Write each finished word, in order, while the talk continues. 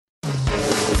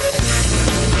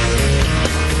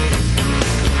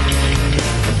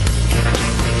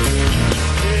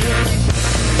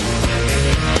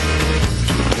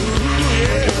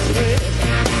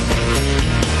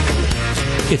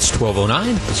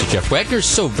1209. This is Jeff Wagner.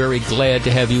 So very glad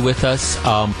to have you with us.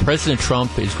 President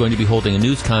Trump is going to be holding a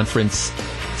news conference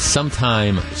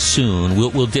sometime soon.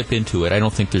 We'll dip into it. I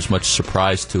don't think there's much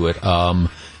surprise to it.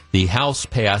 The House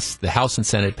and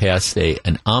Senate passed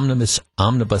an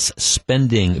omnibus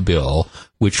spending bill,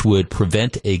 which would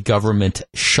prevent a government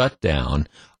shutdown.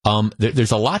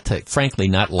 There's a lot to, frankly,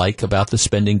 not like about the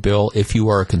spending bill if you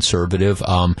are a conservative.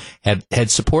 Had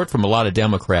support from a lot of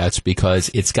Democrats because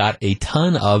it's got a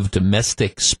ton of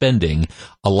domestic spending,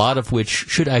 a lot of which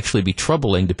should actually be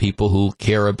troubling to people who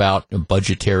care about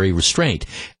budgetary restraint.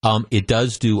 It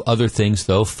does do other things,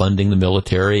 though, funding the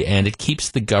military, and it keeps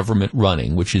the government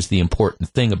running, which is the important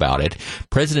thing about it.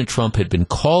 President Trump had been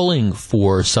calling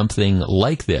for something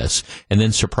like this and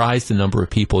then surprised a number of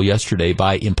people yesterday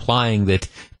by implying that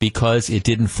because it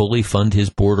didn't fully fund his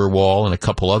border wall and a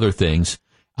couple other things,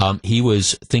 he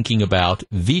was thinking about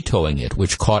vetoing it,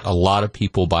 which caught a lot of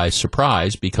people by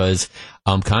surprise because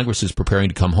Congress is preparing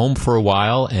to come home for a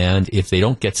while, and if they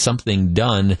don't get something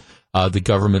done, the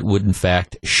government would, in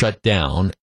fact, shut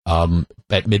down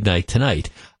at midnight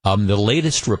tonight. The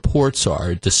latest reports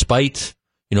are, despite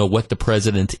what the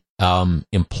president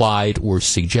implied or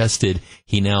suggested,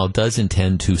 he now does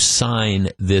intend to sign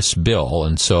this bill,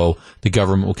 and so the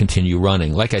government will continue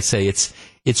running. Like I say,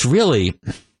 it's really,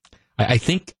 I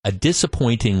think, a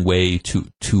disappointing way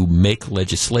to make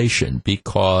legislation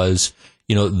because,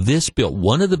 this bill,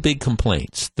 one of the big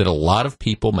complaints that a lot of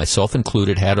people, myself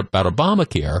included, had about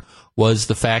Obamacare was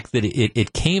the fact that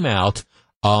it came out,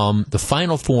 the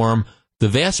final form. The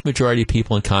vast majority of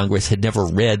people in Congress had never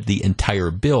read the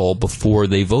entire bill before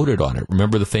they voted on it.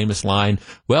 Remember the famous line,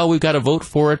 well, we've got to vote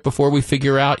for it before we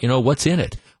figure out, what's in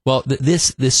it. Well,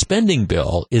 this spending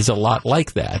bill is a lot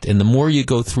like that. And the more you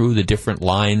go through the different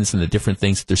lines and the different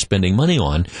things that they're spending money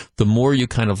on, the more you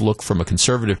kind of look from a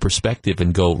conservative perspective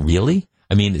and go, really?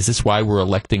 I mean, is this why we're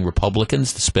electing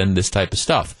Republicans to spend this type of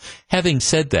stuff? Having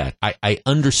said that, I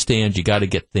understand you got to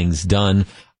get things done.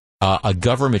 A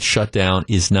government shutdown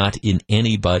is not in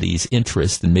anybody's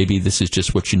interest, and maybe this is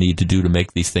just what you need to do to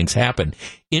make these things happen.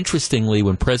 Interestingly,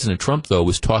 when President Trump, though,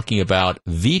 was talking about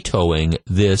vetoing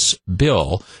this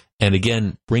bill, and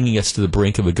again, bringing us to the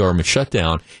brink of a government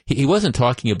shutdown, he wasn't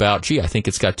talking about, I think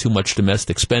it's got too much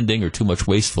domestic spending or too much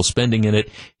wasteful spending in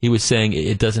it. He was saying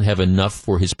it doesn't have enough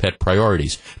for his pet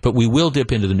priorities. But we will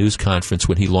dip into the news conference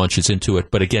when he launches into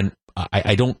it. But again,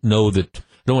 I don't know that, I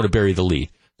don't want to bury the lead.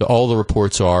 All the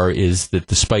reports is that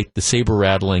despite the saber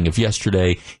rattling of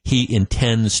yesterday, he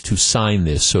intends to sign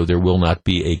this, so there will not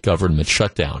be a government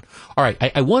shutdown. All right,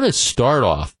 I want to start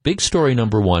off, big story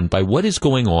number one, by what is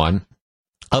going on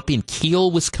up in Kiel,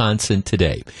 Wisconsin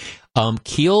today.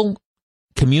 Kiel,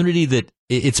 community that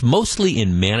it's mostly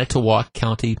in Manitowoc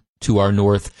County to our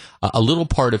north. A little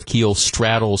part of Kiel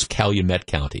straddles Calumet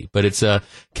County, but it's a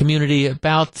community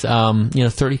about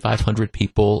 3,500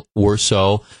 people or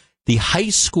so. The high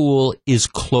school is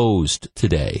closed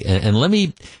today, and let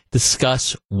me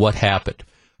discuss what happened.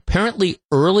 Apparently,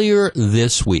 earlier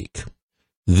this week,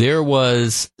 there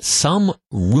was some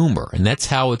rumor, and that's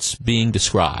how it's being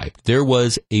described. There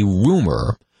was a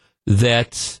rumor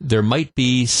that there might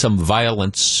be some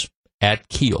violence at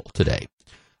Kiel today,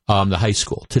 the high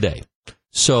school today.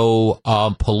 So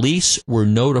police were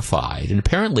notified, and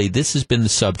apparently this has been the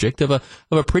subject of a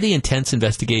pretty intense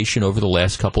investigation over the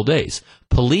last couple days.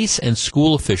 Police and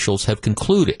school officials had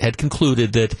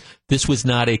concluded that this was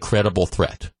not a credible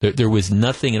threat. There was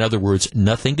nothing, in other words,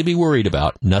 nothing to be worried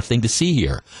about, nothing to see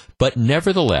here. But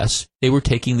nevertheless, they were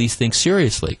taking these things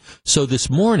seriously. So this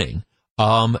morning,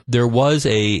 there was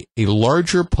a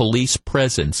larger police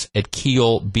presence at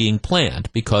Kiel being planned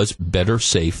because better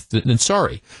safe than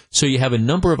sorry. So you have a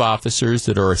number of officers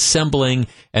that are assembling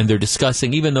and they're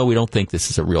discussing, even though we don't think this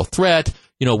is a real threat,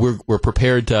 we're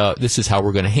prepared to, this is how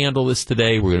we're going to handle this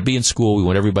today. We're going to be in school. We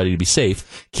want everybody to be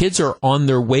safe. Kids are on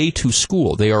their way to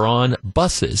school. They are on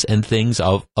buses and things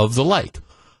of the like.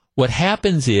 What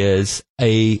happens is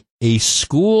a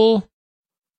school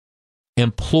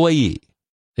employee,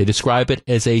 they describe it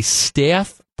as a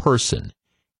staff person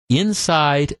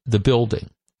inside the building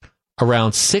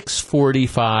around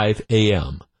 6:45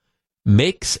 a.m.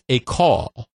 makes a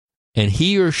call, and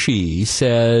he or she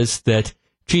says that,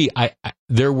 I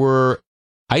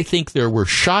think there were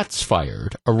shots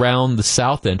fired around the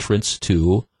south entrance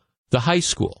to the high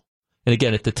school. And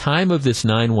again, at the time of this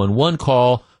 911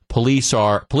 call, police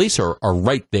are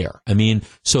right there. I mean,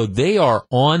 so they are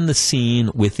on the scene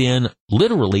within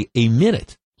literally a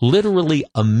minute.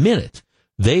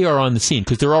 They are on the scene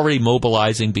because they're already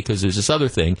mobilizing because there's this other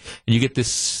thing. And you get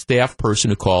this staff person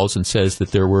who calls and says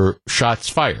that there were shots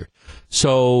fired.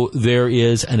 So there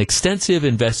is an extensive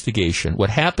investigation.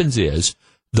 What happens is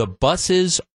the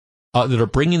buses that are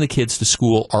bringing the kids to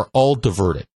school are all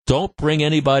diverted. Don't bring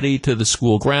anybody to the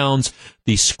school grounds.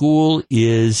 The school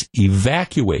is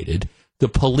evacuated. The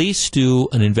police do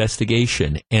an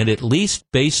investigation, and at least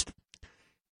based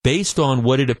on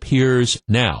what it appears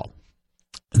now,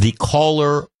 the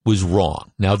caller was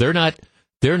wrong. Now, they're not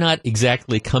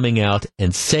exactly coming out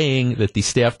and saying that the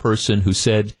staff person who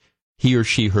said he or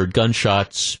she heard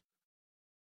gunshots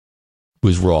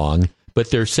was wrong,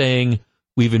 but they're saying,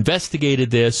 we've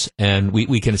investigated this, and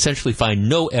we can essentially find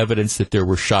no evidence that there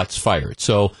were shots fired.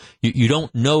 So you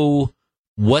don't know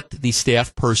what the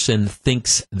staff person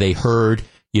thinks they heard.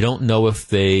 You don't know if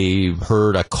they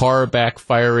heard a car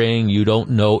backfiring. You don't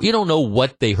know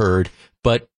what they heard,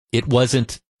 but it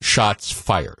wasn't shots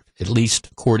fired, at least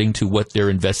according to what their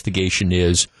investigation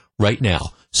is right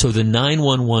now. So the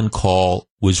 911 call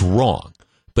was wrong.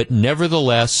 But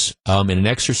nevertheless, in an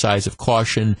exercise of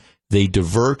caution, they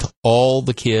divert all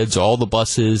the kids, all the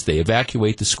buses, they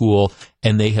evacuate the school,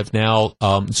 and they have now,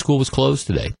 the school was closed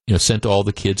today, sent all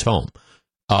the kids home.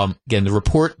 Again, the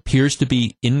report appears to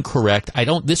be incorrect.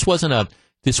 This wasn't a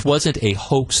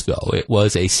hoax, though. It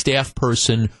was a staff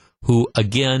person who,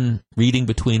 again, reading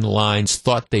between the lines,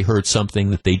 thought they heard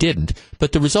something that they didn't.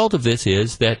 But the result of this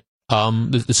is that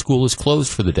the school is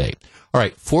closed for the day. All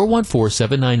right,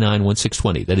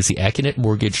 414-799-1620. That is the Acunet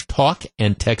Mortgage talk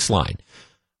and text line.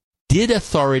 Did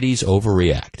authorities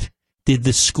overreact? Did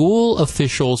the school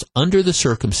officials, under the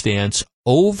circumstance,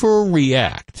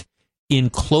 overreact in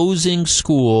closing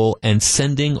school and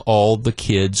sending all the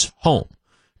kids home?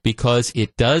 Because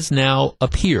it does now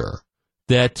appear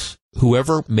that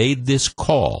whoever made this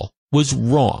call was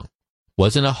wrong.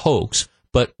 Wasn't a hoax,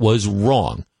 but was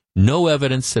wrong. No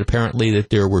evidence that apparently that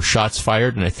there were shots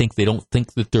fired, and I think they don't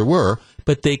think that there were,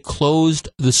 but they closed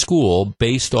the school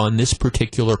based on this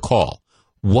particular call.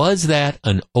 Was that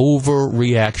an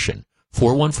overreaction?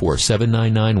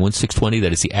 414-799-1620.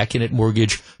 That is the Acunet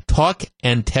Mortgage talk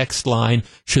and text line.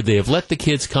 Should they have let the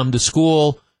kids come to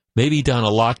school, maybe done a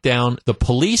lockdown? The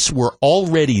police were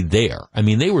already there. I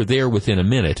mean, they were there within a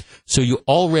minute. So you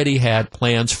already had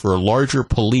plans for a larger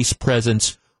police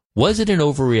presence. Was it an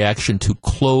overreaction to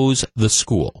close the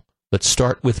school? Let's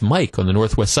start with Mike on the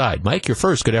Northwest Side. Mike, you're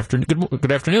first. Good afternoon.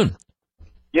 Good afternoon.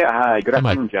 Yeah, hi. Good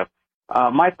afternoon, Jeff.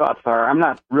 My thoughts are, I'm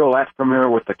not real that familiar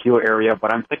with the Keele area,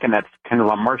 but I'm thinking that's kind of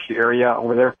a marshy area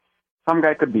over there. Some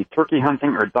guy could be turkey hunting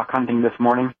or duck hunting this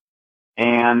morning,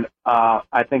 and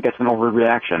I think it's an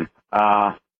overreaction.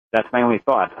 That's my only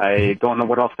thought. I don't know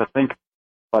what else to think,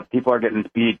 but people are getting to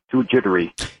be too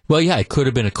jittery. Well, yeah, it could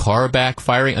have been a car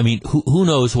backfiring. I mean, who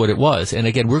knows what it was? And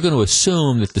again, we're going to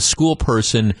assume that the school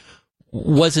person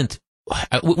was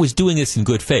doing this in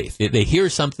good faith. They hear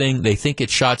something, they think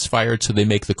it's shots fired, so they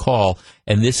make the call,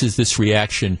 and this is this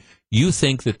reaction. You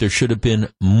think that there should have been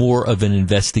more of an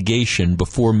investigation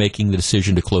before making the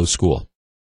decision to close school?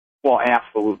 Well,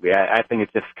 absolutely. I think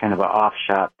it's just kind of an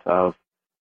offshot of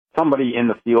somebody in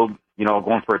the field,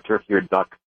 going for a turkey or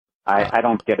duck. I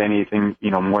don't get anything,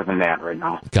 more than that right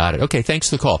now. Got it. Okay, thanks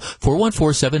for the call.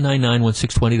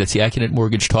 414-799-1620. That's the Acunet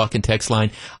Mortgage talk and text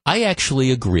line. I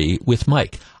actually agree with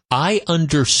Mike. I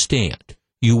understand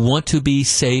you want to be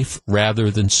safe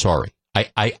rather than sorry.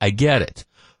 I get it.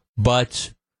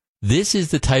 But this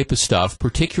is the type of stuff,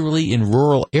 particularly in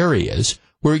rural areas,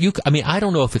 where I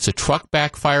don't know if it's a truck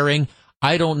backfiring.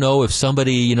 I don't know if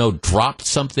somebody, dropped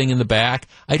something in the back.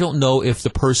 I don't know if the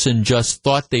person just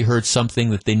thought they heard something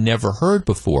that they never heard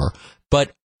before.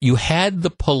 But you had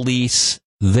the police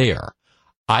there.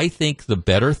 I think the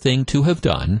better thing to have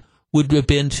done would have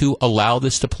been to allow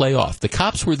this to play off. The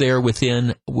cops were there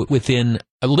within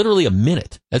literally a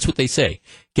minute. That's what they say.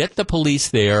 Get the police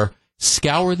there,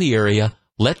 scour the area,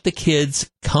 let the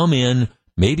kids come in,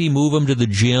 maybe move them to the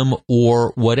gym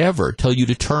or whatever till you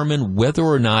determine whether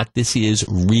or not this is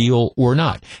real or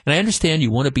not. And I understand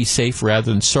you want to be safe rather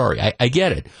than sorry. I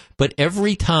get it. But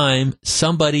every time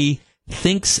somebody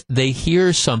thinks they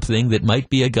hear something that might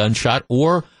be a gunshot,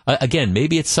 or again,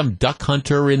 maybe it's some duck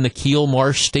hunter in the Keele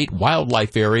Marsh State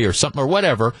Wildlife Area or something or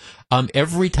whatever,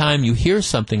 every time you hear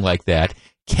something like that,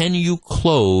 can you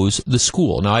close the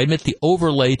school? Now, I admit the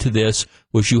overlay to this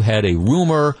was you had a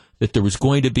rumor that there was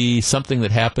going to be something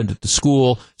that happened at the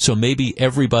school, so maybe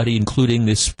everybody, including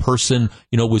this person,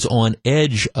 was on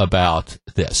edge about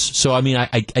this. So,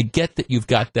 I get that you've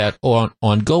got that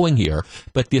ongoing here,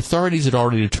 but the authorities had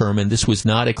already determined this was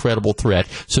not a credible threat.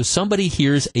 So somebody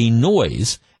hears a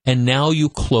noise, and now you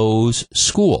close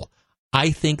school.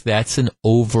 I think that's an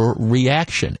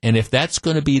overreaction. And if that's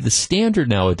going to be the standard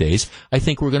nowadays, I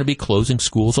think we're going to be closing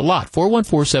schools a lot.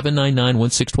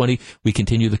 414-799-1620. We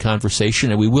continue the conversation,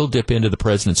 and we will dip into the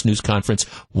president's news conference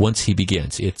once he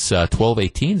begins. It's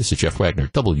 12:18. This is Jeff Wagner,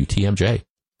 WTMJ.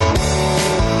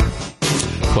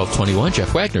 12:21,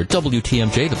 Jeff Wagner,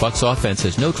 WTMJ. The Bucs offense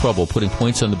has no trouble putting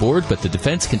points on the board, but the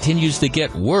defense continues to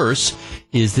get worse.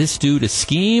 Is this due to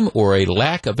scheme or a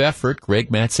lack of effort? Greg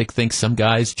Matzik thinks some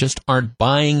guys just aren't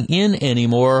buying in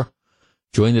anymore.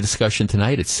 Join the discussion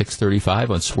tonight at 6:35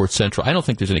 on Sports Central. I don't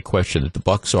think there's any question that the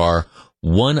Bucs are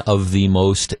one of the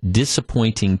most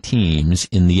disappointing teams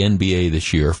in the NBA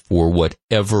this year for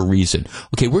whatever reason.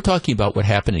 Okay, we're talking about what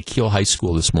happened at Kiel High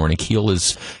School this morning. Kiel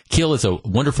is a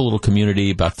wonderful little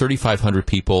community, about 3,500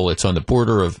 people. It's on the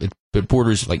border of, it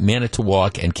borders like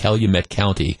Manitowoc and Calumet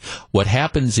County. What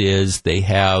happens is they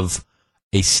have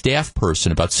a staff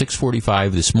person about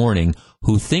 6:45 this morning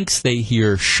who thinks they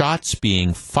hear shots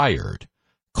being fired,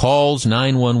 calls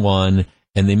 911,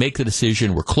 and they make the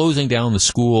decision, we're closing down the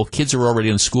school, kids are already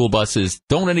on school buses,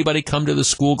 don't anybody come to the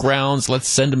school grounds, let's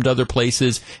send them to other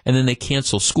places, and then they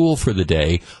cancel school for the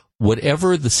day.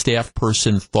 Whatever the staff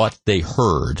person thought they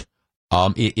heard,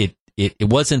 it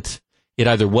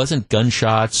either wasn't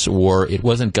gunshots or it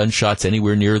wasn't gunshots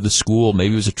anywhere near the school.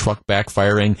 Maybe it was a truck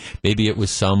backfiring, maybe it was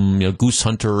some goose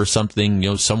hunter or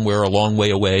something, somewhere a long way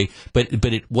away, but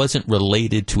it wasn't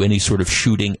related to any sort of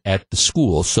shooting at the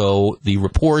school. So the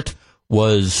report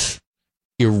was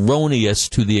erroneous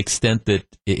to the extent that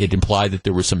it implied that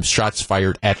there were some shots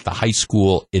fired at the high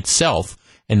school itself,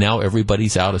 and now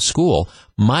everybody's out of school.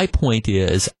 My point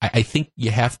is, I think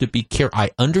you have to be careful.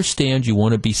 I understand you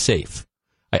want to be safe.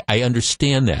 I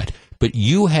understand that. But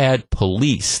you had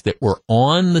police that were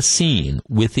on the scene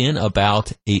within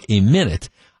about a minute.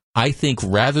 I think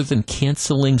rather than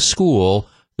canceling school,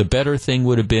 the better thing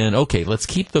would have been, okay, let's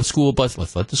keep the school bus,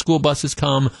 let's let the school buses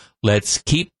come, let's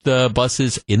keep the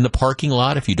buses in the parking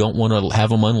lot. If you don't want to have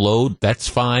them unload, that's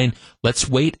fine. Let's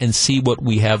wait and see what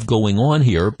we have going on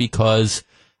here, because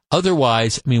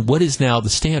otherwise, what is now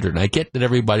the standard? And I get that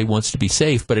everybody wants to be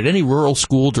safe, but at any rural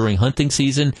school during hunting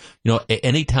season,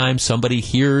 anytime somebody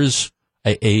hears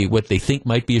a what they think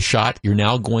might be a shot, you're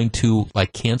now going to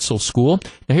cancel school.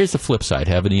 Now here's the flip side.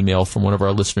 I have an email from one of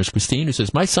our listeners, Christine, who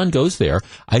says, my son goes there.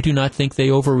 I do not think they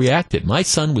overreacted. My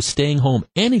son was staying home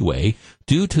anyway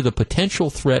due to the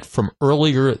potential threat from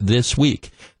earlier this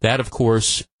week. That, of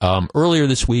course, earlier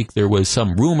this week there was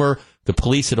some rumor. The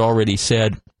police had already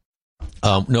said,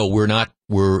 no,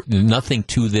 we're nothing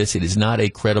to this. It is not a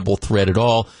credible threat at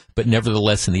all. But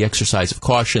nevertheless, in the exercise of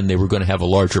caution, they were going to have a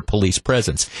larger police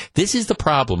presence. This is the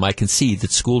problem I can see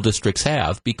that school districts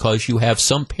have, because you have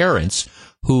some parents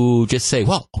who just say,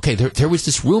 well, okay, there was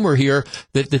this rumor here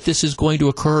that this is going to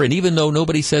occur, and even though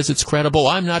nobody says it's credible,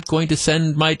 I'm not going to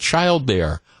send my child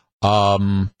there.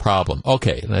 Problem.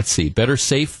 Okay, let's see. Better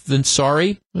safe than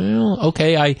sorry? Well,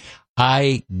 okay,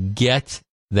 I get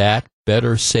that.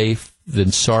 Better safe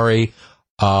than sorry.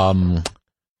 But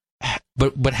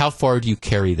how far do you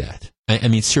carry that? I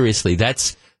mean, seriously,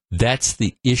 that's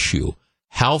the issue.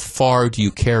 How far do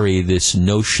you carry this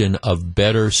notion of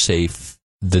better safe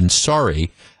than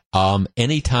sorry?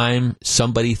 Anytime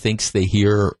somebody thinks they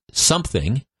hear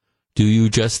something, do you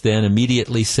just then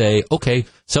immediately say, okay,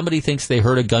 somebody thinks they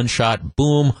heard a gunshot,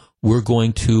 boom, we're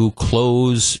going to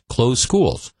close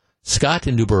schools? Scott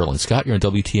in New Berlin. Scott, you're on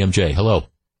WTMJ. Hello.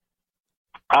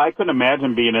 I couldn't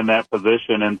imagine being in that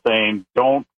position and saying,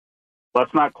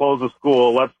 let's not close the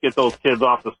school, let's get those kids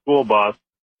off the school bus.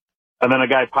 And then a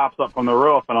guy pops up from the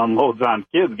roof and unloads on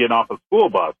kids getting off a school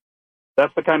bus.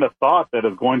 That's the kind of thought that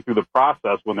is going through the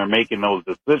process when they're making those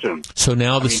decisions. So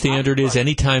now the standard is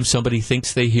anytime somebody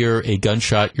thinks they hear a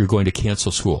gunshot, you're going to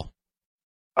cancel school.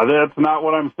 That's not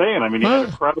what I'm saying. You had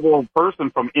a credible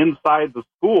person from inside the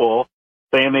school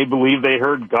saying they believe they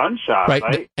heard gunshots.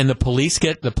 Right. And the police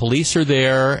are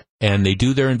there, and they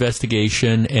do their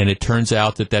investigation, and it turns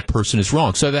out that person is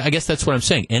wrong. So I guess that's what I'm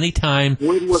saying. Anytime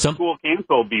when was school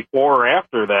canceled, before or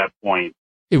after that point?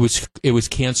 It was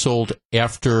canceled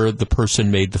after the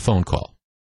person made the phone call.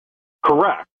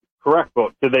 Correct.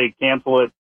 But did they cancel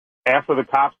it after the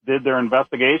cops did their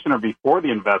investigation or before the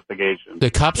investigation?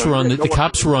 The cops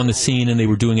were on the scene, and they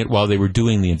were doing it while they were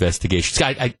doing the investigation.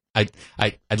 Scott,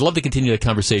 I'd love to continue the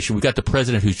conversation. We've got the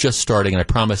president who's just starting, and I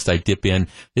promised I'd dip in.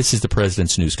 This is the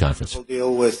president's news conference. We'll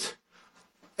deal with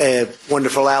a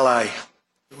wonderful ally.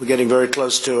 We're getting very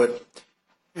close to it.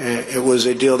 It was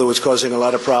a deal that was causing a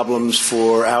lot of problems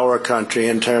for our country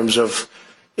in terms of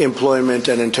employment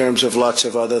and in terms of lots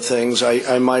of other things.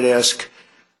 I might ask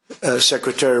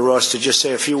Secretary Ross to just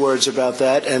say a few words about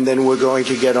that, and then we're going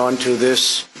to get on to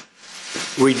this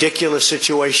ridiculous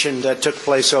situation that took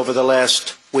place over the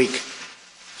last week.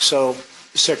 So,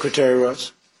 Secretary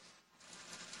Ross.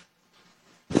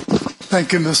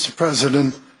 Thank you, Mr.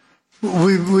 President.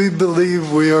 We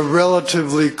believe we are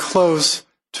relatively close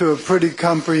to a pretty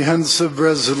comprehensive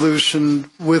resolution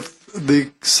with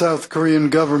the South Korean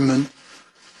government.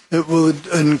 It will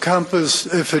encompass,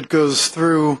 if it goes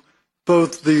through,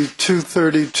 both the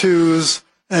 232s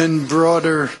and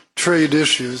broader trade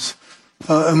issues.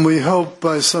 And we hope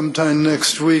by sometime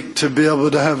next week to be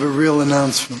able to have a real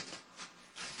announcement.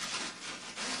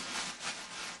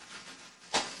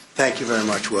 Thank you very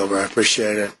much, Wilbur. I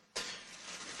appreciate it.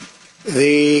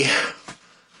 The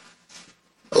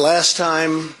last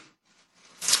time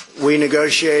we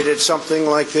negotiated something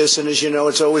like this, and as you know,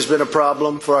 it's always been a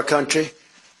problem for our country.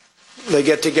 They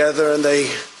get together and they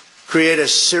create a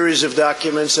series of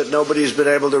documents that nobody's been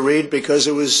able to read because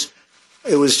it was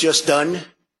just done.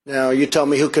 Now, you tell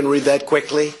me who can read that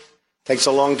quickly. Takes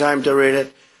a long time to read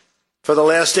it. For the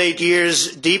last 8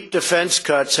 years, deep defense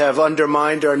cuts have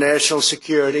undermined our national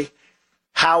security.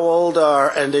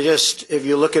 And they just, if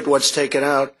you look at what's taken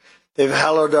out, they've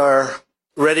hollowed our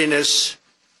readiness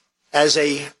as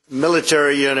a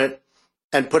military unit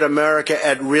and put America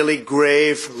at really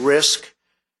grave risk.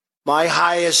 My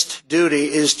highest duty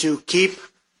is to keep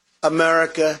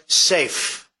America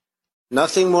safe.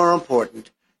 Nothing more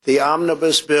important. The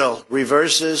omnibus bill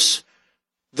reverses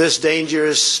this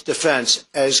dangerous defense.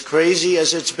 As crazy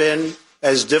as it's been,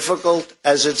 as difficult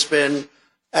as it's been,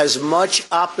 as much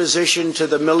opposition to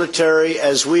the military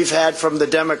as we've had from the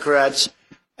Democrats,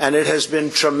 and it has been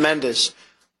tremendous.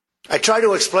 I try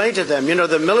to explain to them,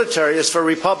 the military is for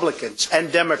Republicans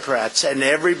and Democrats and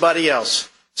everybody else.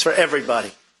 It's for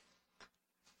everybody.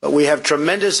 But we have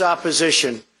tremendous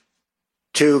opposition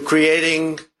to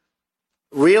creating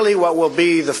really what will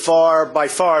be by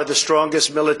far the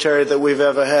strongest military that we've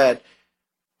ever had.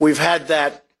 We've had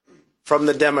that from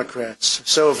the Democrats.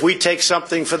 So if we take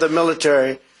something for the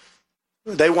military,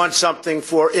 they want something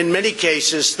for, in many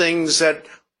cases, things that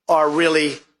are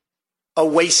really a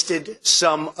wasted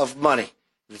sum of money.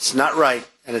 It's not right,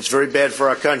 and it's very bad for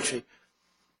our country.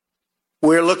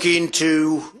 We're looking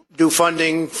to do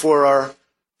funding for our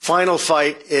final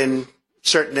fight in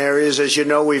certain areas. As you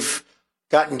know, we've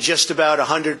gotten just about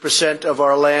 100% of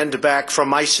our land back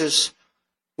from ISIS.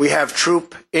 We have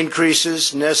troop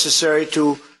increases necessary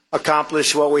to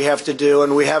accomplish what we have to do,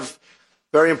 and we have,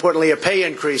 very importantly, a pay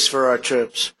increase for our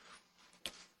troops.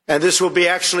 And this will be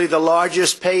actually the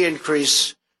largest pay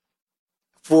increase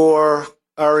for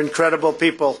our incredible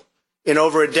people in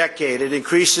over a decade. It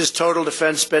increases total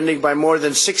defense spending by more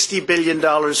than $60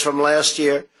 billion from last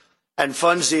year and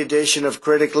funds the addition of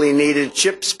critically needed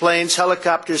ships, planes,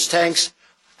 helicopters, tanks,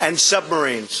 and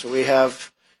submarines. We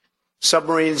have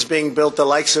submarines being built, the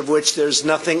likes of which there's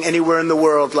nothing anywhere in the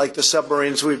world like the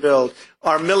submarines we build.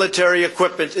 Our military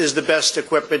equipment is the best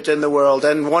equipment in the world.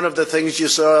 And one of the things you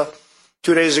saw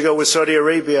 2 days ago with Saudi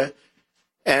Arabia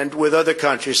and with other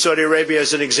countries, Saudi Arabia,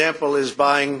 as an example, is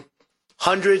buying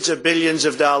hundreds of billions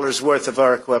of dollars worth of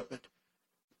our equipment.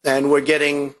 And we're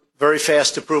getting very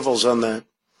fast approvals on that.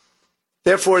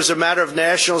 Therefore, as a matter of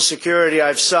national security,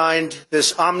 I've signed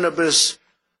this omnibus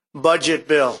budget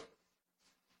bill.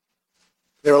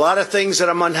 There are a lot of things that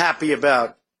I'm unhappy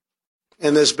about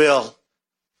in this bill.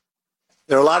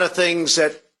 There are a lot of things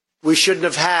that we shouldn't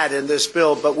have had in this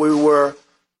bill, but we were,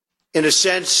 in a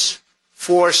sense,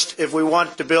 forced. If we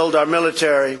want to build our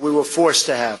military, we were forced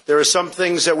to have. There are some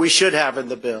things that we should have in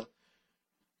the bill.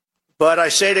 But I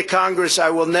say to Congress, I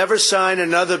will never sign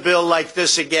another bill like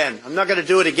this again. I'm not going to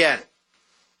do it again.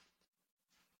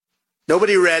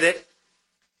 Nobody read it.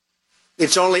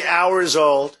 It's only hours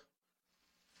old.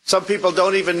 Some people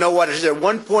don't even know what it is.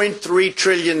 $1.3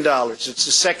 trillion. It's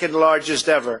the second largest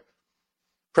ever.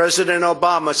 President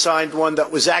Obama signed one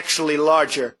that was actually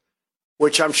larger,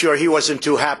 which I'm sure he wasn't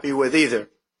too happy with either.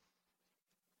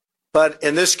 But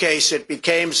in this case, it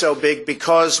became so big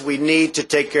because we need to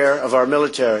take care of our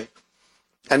military.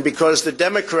 And because the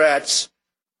Democrats,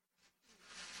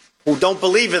 who don't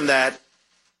believe in that,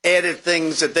 added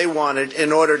things that they wanted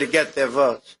in order to get their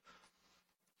votes.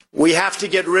 We have to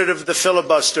get rid of the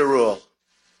filibuster rule.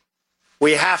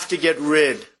 We have to get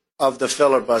rid of the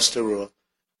filibuster rule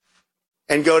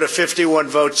and go to 51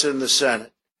 votes in the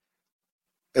Senate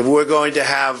if we're going to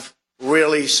have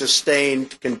really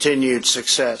sustained, continued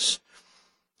success.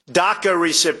 DACA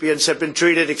recipients have been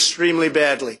treated extremely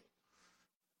badly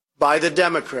by the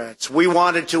Democrats. We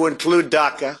wanted to include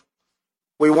DACA.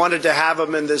 We wanted to have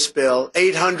them in this bill.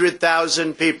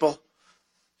 800,000 people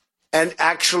and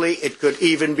actually it could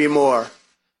even be more.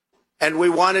 And we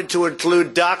wanted to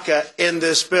include DACA in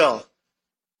this bill.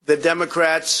 The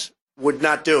Democrats would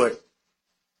not do it.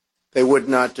 They would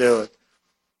not do it.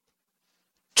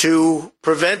 To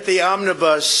prevent the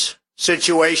omnibus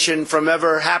situation from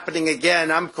ever happening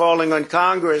again, I'm calling on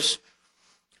Congress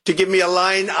to give me a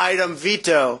line item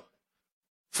veto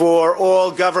for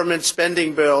all government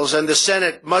spending bills, and the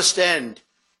Senate must end.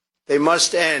 They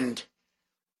must end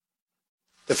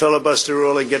the filibuster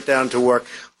rule and get down to work.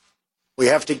 We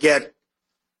have to get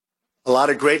a lot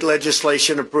of great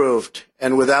legislation approved,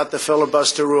 and without the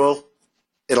filibuster rule,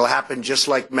 it'll happen just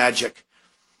like magic.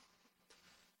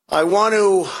 I want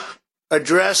to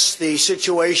address the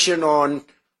situation on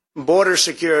border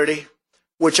security,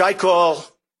 which I call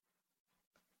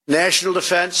national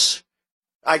defense.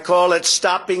 I call it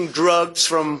stopping drugs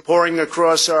from pouring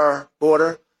across our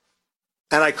border,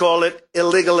 and I call it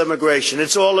illegal immigration.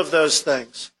 It's all of those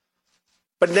things.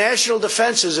 But national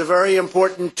defense is a very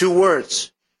important two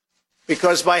words,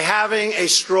 because by having a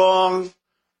strong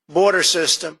border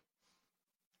system,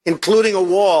 including a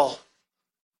wall,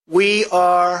 we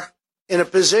are in a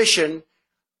position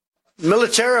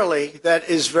militarily that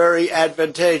is very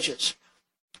advantageous.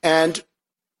 And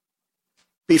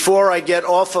before I get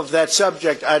off of that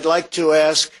subject, I'd like to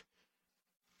ask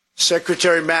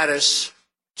Secretary Mattis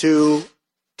to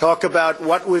talk about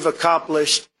what we've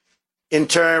accomplished in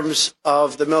terms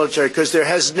of the military, because there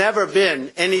has never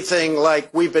been anything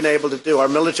like we've been able to do. Our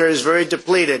military is very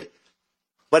depleted,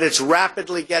 but it's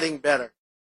rapidly getting better.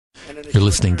 You're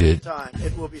listening to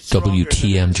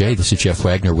WTMJ. This is Jeff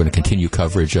Wagner. We're going to continue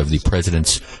coverage of the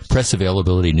President's press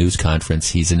availability news conference.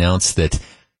 He's announced that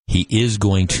he is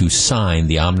going to sign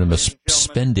the omnibus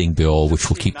spending bill, which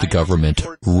will keep the government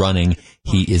running.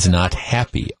 He is not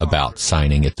happy about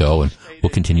signing it, though, and we'll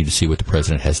continue to see what the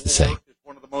President has to say.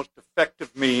 One of the most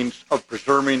effective means of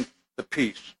preserving the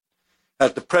peace.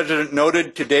 As the President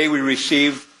noted, today we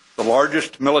received the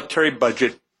largest military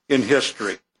budget in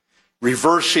history,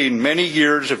 reversing many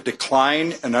years of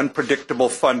decline and unpredictable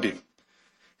funding.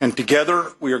 And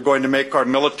together, we are going to make our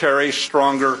military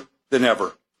stronger than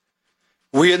ever.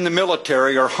 We in the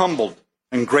military are humbled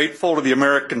and grateful to the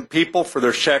American people for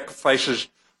their sacrifices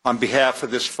on behalf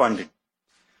of this funding.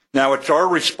 Now it's our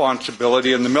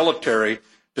responsibility in the military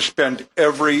to spend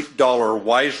every dollar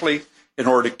wisely in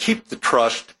order to keep the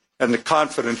trust and the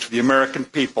confidence of the American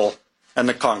people and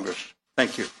the Congress.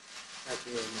 Thank you. Thank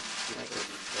you very much.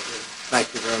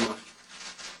 Thank you very much.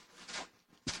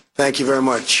 Thank you very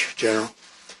much, General.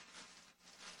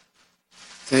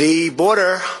 The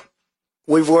border,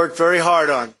 we've worked very hard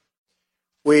on.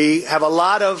 We have a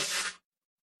lot of,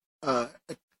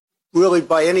 really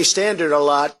by any standard, a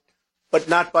lot, but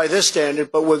not by this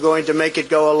standard, but we're going to make it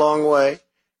go a long way.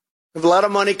 We have a lot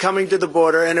of money coming to the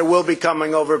border, and it will be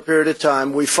coming over a period of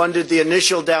time. We funded the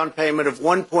initial down payment of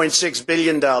 $1.6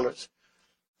 billion.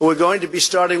 We're going to be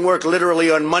starting work literally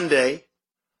on Monday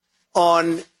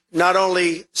on not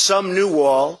only some new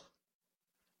wall,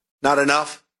 not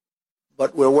enough,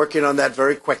 but we're working on that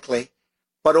very quickly,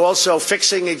 but also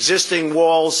fixing existing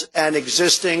walls and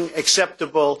existing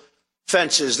acceptable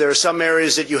fences. There are some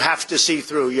areas that you have to see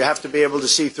through. You have to be able to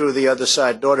see through the other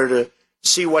side in order to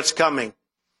see what's coming.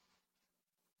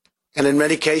 And in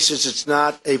many cases, it's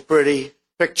not a pretty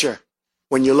picture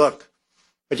when you look,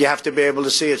 but you have to be able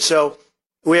to see it. So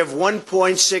we have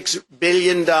 $1.6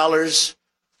 billion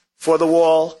for the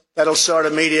wall. That'll start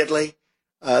immediately.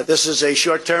 This is a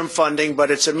short-term funding,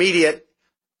 but it's immediate,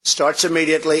 starts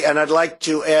immediately. And I'd like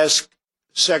to ask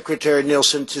Secretary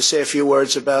Nielsen to say a few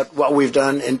words about what we've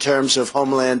done in terms of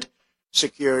Homeland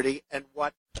Security and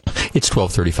what. It's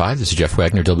 12:35. This is Jeff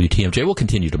Wagner, WTMJ. We'll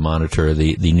continue to monitor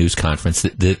the news conference.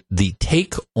 The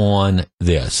take on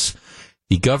this,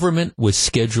 the government was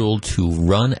scheduled to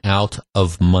run out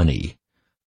of money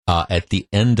at the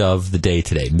end of the day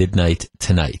today, midnight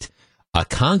tonight.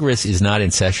 Congress is not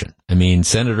in session. I mean,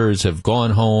 senators have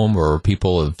gone home or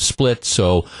people have split.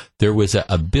 So there was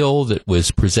a bill that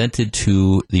was presented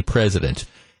to the president.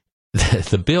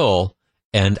 The bill,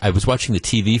 and I was watching the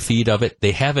TV feed of it.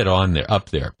 They have it on there, up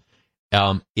there.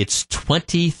 It's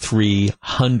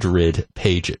 2,300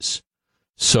 pages.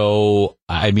 So,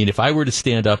 I mean, if I were to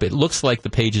stand up, it looks like the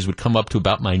pages would come up to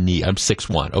about my knee. I'm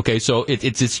 6'1". Okay, so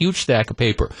it's this huge stack of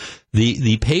paper.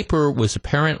 The paper was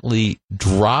apparently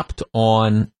dropped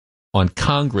on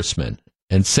congressmen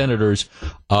and senators.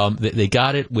 They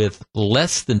got it with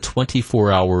less than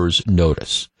 24 hours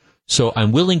notice. So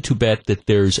I'm willing to bet that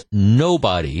there's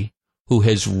nobody who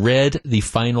has read the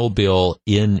final bill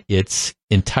in its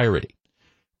entirety.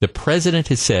 The president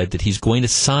has said that he's going to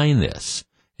sign this.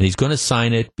 and he's going to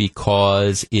sign it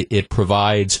because it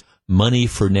provides money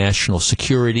for national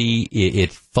security.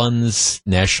 It funds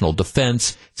national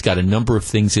defense. It's got a number of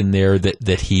things in there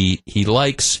that he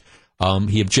likes.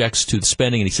 He objects to the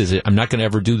spending, and he says, I'm not going to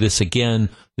ever do this again,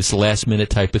 this last-minute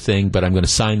type of thing, but I'm going to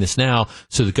sign this now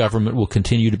so the government will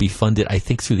continue to be funded, I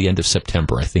think, through the end of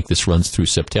September. I think this runs through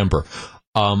September.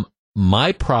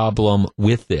 My problem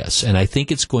with this, and I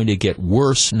think it's going to get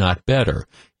worse, not better,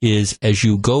 is as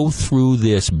you go through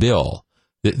this bill,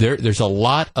 there's a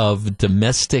lot of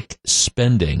domestic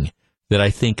spending that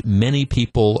I think many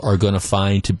people are going to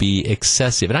find to be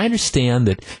excessive. And I understand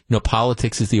that,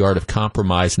 politics is the art of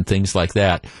compromise and things like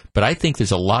that, but I think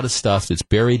there's a lot of stuff that's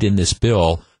buried in this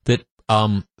bill that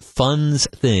funds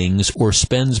things or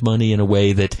spends money in a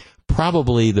way that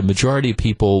probably the majority of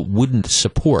people wouldn't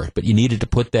support, but you needed to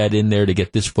put that in there to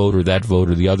get this vote or that vote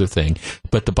or the other thing.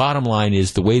 But the bottom line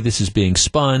is the way this is being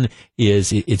spun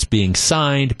is it's being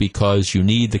signed because you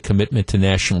need the commitment to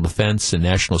national defense and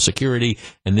national security,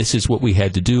 and this is what we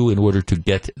had to do in order to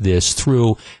get this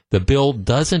through. The bill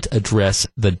doesn't address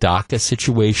the DACA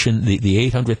situation, the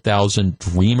 800,000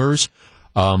 Dreamers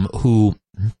who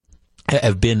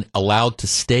have been allowed to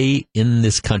stay in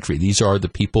this country. These are the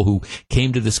people who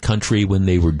came to this country when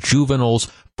they were juveniles,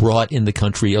 brought in the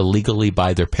country illegally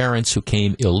by their parents who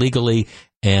came illegally,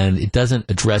 and it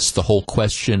doesn't address the whole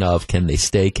question of can they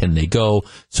stay, can they go,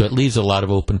 so it leaves a lot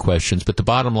of open questions. But the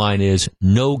bottom line is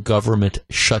no government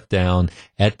shutdown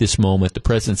at this moment. The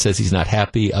president says he's not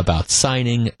happy about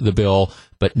signing the bill,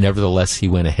 but nevertheless he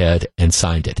went ahead and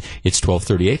signed it. It's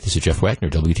 12:38. This is Jeff Wagner,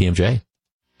 WTMJ.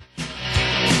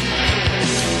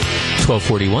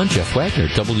 12:41, Jeff Wagner,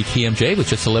 WTMJ, with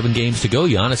just 11 games to go.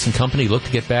 Giannis and company look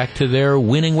to get back to their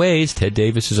winning ways. Ted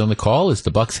Davis is on the call as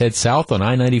the Bucks head south on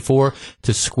I-94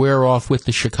 to square off with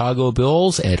the Chicago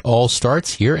Bulls. It all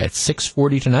starts here at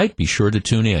 6:40 tonight. Be sure to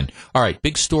tune in. All right,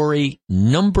 big story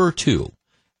number 2.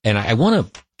 And I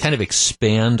want to kind of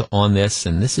expand on this,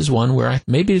 and this is one where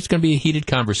maybe it's going to be a heated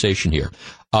conversation here.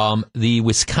 The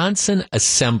Wisconsin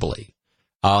Assembly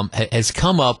has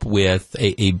come up with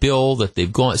a bill that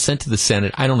they've sent to the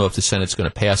Senate. I don't know if the Senate's going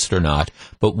to pass it or not,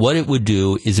 but what it would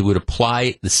do is it would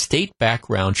apply the state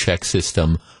background check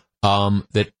system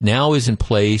that now is in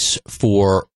place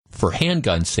for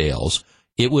handgun sales.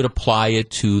 It would apply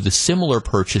it to the similar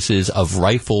purchases of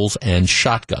rifles and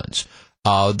shotguns.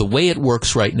 The way it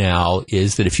works right now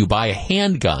is that if you buy a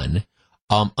handgun,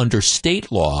 under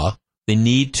state law,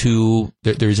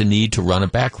 there's a need to run a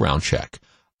background check.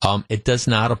 It does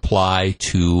not apply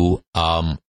to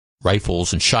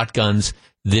rifles and shotguns.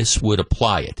 This would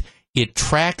apply it. It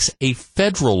tracks a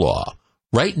federal law.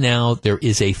 Right now, there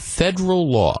is a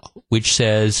federal law which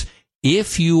says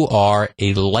if you are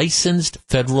a licensed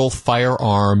federal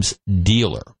firearms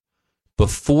dealer,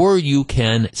 before you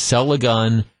can sell a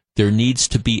gun, there needs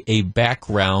to be a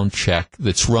background check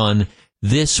that's run.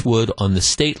 This would, on the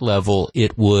state level,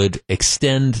 it would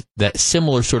extend that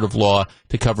similar sort of law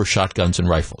to cover shotguns and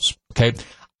rifles. Okay?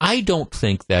 I don't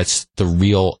think that's the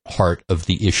real heart of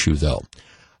the issue, though.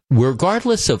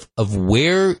 Regardless of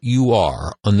where you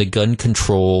are on the gun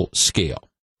control scale,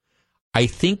 I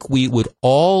think we would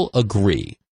all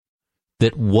agree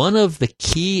that one of the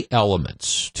key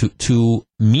elements to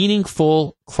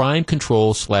meaningful crime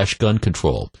control / gun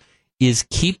control is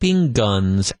keeping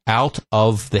guns out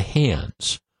of the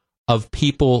hands of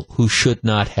people who should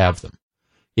not have them.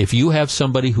 If you have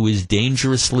somebody who is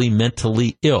dangerously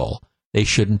mentally ill, they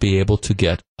shouldn't be able to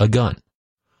get a gun.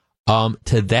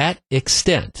 To that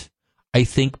extent, I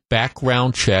think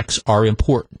background checks are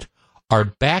important. Are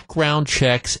background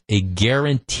checks a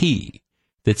guarantee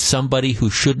that somebody who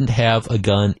shouldn't have a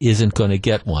gun isn't going to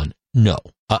get one? No,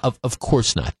 of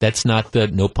course not. That's not the,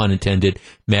 no pun intended,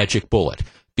 magic bullet.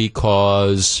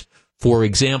 Because, for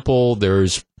example,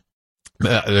 there's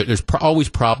always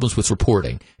problems with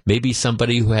reporting. Maybe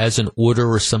somebody who has an order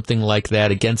or something like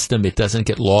that against them, it doesn't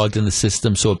get logged in the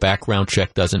system, so a background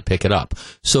check doesn't pick it up.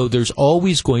 So there's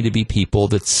always going to be people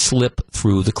that slip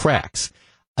through the cracks.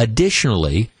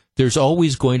 Additionally, there's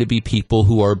always going to be people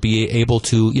who are able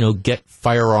to, get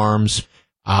firearms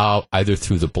either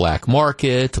through the black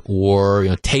market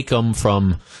or take them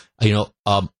from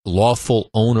lawful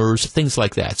owners, things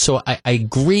like that. So I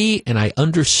agree and I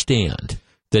understand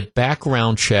that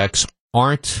background checks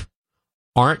aren't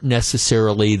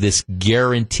necessarily this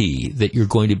guarantee that you're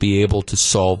going to be able to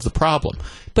solve the problem.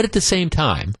 But at the same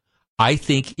time, I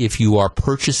think if you are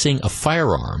purchasing a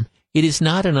firearm, it is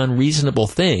not an unreasonable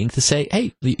thing to say,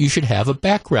 hey, you should have a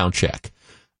background check.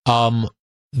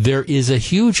 There is a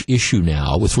huge issue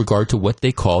now with regard to what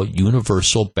they call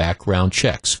universal background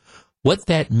checks. What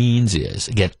that means is,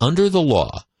 again, under the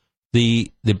law,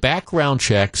 The background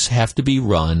checks have to be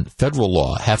run, federal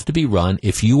law, have to be run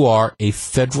if you are a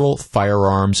federal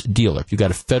firearms dealer, if you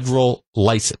got a federal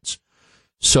license.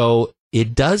 So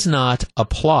it does not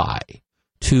apply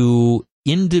to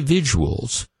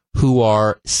individuals who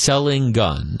are selling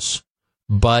guns,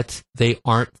 but they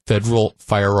aren't federal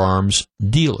firearms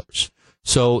dealers.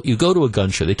 So you go to a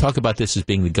gun show. They talk about this as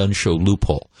being the gun show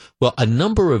loophole. Well, a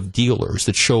number of dealers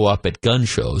that show up at gun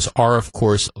shows are, of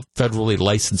course, federally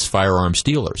licensed firearms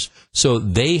dealers. So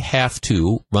they have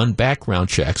to run background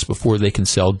checks before they can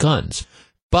sell guns.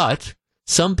 But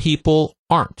some people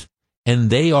aren't,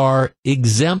 and they are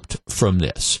exempt from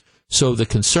this. So the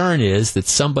concern is that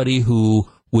somebody who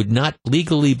would not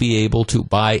legally be able to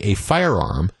buy a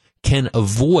firearm can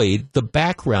avoid the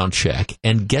background check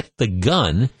and get the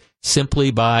gun simply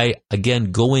by,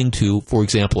 again, going to, for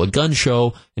example, a gun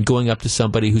show and going up to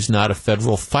somebody who's not a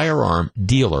federal firearm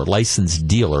dealer, licensed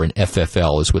dealer, an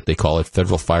FFL is what they call it,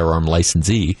 federal firearm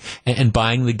licensee, and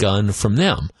buying the gun from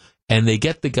them. And they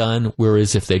get the gun,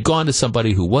 whereas if they'd gone to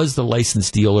somebody who was the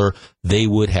licensed dealer, they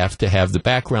would have to have the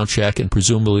background check and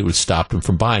presumably would stop them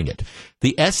from buying it.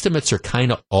 The estimates are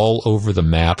kind of all over the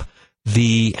map.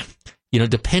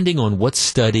 Depending on what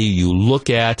study you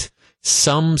look at,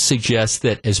 some suggest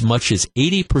that as much as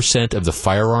 80% of the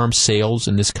firearm sales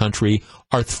in this country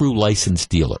are through licensed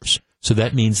dealers. So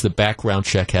that means the background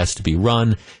check has to be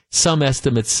run. Some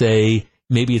estimates say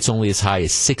maybe it's only as high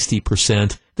as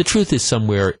 60%. The truth is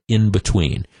somewhere in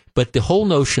between. But the whole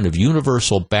notion of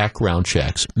universal background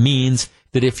checks means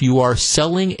that if you are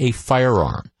selling a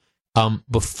firearm,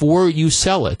 before you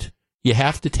sell it, you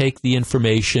have to take the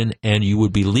information and you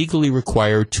would be legally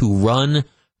required to run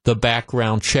the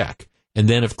background check. And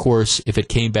then, of course, if it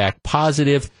came back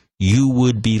positive, you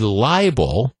would be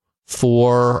liable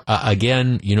for,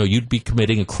 you'd be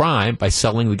committing a crime by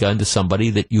selling the gun to somebody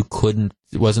that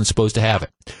wasn't supposed to have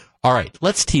it. All right,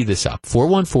 let's tee this up.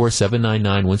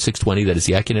 414-799-1620. That is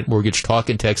the Accunet Mortgage talk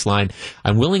and text line.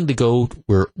 I'm willing to go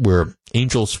where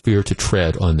angels fear to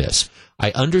tread on this.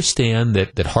 I understand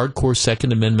that hardcore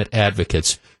Second Amendment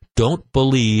advocates don't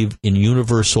believe in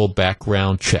universal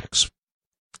background checks.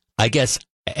 I guess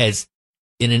as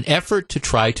in an effort to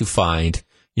try to find,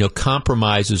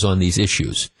 compromises on these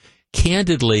issues,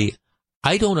 candidly,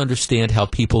 I don't understand how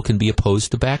people can be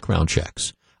opposed to background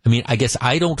checks. I mean, I guess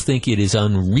I don't think it is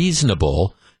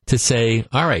unreasonable to say,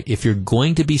 all right, if you're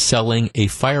going to be selling a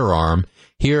firearm,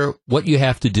 here, what you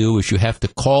have to do is you have to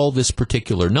call this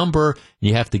particular number, and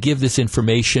you have to give this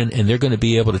information, and they're going to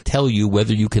be able to tell you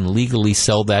whether you can legally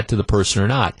sell that to the person or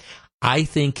not. I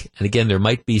think, and again, there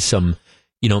might be some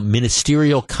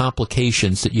ministerial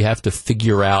complications that you have to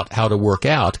figure out how to work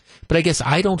out. But I guess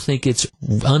I don't think it's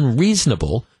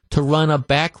unreasonable to run a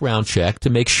background check to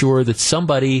make sure that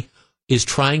somebody who is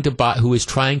trying to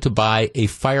buy a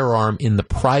firearm in the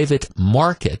private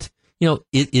market,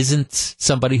 it isn't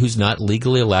somebody who's not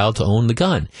legally allowed to own the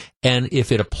gun. And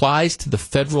if it applies to the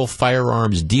federal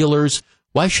firearms dealers,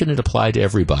 why shouldn't it apply to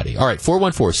everybody? All right,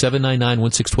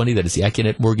 414-799-1620. That is the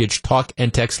Accunet Mortgage talk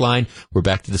and text line. We're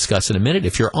back to discuss in a minute.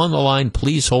 If you're on the line,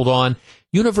 please hold on.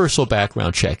 Universal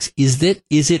background checks. Is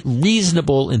it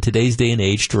reasonable in today's day and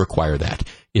age to require that?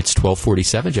 It's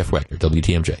 1247. Jeff Wagner,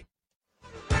 WTMJ.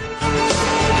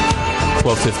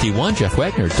 1251. Jeff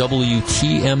Wagner,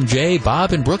 WTMJ.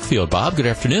 Bob in Brookfield. Bob, good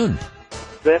afternoon.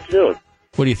 Good afternoon.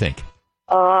 What do you think?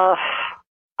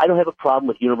 I don't have a problem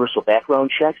with universal background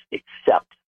checks, except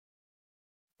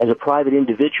as a private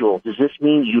individual, does this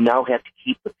mean you now have to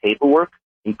keep the paperwork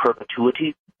in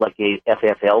perpetuity like a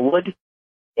FFL would?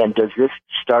 And does this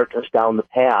start us down the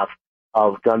path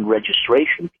of gun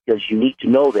registration? Because you need to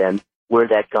know then where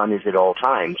that gun is at all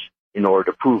times in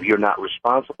order to prove you're not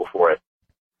responsible for it.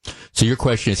 So your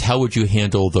question is, how would you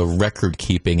handle the record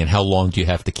keeping, and how long do you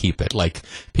have to keep it? Like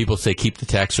people say, keep the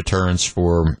tax returns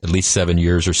for at least 7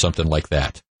 years or something like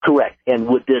that. Correct. And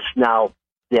would this now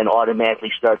then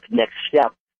automatically start the next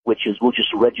step, which is we'll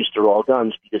just register all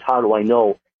guns, because how do I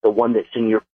know the one that's in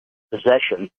your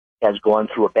possession has gone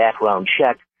through a background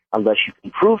check unless you can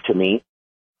prove to me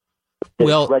that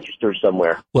it's registered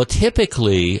somewhere? Well,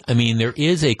 typically, I mean, there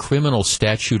is a criminal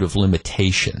statute of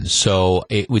limitations. So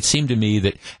it would seem to me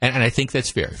that, and I think that's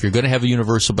fair, if you're going to have a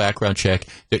universal background check,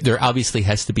 there obviously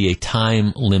has to be a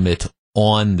time limit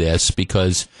on this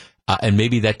because and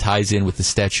maybe that ties in with the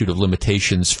statute of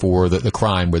limitations for the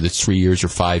crime, whether it's 3 years or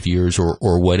 5 years or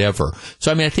whatever.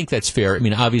 So, I mean, I think that's fair. I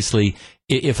mean, obviously,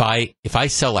 if I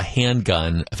sell a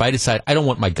handgun, if I decide I don't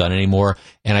want my gun anymore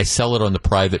and I sell it on the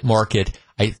private market,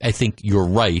 I think you're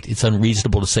right. It's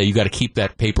unreasonable to say you got to keep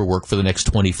that paperwork for the next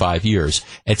 25 years.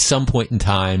 At some point in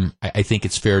time, I think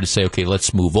it's fair to say, okay,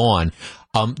 let's move on.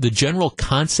 The general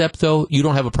concept, though, you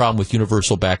don't have a problem with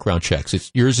universal background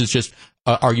checks. Yours is just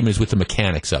arguments with the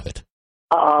mechanics of it.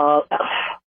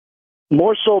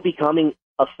 More so becoming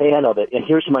a fan of it. And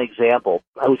here's my example.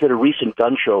 I was at a recent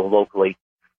gun show locally.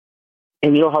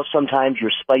 And you know how sometimes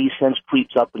your spidey sense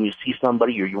creeps up when you see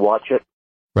somebody or you watch it?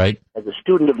 Right. As a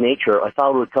student of nature, I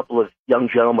followed a couple of young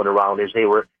gentlemen around as they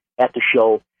were at the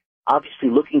show, obviously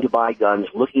looking to buy guns,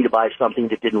 looking to buy something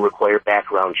that didn't require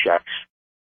background checks.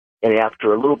 And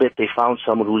after a little bit, they found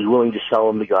someone who was willing to sell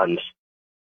them the guns.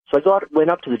 So I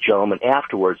went up to the gentleman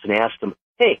afterwards and asked him,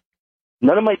 hey,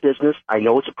 none of my business. I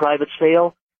know it's a private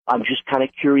sale. I'm just kind of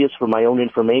curious for my own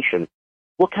information.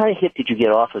 What kind of hit did you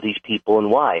get off of these people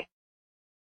and why?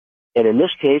 And in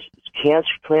this case, it's a cash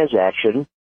transaction.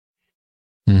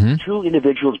 Mm-hmm. Two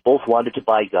individuals both wanted to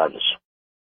buy guns.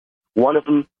 One of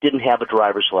them didn't have a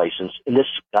driver's license, and this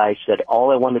guy said,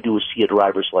 all I want to do is see a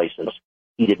driver's license.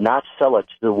 He did not sell it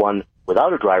to the one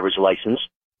without a driver's license.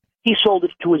 He sold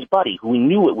it to his buddy, who he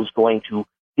knew it was going to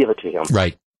give it to him.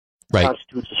 Right. Right. It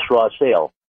constitutes a straw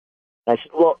sale. And I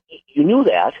said, well, you knew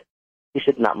that. He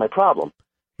said, not my problem.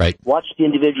 Right. Watch the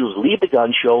individuals leave the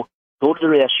gun show, go to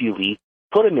their SUV,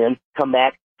 put them in, come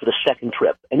back for the second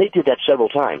trip. And they did that several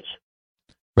times.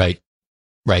 Right.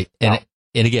 Right. Now,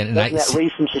 and again, and that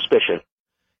raised some suspicion.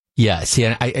 Yeah. See,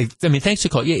 and I mean, thanks for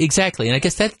calling. Yeah, exactly. And I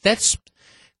guess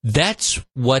that's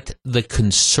what the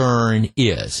concern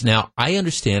is. Now, I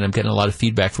understand. I'm getting a lot of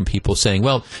feedback from people saying,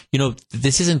 well,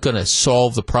 this isn't going to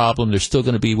solve the problem. There's still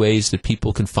going to be ways that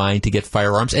people can find to get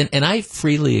firearms. And I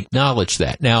freely acknowledge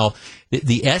that. Now,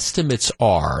 the estimates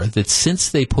are that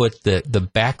since they put the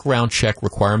background check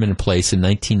requirement in place in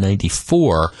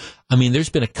 1994, I mean, there's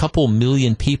been a couple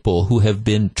million people who have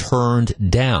been turned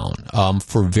down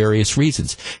for various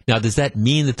reasons. Now, does that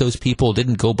mean that those people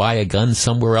didn't go buy a gun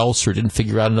somewhere else or didn't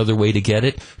figure out another way to get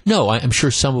it? No, I'm sure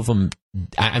some of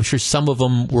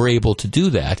them were able to do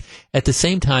that. At the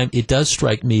same time, it does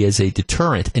strike me as a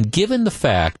deterrent. And given the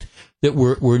fact that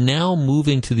we're now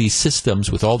moving to these systems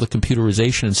with all the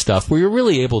computerization and stuff, where you're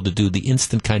really able to do the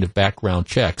instant kind of background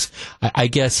checks, I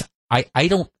guess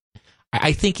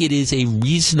I think it is a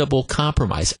reasonable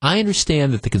compromise. I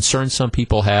understand that the concern some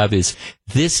people have is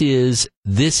this is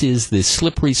the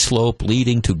slippery slope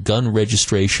leading to gun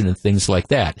registration and things like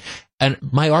that. And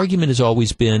my argument has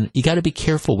always been, you got to be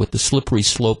careful with the slippery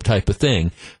slope type of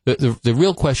thing. The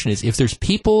real question is, if there's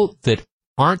people that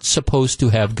aren't supposed to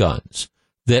have guns,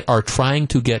 that are trying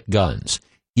to get guns,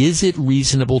 is it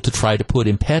reasonable to try to put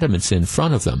impediments in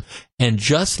front of them? And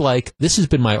just like this has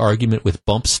been my argument with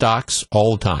bump stocks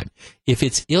all the time, if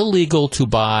it's illegal to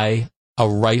buy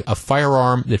a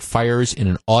firearm that fires in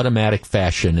an automatic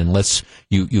fashion, unless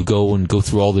you go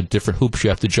through all the different hoops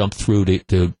you have to jump through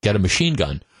to get a machine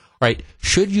gun, right?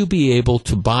 Should you be able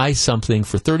to buy something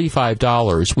for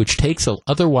 $35, which takes an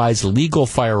otherwise legal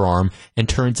firearm and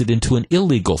turns it into an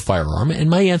illegal firearm? And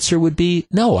my answer would be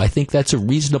no. I think that's a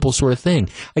reasonable sort of thing.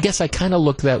 I guess I kind of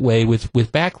look that way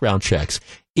with background checks.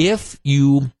 If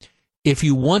you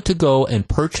want to go and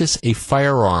purchase a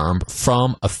firearm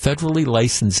from a federally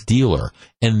licensed dealer,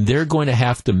 and they're going to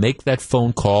have to make that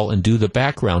phone call and do the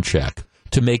background check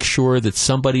to make sure that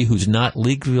somebody who's not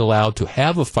legally allowed to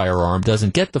have a firearm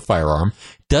doesn't get the firearm,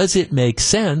 does it make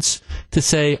sense to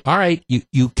say, all right,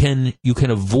 you can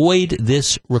avoid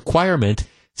this requirement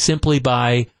simply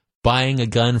by buying a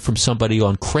gun from somebody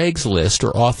on Craigslist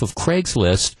or off of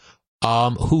Craigslist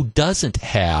who doesn't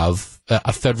have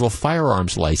a federal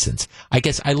firearms license? I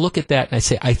guess I look at that and I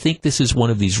say, I think this is one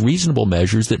of these reasonable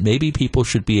measures that maybe people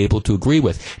should be able to agree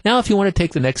with. Now, if you want to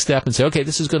take the next step and say, okay,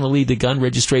 this is going to lead to gun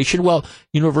registration, well,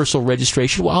 universal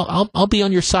registration, well, I'll be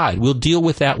on your side. We'll deal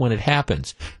with that when it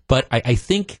happens. But I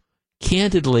think,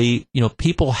 candidly,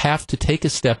 people have to take a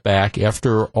step back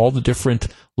after all the different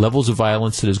levels of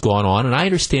violence that has gone on. And I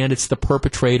understand it's the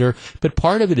perpetrator, but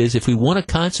part of it is if we want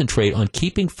to concentrate on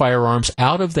keeping firearms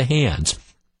out of the hands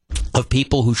of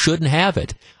people who shouldn't have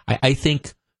it, I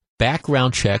think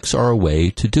background checks are a way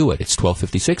to do it. It's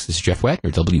 12:56. This is Jeff Wagner,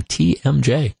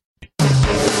 WTMJ.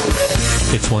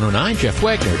 It's 109, Jeff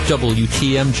Wagner,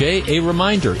 WTMJ. A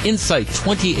reminder, Insight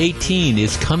 2018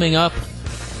 is coming up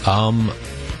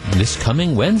this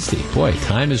coming Wednesday. Boy,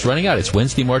 time is running out. It's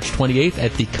Wednesday, March 28th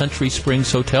at the Country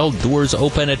Springs Hotel. Doors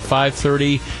open at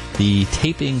 5:30. The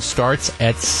taping starts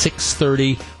at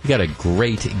 6:30. We got a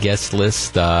great guest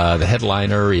list. The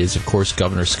headliner is, of course,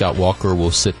 Governor Scott Walker.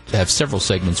 We'll have several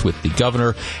segments with the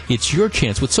governor. It's your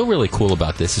chance. What's so really cool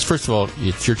about this is, first of all,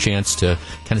 it's your chance to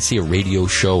kind of see a radio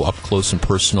show up close and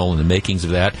personal and the makings of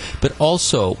that, but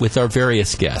also with our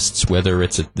various guests, whether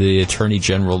it's the Attorney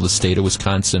General of the state of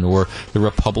Wisconsin or the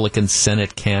Republican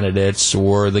Senate candidates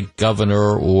or the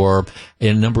governor or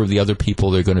a number of the other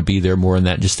people that are going to be there. More on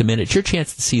that in just a minute. It's your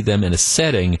chance to see them in a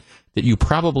setting that you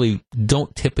probably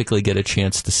don't typically get a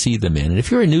chance to see them in. And if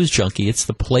you're a news junkie, it's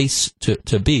the place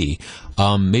to be.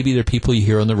 Maybe they're people you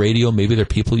hear on the radio. Maybe they're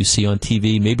people you see on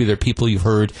TV. Maybe they're people you've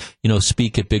heard,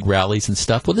 speak at big rallies and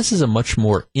stuff. Well, this is a much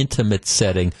more intimate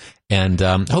setting. And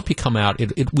I hope you come out.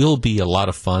 It will be a lot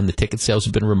of fun. The ticket sales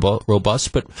have been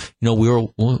robust, but we're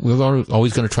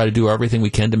always going to try to do everything we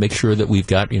can to make sure that we've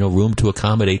got room to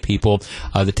accommodate people.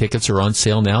 The tickets are on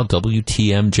sale now.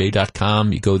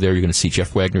 WTMJ.com. You go there, you're going to see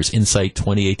Jeff Wagner's Insight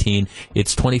 2018.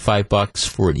 It's $25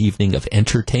 for an evening of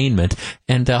entertainment,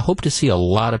 and hope to see a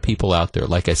lot of people out there.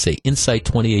 Like I say, Insight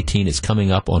 2018 is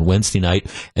coming up on Wednesday night,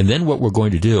 and then what we're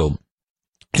going to do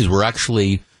is we're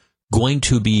actually going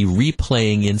to be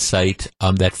replaying Insight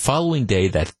that following day,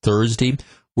 that Thursday.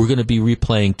 We're going to be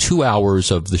replaying 2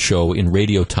 hours of the show in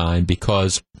radio time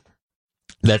because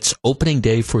that's opening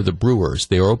day for the Brewers.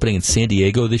 They are opening in San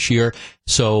Diego this year,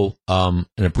 so an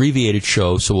abbreviated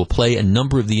show. So we'll play a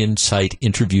number of the Insight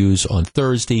interviews on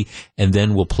Thursday, and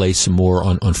then we'll play some more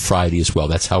on Friday as well.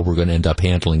 That's how we're going to end up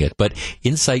handling it. But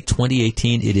Insight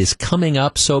 2018, it is coming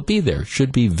up, so be there.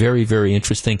 Should be very, very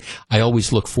interesting. I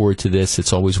always look forward to this.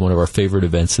 It's always one of our favorite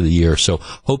events of the year. So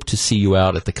hope to see you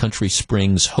out at the Country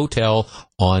Springs Hotel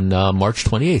on March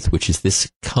 28th, which is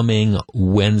this coming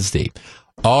Wednesday.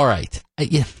 All right.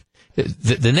 The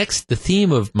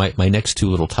theme of my next two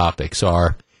little topics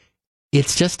are,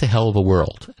 it's just a hell of a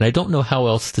world. And I don't know how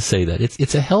else to say that.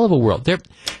 It's a hell of a world.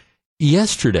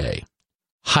 Yesterday,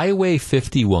 Highway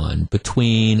 51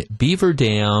 between Beaver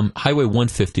Dam, Highway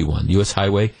 151, U.S.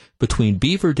 Highway, between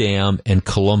Beaver Dam and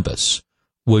Columbus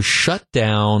was shut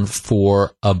down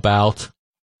for about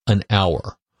an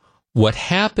hour. What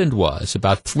happened was,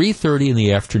 about 3:30 in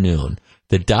the afternoon,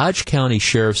 the Dodge County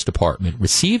Sheriff's Department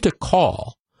received a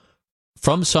call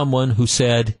from someone who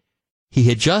said he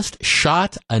had just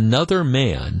shot another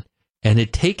man and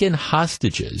had taken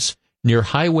hostages near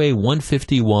Highway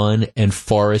 151 and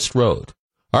Forest Road.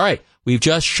 All right, we've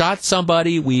just shot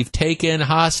somebody, we've taken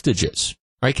hostages.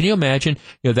 All right, can you imagine?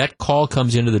 That call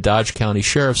comes into the Dodge County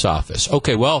Sheriff's Office.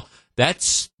 Okay, well,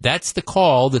 that's the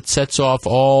call that sets off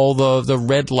all the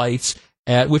red lights,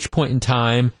 at which point in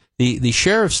time the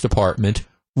Sheriff's Department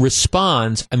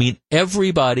responds. I mean,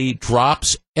 everybody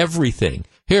drops everything.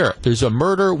 Here, there's a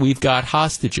murder, we've got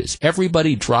hostages.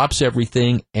 Everybody drops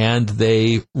everything, and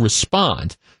they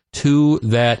respond to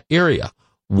that area.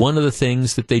 One of the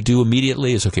things that they do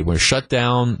immediately is, okay, we're going to shut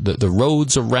down the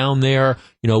roads around there.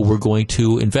 We're going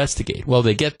to investigate. Well,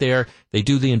 they get there, they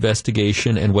do the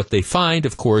investigation, and what they find,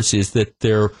 of course, is that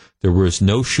there was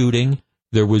no shooting,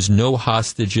 there was no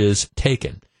hostages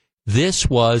taken. This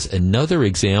was another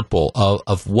example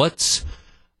of what's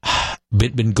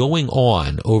been going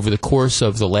on over the course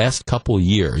of the last couple of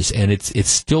years, and it's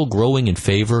still growing in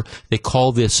favor. They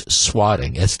call this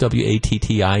swatting,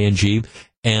 SWATTING,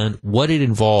 and what it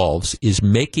involves is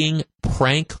making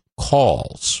prank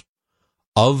calls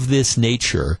of this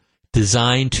nature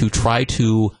designed to try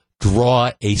to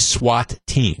draw a SWAT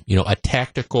team, a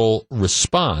tactical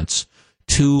response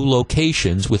to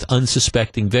locations with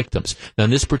unsuspecting victims. Now,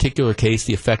 in this particular case,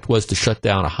 the effect was to shut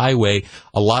down a highway.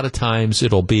 A lot of times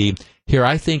it'll be, here,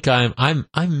 I think I'm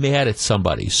mad at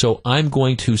somebody, so I'm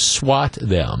going to SWAT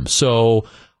them. So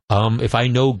if I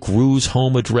know Gru's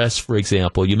home address, for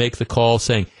example, you make the call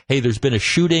saying, hey, there's been a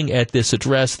shooting at this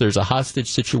address, there's a hostage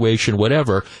situation,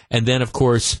 whatever, and then, of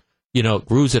course,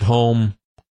 Gru's at home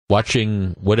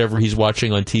watching whatever he's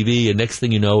watching on TV, and next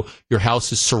thing you know, your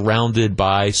house is surrounded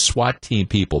by SWAT team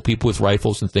people with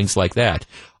rifles and things like that.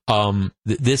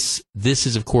 This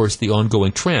is, of course, the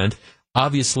ongoing trend.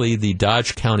 Obviously, the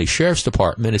Dodge County Sheriff's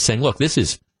Department is saying, look,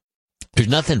 there's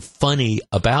nothing funny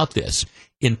about this.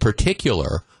 In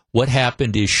particular, what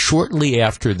happened is shortly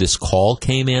after this call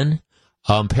came in,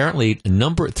 apparently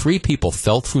 3 people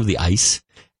fell through the ice,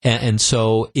 and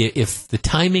so if the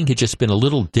timing had just been a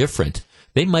little different,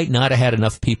 they might not have had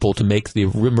enough people to make the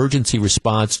emergency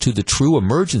response to the true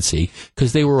emergency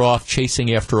because they were off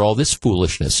chasing after all this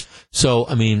foolishness. So,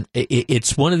 I mean,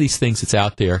 it's one of these things that's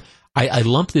out there. I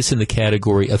lump this in the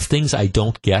category of things I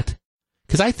don't get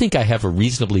because I think I have a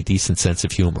reasonably decent sense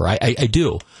of humor. I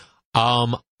do.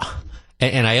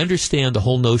 And I understand the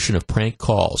whole notion of prank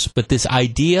calls, but this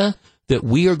idea that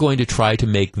we are going to try to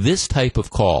make this type of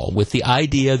call with the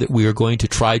idea that we are going to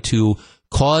try to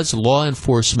cause law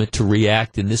enforcement to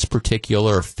react in this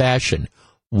particular fashion,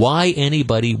 why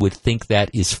anybody would think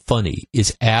that is funny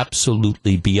is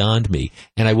absolutely beyond me.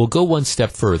 And I will go one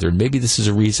step further, and maybe this is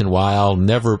a reason why I'll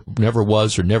never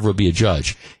was or never will be a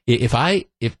judge.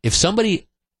 If somebody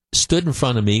stood in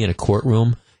front of me in a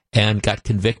courtroom and got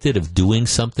convicted of doing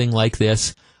something like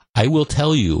this, I will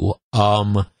tell you,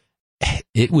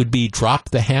 it would be drop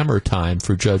the hammer time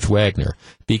for Judge Wagner,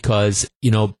 because,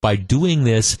 by doing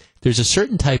this, there's a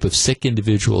certain type of sick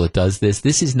individual that does this.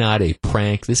 This is not a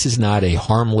prank. This is not a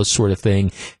harmless sort of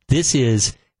thing. This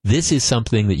is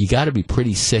something that you got to be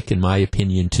pretty sick, in my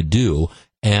opinion, to do.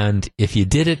 And if you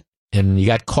did it and you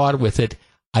got caught with it,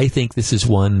 I think this is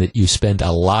one that you spend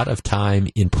a lot of time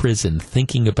in prison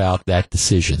thinking about that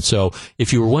decision. So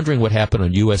if you were wondering what happened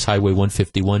on U.S. Highway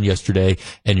 151 yesterday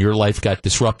and your life got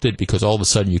disrupted because all of a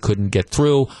sudden you couldn't get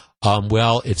through,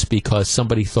 well, it's because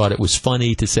somebody thought it was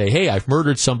funny to say, hey, I've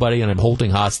murdered somebody and I'm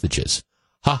holding hostages.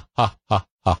 Ha, ha, ha,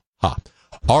 ha, ha.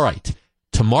 All right.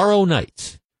 Tomorrow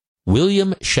night,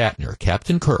 William Shatner,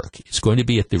 Captain Kirk, is going to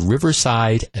be at the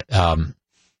Riverside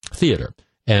Theater.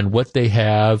 And what they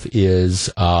have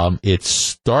is it's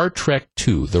Star Trek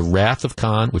II, The Wrath of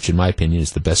Khan, which in my opinion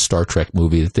is the best Star Trek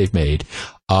movie that they've made.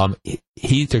 They're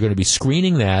going to be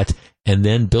screening that, and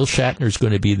then Bill Shatner is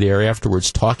going to be there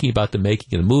afterwards talking about the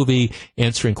making of the movie,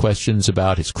 answering questions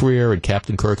about his career and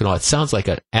Captain Kirk and all. It sounds like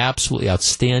an absolutely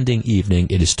outstanding evening.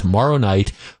 It is tomorrow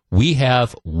night. We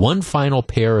have one final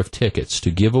pair of tickets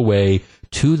to give away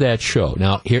to that show.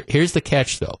 Now, here's the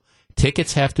catch, though.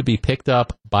 Tickets have to be picked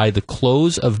up by the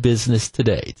close of business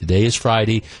today. Today is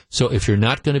Friday, so if you're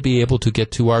not going to be able to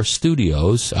get to our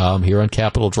studios here on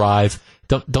Capitol Drive,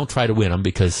 don't try to win them,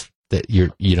 because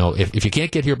if you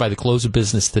can't get here by the close of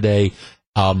business today,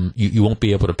 you won't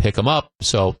be able to pick them up.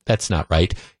 So that's not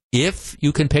right. If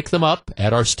you can pick them up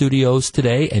at our studios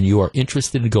today and you are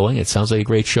interested in going, it sounds like a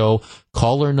great show,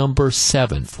 caller number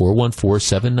 7,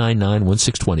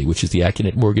 414-799-1620, which is the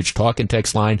Acunet Mortgage talk and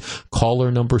text line.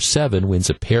 Caller number 7 wins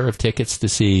a pair of tickets to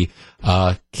see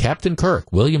Captain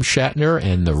Kirk, William Shatner,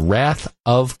 and The Wrath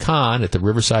of Khan at the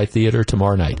Riverside Theater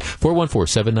tomorrow night.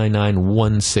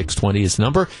 414-799-1620 is the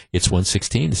number. It's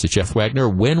 116. This is Jeff Wagner.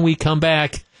 When we come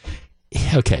back,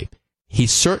 okay,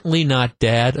 he's certainly not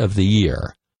Dad of the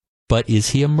Year, but is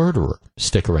he a murderer?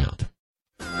 Stick around.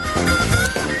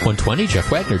 120,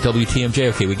 Jeff Wagner,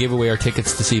 WTMJ. Okay, we gave away our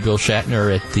tickets to see Bill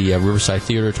Shatner at the Riverside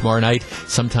Theater tomorrow night.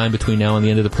 Sometime between now and the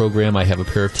end of the program, I have a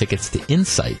pair of tickets to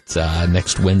Insight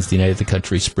next Wednesday night at the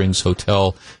Country Springs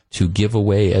Hotel to give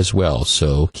away as well.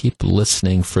 So keep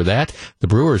listening for that. The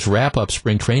Brewers wrap up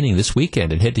spring training this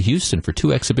weekend and head to Houston for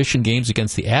 2 exhibition games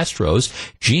against the Astros.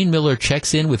 Gene Miller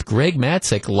checks in with Greg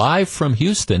Matzek live from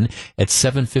Houston at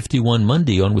 7:51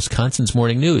 Monday on Wisconsin's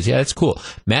Morning News. Yeah, that's cool.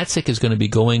 Matzek is going to be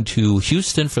going to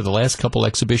Houston for the last couple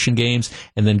exhibition games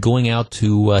and then going out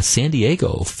to San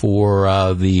Diego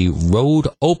for the road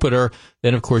opener.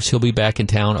 Then, of course, he'll be back in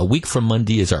town. A week from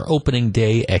Monday is our opening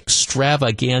day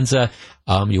extravaganza.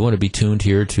 You want to be tuned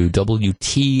here to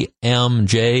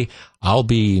WTMJ. I'll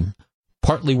be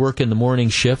partly working the morning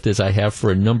shift, as I have for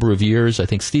a number of years. I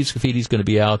think Steve Scafidi is going to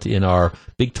be out in our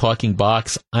big talking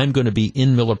box. I'm going to be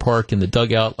in Miller Park in the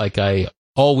dugout like I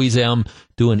always am,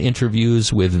 doing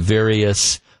interviews with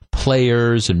various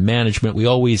players and management. We're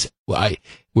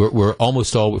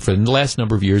almost all, for the last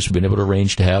number of years, we've been able to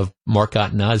arrange to have Mark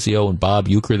Attanasio and Bob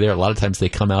Uecker there. A lot of times they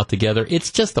come out together.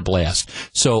 It's just a blast.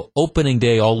 So opening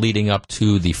day, all leading up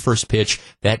to the first pitch,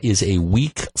 that is a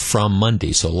week from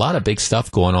Monday. So a lot of big stuff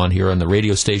going on here on the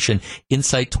radio station.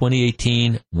 Insight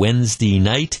 2018, Wednesday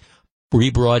night,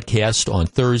 rebroadcast on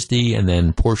Thursday, and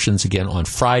then portions again on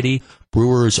Friday.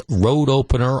 Brewers road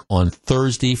opener on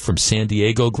Thursday from San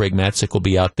Diego. Greg Matzek will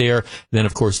be out there. And then,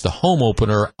 of course, the home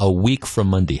opener a week from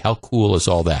Monday. How cool is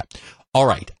all that? All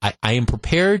right. I am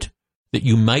prepared that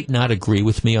you might not agree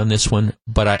with me on this one,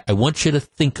 but I want you to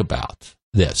think about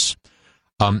this.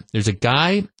 There's a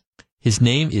guy, his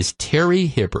name is Terry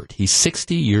Hibbert. He's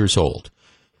 60 years old.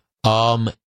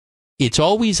 It's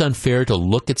always unfair to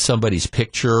look at somebody's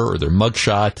picture or their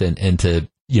mugshot and to,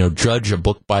 judge a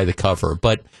book by the cover.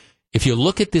 But if you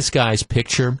look at this guy's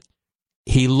picture,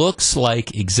 he looks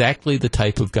like exactly the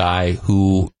type of guy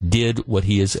who did what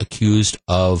he is accused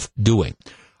of doing.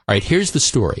 All right, here's the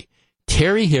story.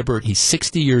 Terry Hibbert, he's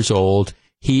 60 years old.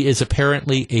 He is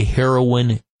apparently a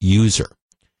heroin user.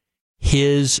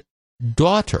 His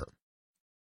daughter,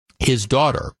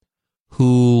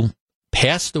 who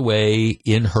passed away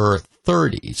in her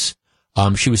 30s,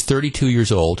 She was 32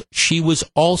 years old. She was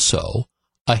also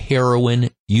a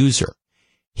heroin user.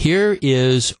 Here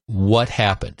is what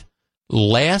happened.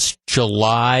 Last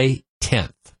July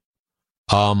 10th,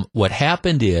 what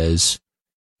happened is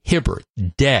Hibbert,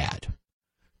 dad,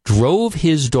 drove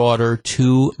his daughter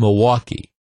to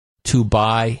Milwaukee to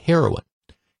buy heroin.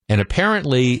 And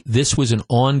apparently this was an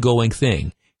ongoing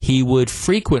thing. He would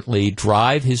frequently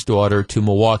drive his daughter to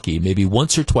Milwaukee, maybe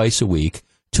once or twice a week,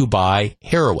 to buy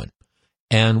heroin.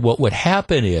 And what would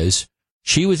happen is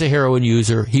she was a heroin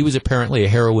user. He was apparently a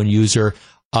heroin user.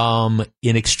 In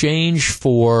exchange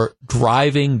for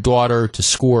driving daughter to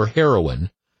score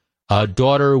heroin,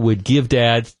 daughter would give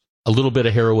dad a little bit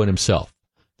of heroin himself.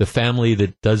 The family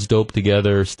that does dope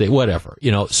together, whatever,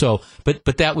 So,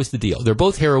 but that was the deal. They're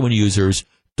both heroin users.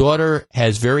 Daughter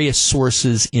has various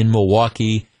sources in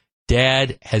Milwaukee.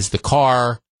 Dad has the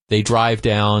car. They drive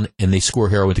down and they score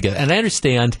heroin together. And I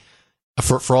understand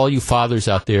for all you fathers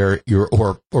out there,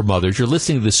 or mothers, you're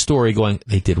listening to this story going,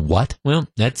 they did what? Well,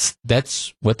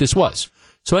 that's what this was.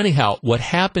 So anyhow, what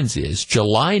happens is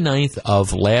July 9th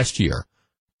of last year,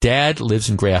 dad lives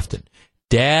in Grafton.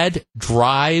 Dad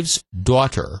drives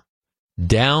daughter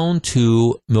down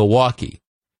to Milwaukee,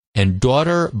 and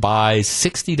daughter buys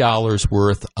 $60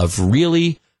 worth of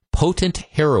really potent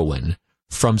heroin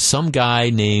from some guy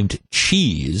named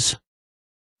Cheese,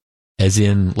 as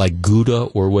in like Gouda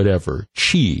or whatever,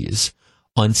 Cheese,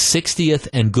 on 60th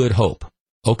and Good Hope.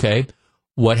 Okay,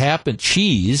 what happened?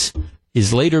 Cheese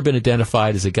is later been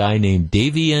identified as a guy named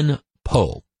Davian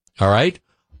Poe. All right,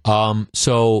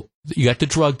 so you got the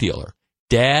drug dealer.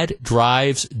 Dad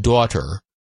drives daughter.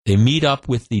 They meet up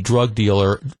with the drug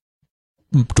dealer.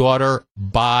 Daughter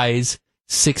buys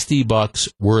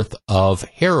 $60 worth of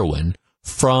heroin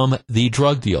from the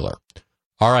drug dealer.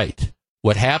 All right.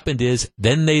 What happened is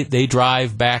then they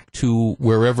drive back to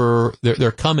wherever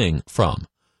they're coming from.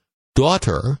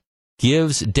 Daughter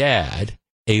gives dad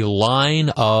a line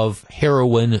of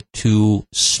heroin to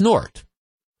snort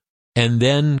and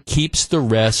then keeps the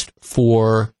rest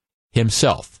for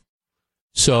himself.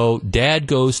 So dad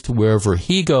goes to wherever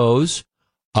he goes.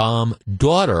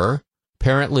 Daughter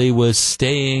apparently was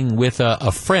staying with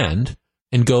a friend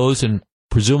and goes and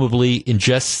presumably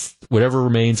ingests whatever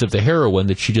remains of the heroin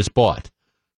that she just bought.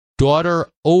 Daughter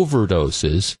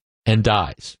overdoses and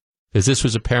dies because this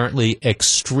was apparently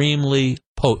extremely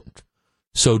potent.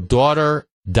 So daughter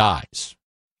dies.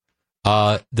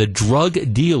 The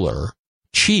drug dealer,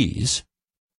 Cheese,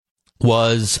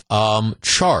 was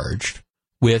charged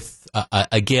with,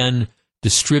 again,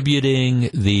 distributing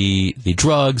the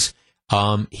drugs.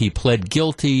 He pled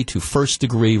guilty to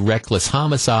first-degree reckless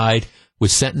homicide,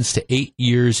 was sentenced to 8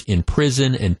 years in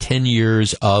prison and 10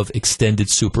 years of extended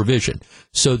supervision.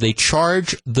 So they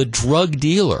charge the drug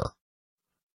dealer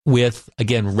with,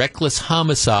 again, reckless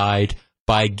homicide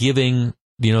by giving,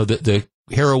 the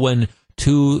heroin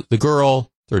to the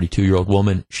girl, 32-year-old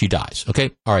woman. She dies.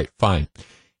 Okay? All right, fine.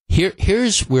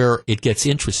 Here's where it gets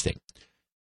interesting.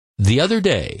 The other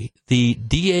day, the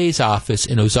DA's office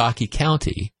in Ozaukee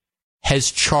County has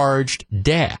charged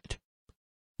dad,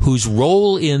 whose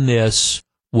role in this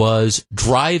was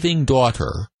driving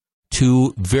daughter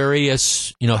to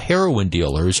various, heroin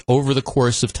dealers over the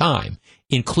course of time,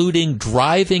 including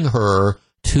driving her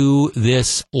to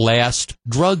this last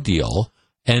drug deal,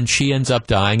 and she ends up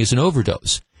dying as an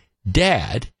overdose.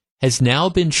 Dad has now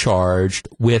been charged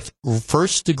with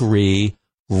first-degree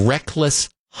reckless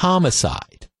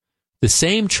homicide, the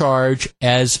same charge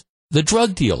as the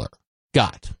drug dealer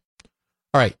got.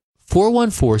 All right,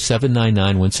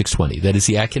 414-799-1620. That is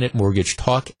the Acunet Mortgage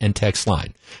talk and text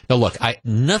line. Now, look,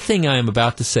 nothing I am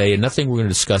about to say and nothing we're going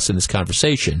to discuss in this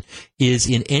conversation is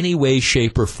in any way,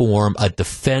 shape, or form a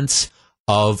defense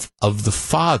of the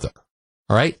father.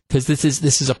 All right, because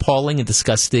this is appalling and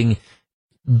disgusting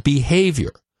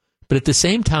behavior. But at the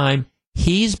same time,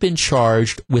 he's been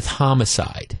charged with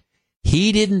homicide.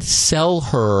 He didn't sell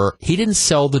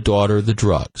the daughter the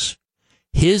drugs.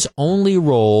 His only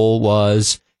role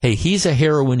was, hey, he's a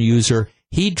heroin user.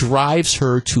 He drives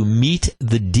her to meet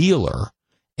the dealer,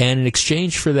 and in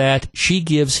exchange for that, she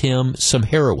gives him some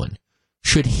heroin.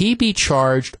 Should he be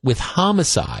charged with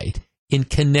homicide in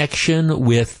connection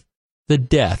with the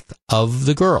death of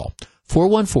the girl?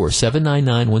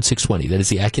 414-799-1620. That is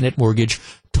the Acunet Mortgage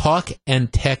talk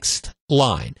and text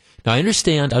line. Now, I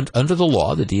understand under the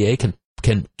law, the DA can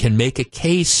make a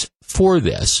case for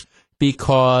this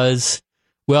because,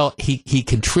 well, he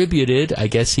contributed. I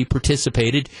guess he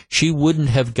participated. She wouldn't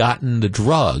have gotten the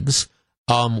drugs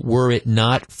were it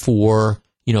not for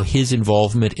his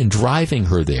involvement in driving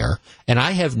her there. And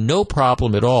I have no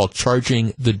problem at all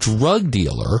charging the drug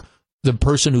dealer the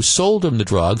person who sold him the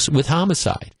drugs with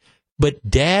homicide. But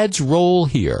Dad's role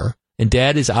here, and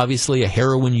Dad is obviously a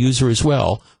heroin user as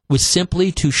well, was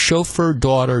simply to chauffeur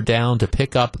daughter down to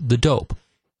pick up the dope.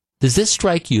 Does this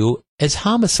strike you as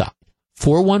homicide?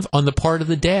 41 on the part of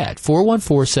the dad.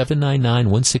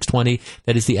 414-799-1620.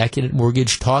 That is the Acunet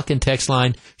Mortgage talk and text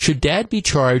line. Should Dad be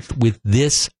charged with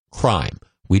this crime?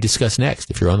 We discuss next.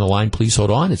 If you're on the line, please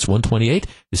hold on. It's 128.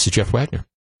 This is Jeff Wagner.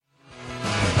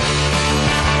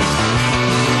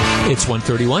 It's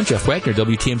 1:31. Jeff Wagner,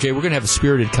 WTMJ. We're going to have a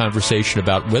spirited conversation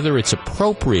about whether it's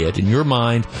appropriate in your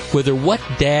mind, whether what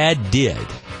Dad did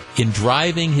in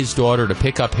driving his daughter to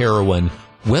pick up heroin,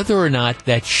 whether or not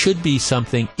that should be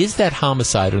something. Is that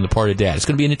homicide on the part of Dad? It's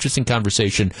going to be an interesting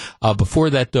conversation. Before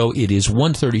that, though, it is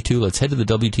 1:32. Let's head to the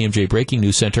WTMJ Breaking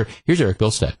News Center. Here's Eric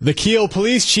Bilstead. The Kiel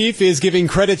police chief is giving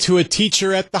credit to a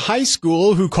teacher at the high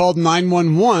school who called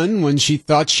 911 when she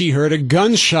thought she heard a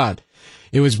gunshot.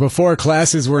 It was before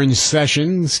classes were in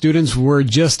session. Students were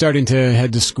just starting to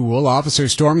head to school.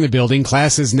 Officers stormed the building.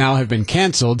 Classes now have been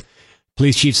canceled.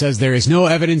 Police chief says there is no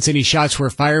evidence any shots were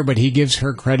fired, but he gives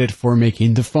her credit for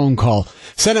making the phone call.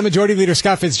 Senate Majority Leader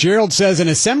Scott Fitzgerald says an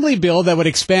assembly bill that would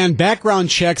expand background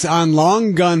checks on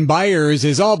long gun buyers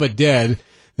is all but dead.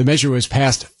 The measure was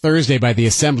passed Thursday by the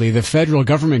Assembly. The federal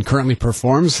government currently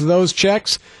performs those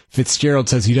checks. Fitzgerald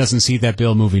says he doesn't see that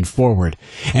bill moving forward.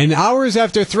 And hours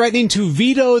after threatening to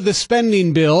veto the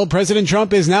spending bill, President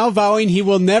Trump is now vowing he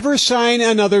will never sign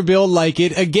another bill like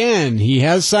it again. He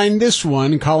has signed this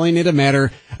one, calling it a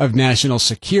matter of national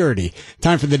security.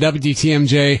 Time for the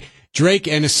WTMJ Drake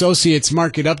and Associates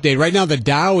market update. Right now, the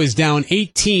Dow is down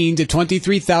 18 to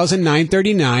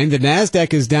 23,939. The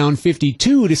NASDAQ is down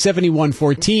 52 to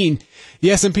 7114.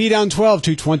 The S&P down 12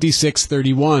 to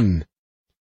 2631.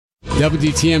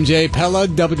 WTMJ Pella,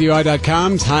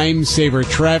 WI.com, time saver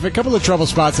traffic. Couple of trouble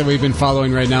spots that we've been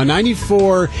following right now.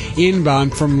 94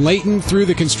 inbound from Layton through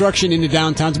the construction into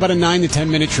downtown. It's about a 9 to 10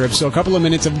 minute trip, so a couple of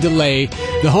minutes of delay.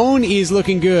 The Hone is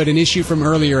looking good. An issue from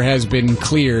earlier has been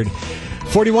cleared.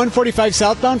 4145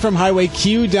 southbound from Highway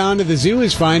Q down to the Zoo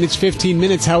is fine. It's 15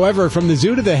 minutes. However, from the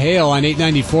Zoo to the Hale on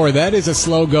 894, that is a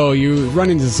slow go. You run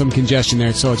into some congestion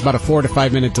there, so it's about a 4 to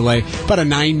 5 minute delay. About a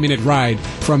 9-minute ride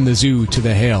from the Zoo to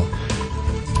the Hale.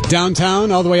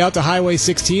 Downtown, all the way out to Highway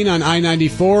 16 on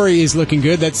I-94 is looking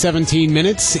good. That's 17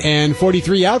 minutes. And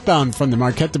 43 outbound from the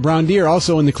Marquette to Brown Deer,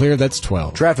 also in the clear. That's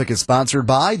 12. Traffic is sponsored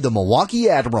by the Milwaukee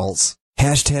Admirals.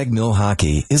 Hashtag Mill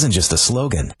Hockey isn't just a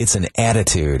slogan, it's an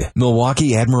attitude.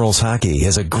 Milwaukee Admirals Hockey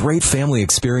has a great family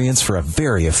experience for a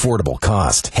very affordable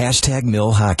cost. Hashtag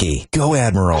Mill Hockey. Go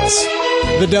Admirals.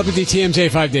 The WTMJ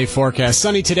 5-day forecast.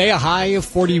 Sunny today, a high of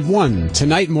 41.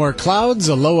 Tonight, more clouds,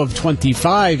 a low of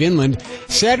 25 inland.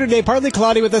 Saturday, partly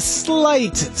cloudy with a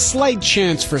slight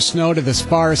chance for snow to the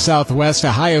far southwest,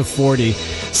 a high of 40.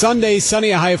 Sunday,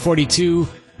 sunny, a high of 42.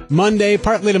 Monday,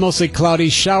 partly to mostly cloudy,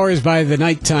 showers by the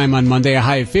nighttime on Monday, a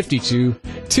high of 52.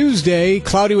 Tuesday,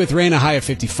 cloudy with rain, a high of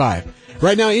 55.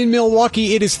 Right now in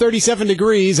Milwaukee, it is 37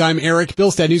 degrees. I'm Eric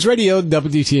Bilstead, News Radio,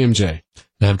 WTMJ.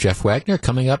 I'm Jeff Wagner.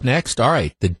 Coming up next, all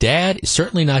right, the dad is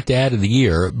certainly not Dad of the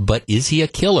Year, but is he a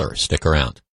killer? Stick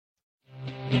around.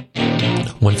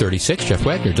 136, Jeff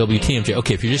Wagner, WTMJ.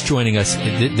 Okay, if you're just joining us,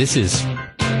 this is...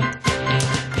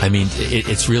 I mean,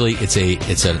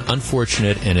 it's an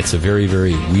unfortunate and it's a very,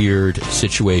 very weird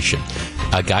situation.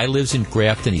 A guy lives in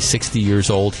Grafton. He's 60 years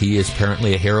old. He is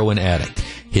apparently a heroin addict.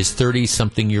 His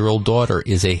 30-something-year-old daughter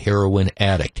is a heroin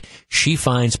addict. She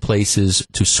finds places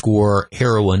to score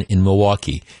heroin in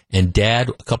Milwaukee, and Dad,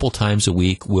 a couple times a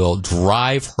week, will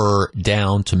drive her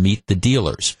down to meet the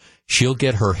dealers. She'll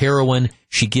get her heroin.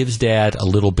 She gives Dad a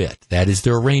little bit. That is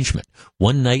their arrangement.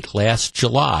 One night last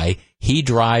July, he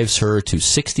drives her to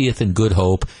 60th and Good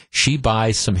Hope. She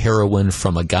buys some heroin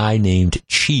from a guy named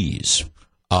Cheese.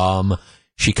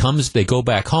 She comes, they go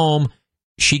back home.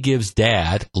 She gives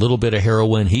Dad a little bit of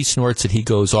heroin. He snorts it. He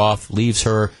goes off, leaves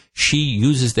her. She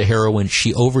uses the heroin.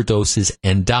 She overdoses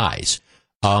and dies.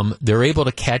 They're able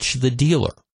to catch the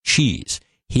dealer, Cheese.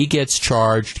 He gets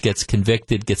charged, gets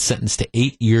convicted, gets sentenced to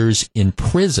 8 years in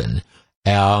prison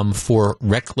for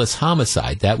reckless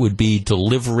homicide. That would be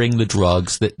delivering the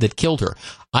drugs that killed her.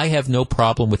 I have no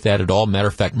problem with that at all. Matter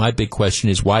of fact, my big question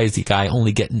is, why is the guy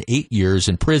only getting 8 years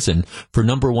in prison for,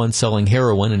 number one, selling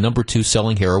heroin, and number two,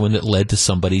 selling heroin that led to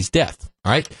somebody's death?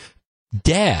 All right?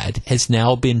 Dad has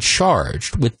now been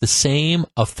charged with the same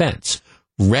offense,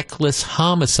 reckless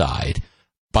homicide,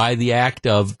 by the act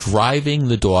of driving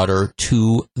the daughter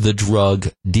to the drug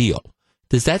deal.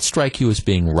 Does that strike you as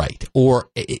being right? Or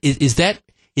is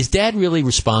Dad really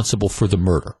responsible for the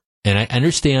murder? And I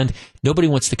understand nobody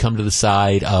wants to come to the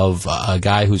side of a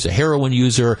guy who's a heroin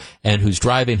user and who's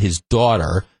driving his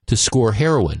daughter to score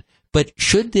heroin. But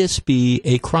should this be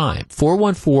a crime?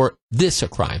 414, this a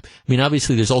crime? I mean,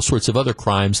 obviously, there's all sorts of other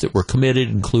crimes that were committed,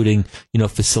 including,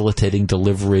 facilitating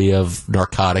delivery of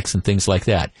narcotics and things like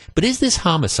that. But is this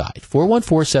homicide?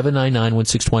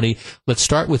 414-799-1620. Let's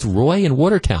start with Roy in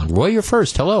Watertown. Roy, you're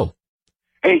first. Hello.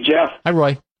 Hey, Jeff. Hi,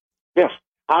 Roy. Yes,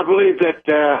 I believe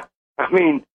that,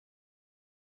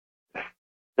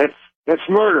 that's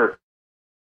murder.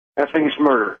 I think it's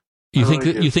murder. You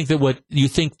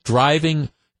think driving?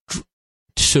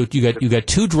 So you got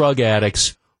two drug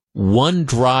addicts. One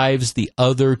drives the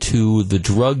other to the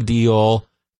drug deal,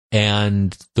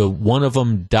 and the one of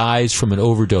them dies from an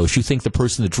overdose. You think the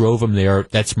person that drove him there,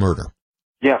 that's murder?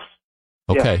 Yes.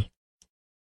 Okay. Yes.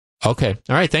 Okay.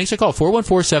 All right. Thanks for the call.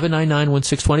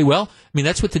 414-799-1620. Well, I mean,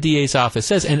 that's what the DA's office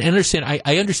says. And understand,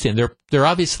 I understand. They're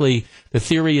obviously, the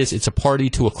theory is it's a party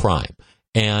to a crime.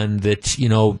 And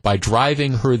that, by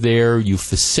driving her there, you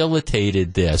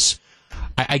facilitated this.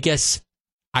 I guess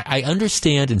I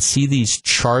understand and see these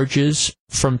charges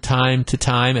from time to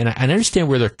time, and I understand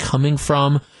where they're coming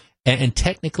from. And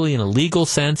technically, in a legal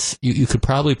sense, you could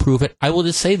probably prove it. I will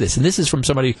just say this, and this is from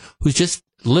somebody who's just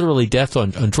literally death on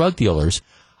drug dealers.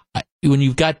 When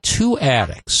you've got two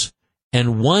addicts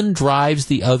and one drives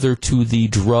the other to the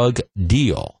drug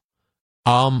deal,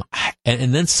 and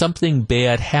then something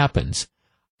bad happens,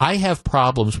 I have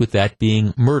problems with that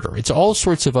being murder. It's all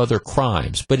sorts of other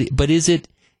crimes, but is it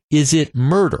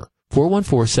murder?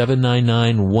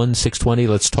 414-799-1620.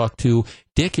 Let's talk to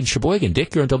Dick in Sheboygan.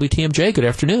 Dick, you're on WTMJ. Good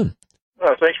afternoon.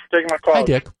 Thanks for taking my call. Hi,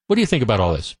 Dick. What do you think about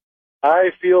all this?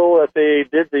 I feel that they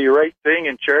did the right thing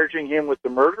in charging him with the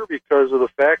murder because of the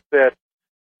fact that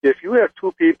if you have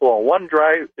two people and one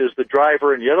is the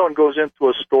driver and the other one goes into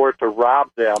a store to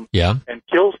rob them and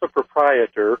kills the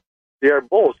proprietor, they are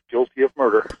both guilty of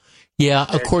murder. Yeah,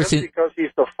 of course. Just because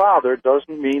he's the father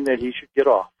doesn't mean that he should get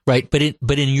off. Right, but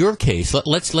in your case,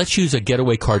 let's use a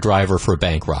getaway car driver for a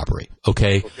bank robbery.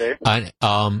 Okay. Okay.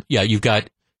 You've got.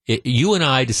 You and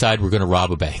I decide we're going to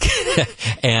rob a bank.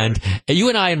 And you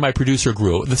and I and my producer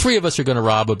Gru, the three of us are going to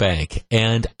rob a bank.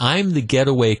 And I'm the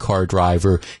getaway car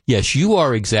driver. Yes, you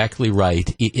are exactly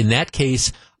right. In that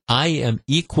case, I am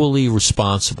equally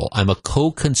responsible. I'm a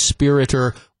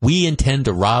co-conspirator. We intend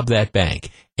to rob that bank.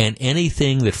 And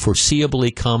anything that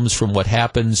foreseeably comes from what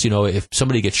happens, if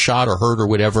somebody gets shot or hurt or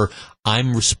whatever,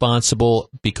 I'm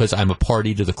responsible because I'm a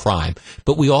party to the crime.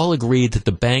 But we all agreed that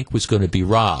the bank was going to be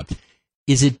robbed.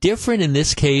 Is it different in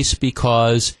this case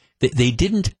because they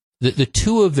didn't, the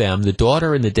two of them, the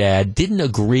daughter and the dad, didn't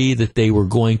agree that they were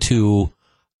going to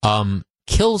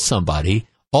kill somebody?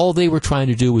 All they were trying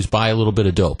to do was buy a little bit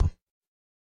of dope.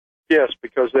 Yes,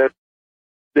 because they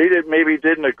maybe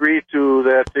didn't agree to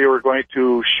that they were going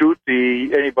to shoot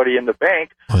anybody in the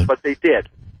bank, but they did.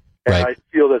 And I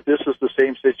feel that this is the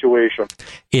same situation.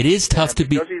 It is tough to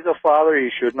be... Because he's a father, he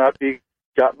should not be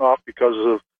gotten off because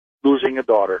of losing a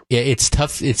daughter. Yeah, it's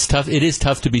tough. It's tough. It is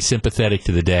tough to be sympathetic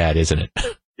to the dad, isn't it?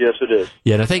 Yes, it is.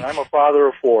 Yeah, and I think... I'm a father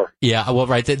of four. Yeah, well,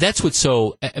 right. That's what's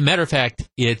so... A matter of fact,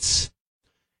 you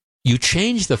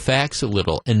change the facts a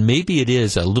little, and maybe it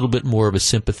is a little bit more of a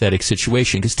sympathetic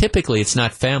situation, because typically it's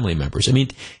not family members. I mean,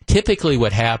 typically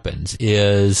what happens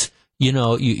is,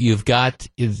 you've got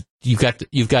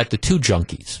the two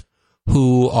junkies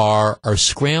who are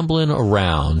scrambling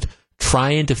around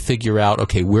trying to figure out,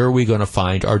 okay, where are we going to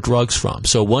find our drugs from?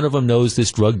 So one of them knows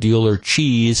this drug dealer,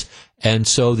 Cheese, and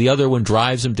so the other one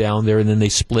drives him down there, and then they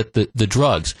split the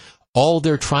drugs. All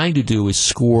they're trying to do is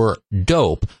score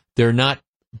dope. They're not,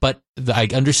 but I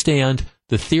understand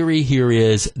the theory here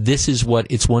is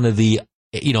it's one of the,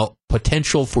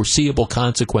 potential foreseeable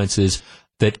consequences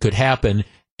that could happen,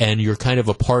 and you're kind of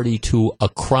a party to a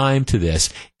crime to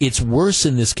this. It's worse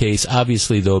in this case,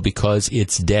 obviously, though, because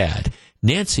it's dad.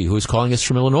 Nancy, who is calling us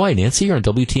from Illinois. Nancy, you're on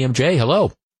WTMJ.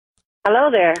 Hello. Hello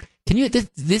there. Can you?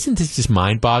 Isn't this just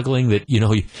mind-boggling that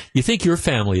you think your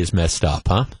family is messed up,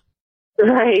 huh?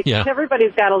 Right. Yeah.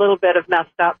 Everybody's got a little bit of messed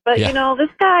up, but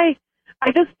this guy,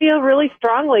 I just feel really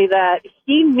strongly that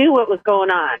he knew what was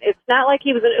going on. It's not like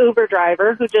he was an Uber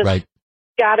driver who just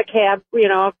got a cab,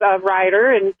 a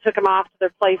rider, and took him off to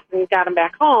their place and got him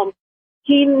back home.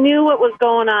 He knew what was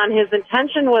going on. His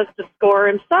intention was to score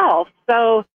himself.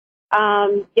 So.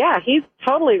 He's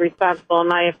totally responsible in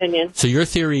my opinion. So your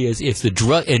theory is if the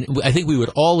drug, and I think we would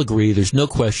all agree, there's no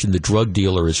question the drug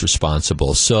dealer is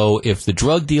responsible. So if the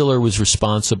drug dealer was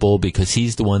responsible because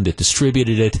he's the one that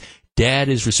distributed it, dad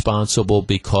is responsible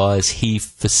because he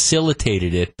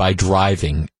facilitated it by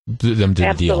driving them to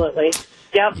the deal. Absolutely.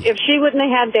 Yep. If she wouldn't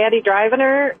have had Daddy driving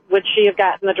her, would she have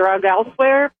gotten the drug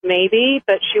elsewhere? Maybe,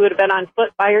 but she would have been on foot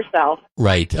by herself.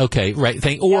 Right. Okay. Right.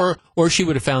 Or she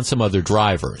would have found some other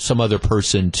driver, some other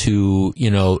person to,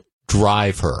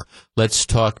 drive her. Let's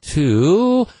talk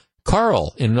to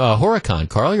Carl in Horicon.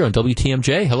 Carl, you're on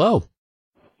WTMJ. Hello.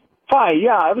 Hi.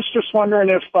 Yeah, I was just wondering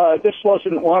if this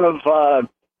wasn't one of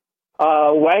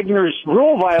Wagner's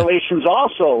rule violations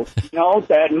also,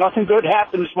 that nothing good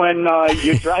happens when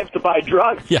you drive to buy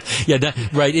drugs.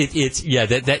 Right.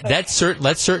 That's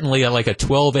certainly like a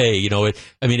 12A.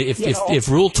 If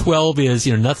Rule 12 is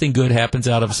nothing good happens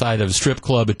outside of a strip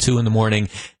club at 2 a.m,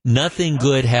 nothing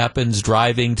good happens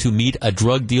driving to meet a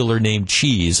drug dealer named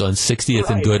Cheese on 60th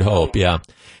and Good Hope. Yeah,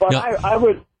 but I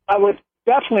would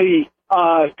definitely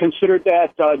consider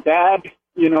that Dad,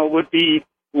 would be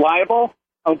liable.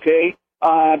 Okay,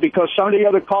 because some of the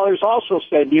other callers also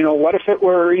said, what if it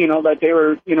were, that they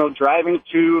were, driving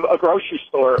to a grocery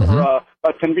store or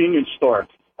a convenience store?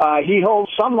 He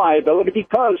holds some liability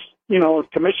because,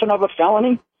 commission of a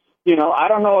felony. I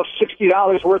don't know if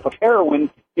 $60 worth of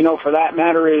heroin, for that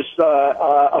matter, is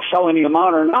a felony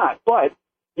amount or not. But,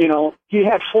 he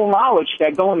had full knowledge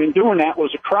that going and doing that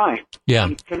was a crime. Yeah.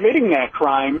 And committing that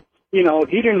crime, he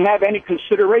didn't have any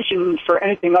consideration for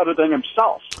anything other than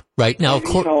himself. Right now,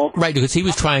 right, because he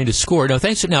was trying to score. No,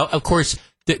 thanks. Now, of course,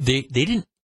 they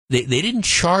didn't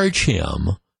charge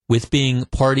him with being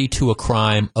party to a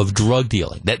crime of drug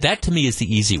dealing. That to me is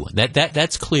the easy one.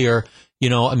 That's clear.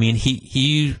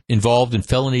 He involved in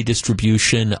felony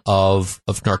distribution of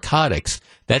narcotics.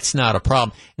 That's not a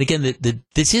problem. And again,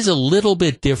 this is a little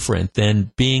bit different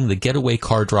than being the getaway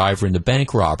car driver in the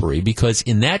bank robbery, because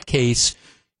in that case,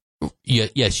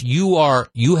 yes,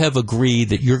 you have agreed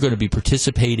that you're going to be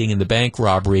participating in the bank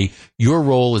robbery. Your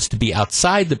role is to be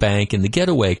outside the bank in the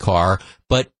getaway car,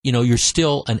 but you're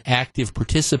still an active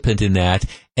participant in that,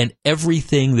 and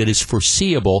everything that is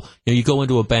foreseeable. You go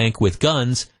into a bank with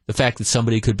guns, the fact that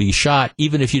somebody could be shot,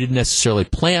 even if you didn't necessarily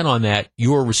plan on that,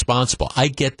 you're responsible. I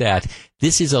get that.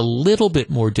 This is a little bit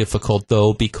more difficult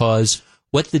though, because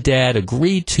what the dad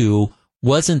agreed to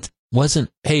wasn't,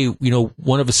 hey,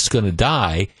 one of us is going to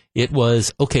die. It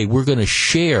was, okay, we're going to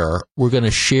share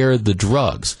the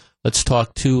drugs. Let's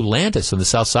talk to Landis on the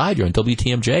South Side. You're on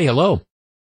WTMJ. Hello.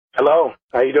 Hello.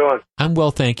 How you doing? I'm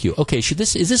well, thank you. Okay,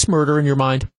 is this murder in your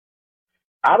mind?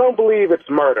 I don't believe it's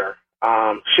murder.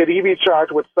 Should he be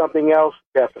charged with something else?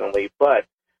 Definitely, but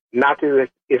not to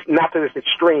this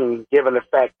extreme, given the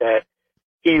fact that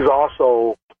he's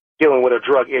also dealing with a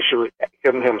drug issue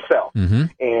himself. Mm-hmm.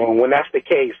 And when that's the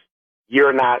case,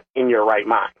 you're not in your right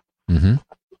mind. Mm-hmm.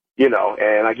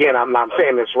 And again, I'm not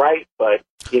saying this right, but,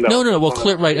 No. Well,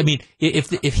 clear, right. I mean, if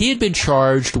he had been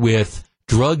charged with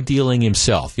drug dealing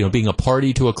himself, being a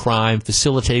party to a crime,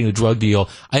 facilitating the drug deal,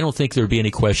 I don't think there'd be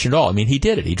any question at all. I mean, he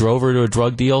did it. He drove her to a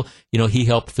drug deal. He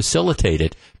helped facilitate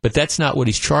it. But that's not what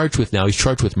he's charged with now. He's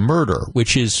charged with murder,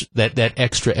 which is that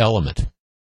extra element.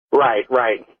 Right.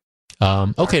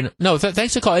 Okay. No,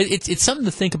 thanks for calling. It's something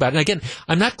to think about. And again,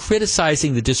 I'm not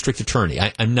criticizing the district attorney.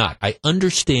 I'm not. I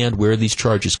understand where these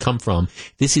charges come from.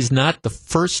 This is not the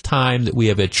first time that we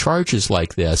have had charges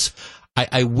like this.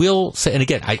 I will say, and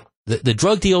again, the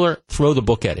drug dealer, throw the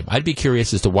book at him. I'd be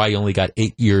curious as to why he only got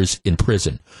 8 years in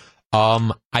prison.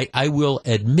 I will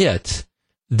admit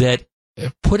that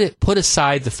put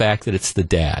aside the fact that it's the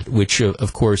dad, which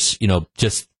of course,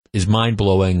 just is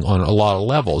mind-blowing on a lot of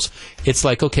levels. It's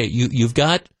like, okay, you've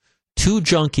got two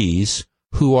junkies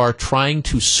who are trying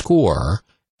to score,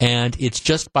 and it's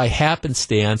just by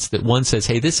happenstance that one says,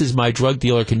 hey, this is my drug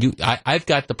dealer. I've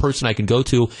got the person I can go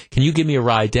to. Can you give me a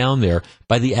ride down there?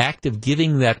 By the act of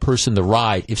giving that person the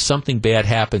ride, if something bad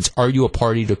happens, are you a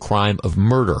party to crime of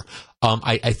murder?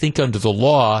 I think under the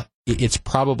law, it's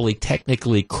probably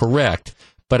technically correct,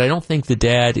 but I don't think the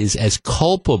dad is as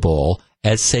culpable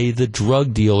as, say, the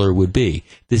drug dealer would be.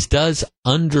 This does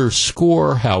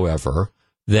underscore, however,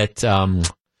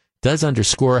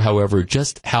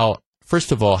 just how,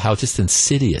 first of all, how just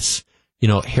insidious,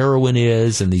 heroin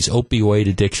is and these opioid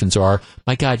addictions are.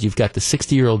 My God, you've got the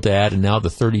 60-year-old dad and now the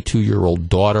 32-year-old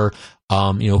daughter,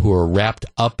 who are wrapped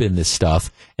up in this stuff.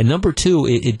 And number two,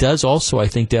 it does also, I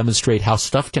think, demonstrate how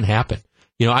stuff can happen.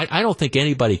 I don't think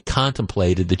anybody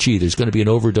contemplated that, gee, there's going to be an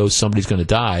overdose, somebody's going to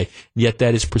die, yet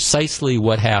that is precisely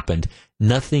what happened.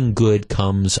 Nothing good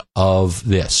comes of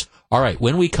this. All right,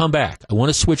 when we come back, I want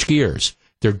to switch gears.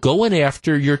 They're going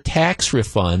after your tax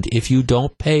refund if you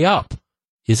don't pay up.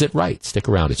 Is it right? Stick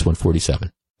around. It's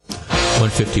 1:47.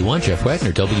 151, Jeff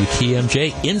Wagner,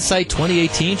 WTMJ. Insight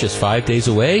 2018, just 5 days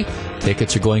away.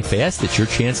 Tickets are going fast. It's your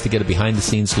chance to get a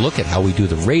behind-the-scenes look at how we do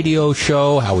the radio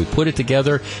show, how we put it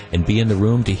together, and be in the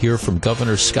room to hear from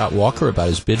Governor Scott Walker about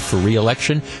his bid for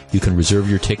re-election. You can reserve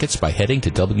your tickets by heading to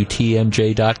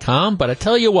WTMJ.com. But I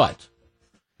tell you what,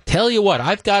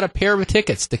 I've got a pair of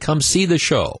tickets to come see the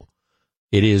show.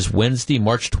 It is Wednesday,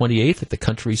 March 28th at the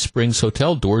Country Springs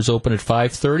Hotel. Doors open at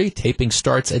 5:30. Taping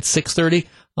starts at 6:30.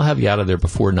 I'll have you out of there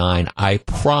before 9. I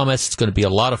promise it's going to be a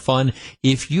lot of fun.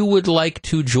 If you would like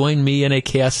to join me in a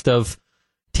cast of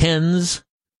tens,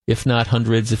 if not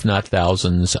hundreds, if not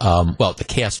thousands, the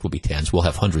cast will be tens. We'll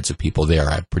have hundreds of people there,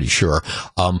 I'm pretty sure.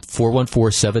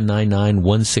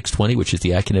 414-799-1620, which is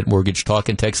the Acunet Mortgage Talk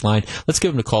and Text line. Let's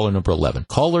give them to caller number 11.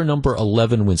 Caller number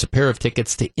 11 wins a pair of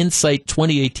tickets to Insight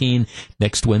 2018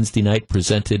 next Wednesday night,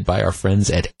 presented by our friends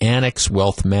at Annex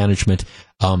Wealth Management.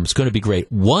 It's going to be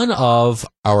great. One of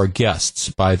our guests,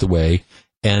 by the way,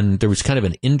 and there was kind of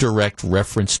an indirect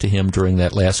reference to him during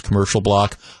that last commercial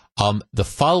block, the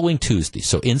following Tuesday,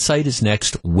 so Insight is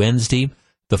next Wednesday.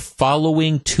 The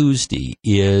following Tuesday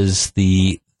is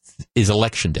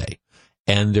Election Day.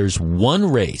 And there's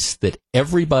one race that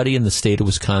everybody in the state of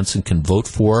Wisconsin can vote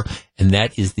for, and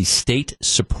that is the state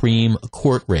Supreme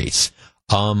Court race.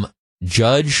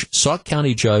 Sauk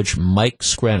County Judge Mike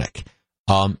Skranick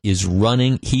is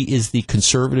running. He is the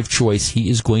conservative choice. He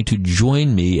is going to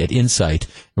join me at Insight,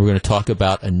 and we're going to talk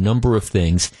about a number of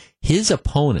things. His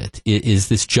opponent is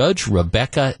this Judge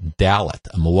Rebecca Dallett,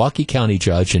 a Milwaukee County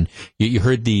judge, and you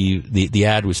heard the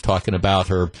ad was talking about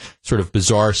her sort of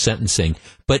bizarre sentencing.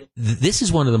 But this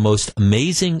is one of the most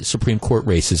amazing Supreme Court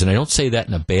races, and I don't say that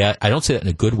in a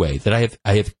good way, that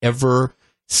I have ever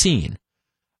seen.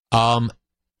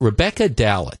 Rebecca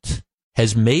Dallett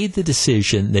has made the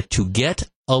decision that to get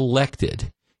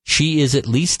elected, she is, at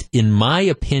least in my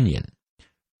opinion,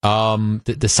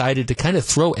 decided to kind of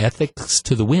throw ethics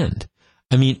to the wind.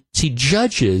 I mean, see,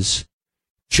 judges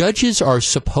are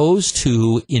supposed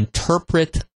to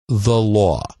interpret the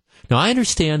law. Now, I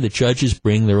understand that judges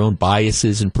bring their own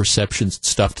biases and perceptions and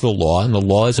stuff to the law, and the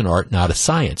law is an art, not a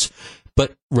science.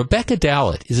 But Rebecca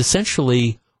Dallett is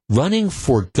essentially running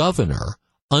for governor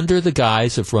under the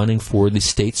guise of running for the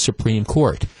state Supreme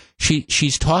Court.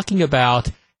 She's talking about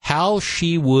how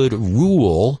she would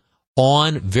rule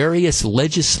on various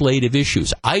legislative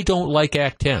issues. I don't like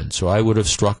Act 10, so I would have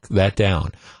struck that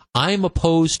down. I'm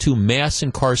opposed to mass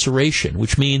incarceration,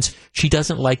 which means she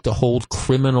doesn't like to hold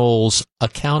criminals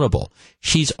accountable.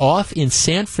 She's off in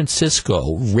San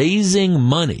Francisco raising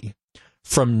money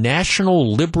from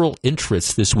national liberal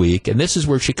interests this week, and this is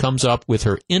where she comes up with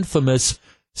her infamous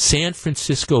San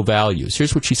Francisco values.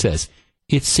 Here's what she says.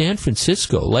 It's San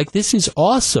Francisco. Like, this is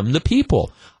awesome. The people.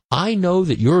 I know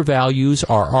that your values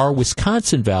are our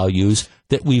Wisconsin values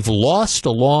that we've lost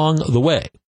along the way.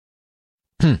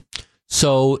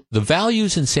 So the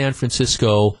values in San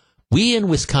Francisco, we in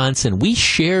Wisconsin, we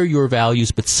share your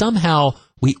values, but somehow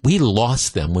we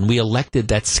lost them when we elected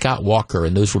that Scott Walker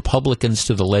and those Republicans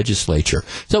to the legislature.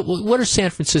 So what are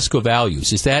San Francisco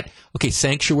values? Is that,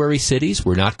 sanctuary cities,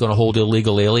 we're not going to hold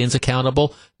illegal aliens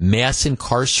accountable. Mass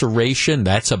incarceration,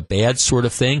 that's a bad sort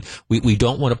of thing. We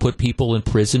don't want to put people in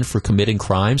prison for committing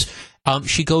crimes.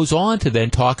 She goes on to then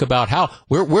talk about how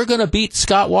we're going to beat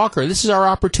Scott Walker. This is our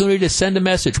opportunity to send a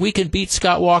message. We can beat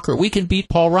Scott Walker. We can beat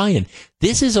Paul Ryan.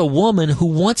 This is a woman who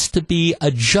wants to be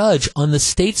a judge on the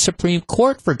state Supreme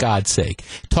Court, for God's sake,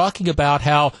 talking about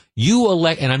how you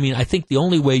elect, and I think the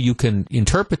only way you can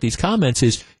interpret these comments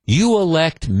is you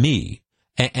elect me.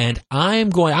 And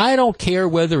I don't care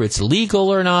whether it's legal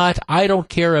or not. I don't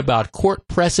care about court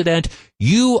precedent.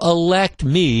 You elect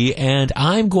me, and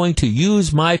I'm going to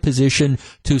use my position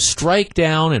to strike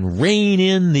down and rein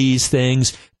in these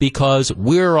things because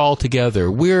we're all together.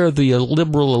 We're the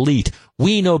liberal elite.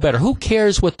 We know better. Who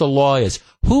cares what the law is?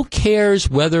 Who cares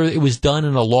whether it was done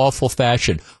in a lawful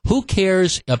fashion? Who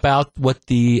cares about what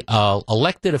the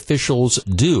elected officials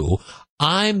do?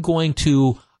 I'm going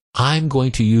to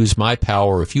use my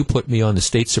power. If you put me on the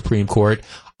state Supreme Court,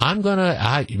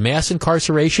 mass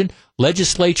incarceration,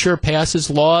 legislature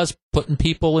passes laws putting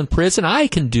people in prison. I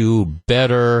can do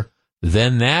better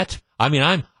than that.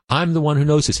 I'm the one who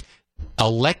knows this.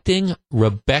 Electing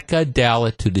Rebecca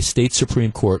Dallett to the state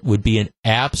Supreme Court would be an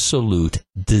absolute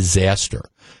disaster.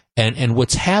 And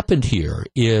what's happened here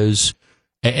is,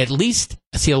 at least,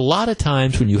 a lot of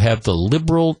times when you have the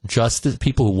liberal justice,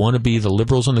 people who want to be the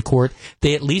liberals on the court,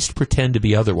 they at least pretend to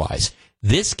be otherwise.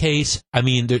 This case,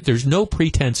 there's no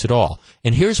pretense at all.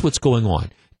 And here's what's going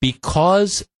on.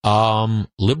 Because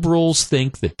liberals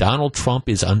think that Donald Trump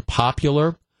is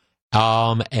unpopular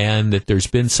and that there's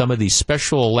been some of these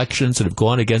special elections that have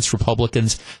gone against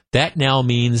Republicans. That now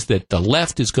means that the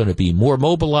left is going to be more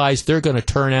mobilized. They're going to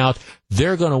turn out.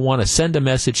 They're going to want to send a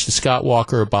message to Scott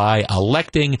Walker by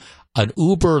electing an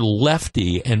uber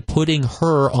lefty and putting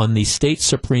her on the state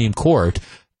Supreme Court.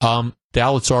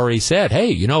 Dallas already said,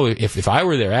 hey, if I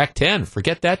were there, Act 10,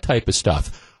 forget that type of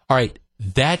stuff. All right.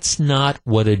 That's not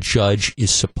what a judge is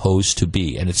supposed to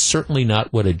be, and it's certainly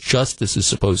not what a justice is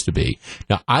supposed to be.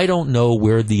 Now, I don't know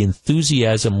where the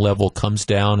enthusiasm level comes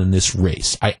down in this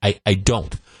race. I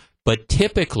don't. But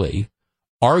typically,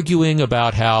 arguing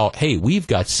about how, hey, we've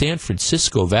got San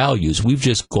Francisco values,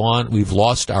 we've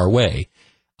lost our way.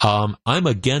 I'm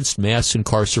against mass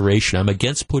incarceration. I'm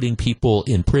against putting people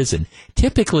in prison.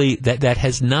 Typically, that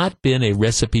has not been a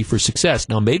recipe for success.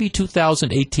 Now, maybe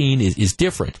 2018 is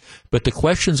different, but the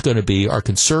question's going to be, are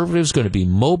conservatives going to be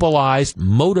mobilized,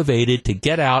 motivated to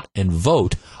get out and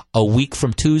vote a week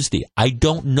from Tuesday? I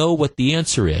don't know what the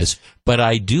answer is, but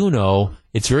I do know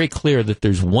it's very clear that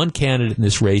there's one candidate in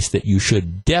this race that you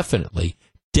should definitely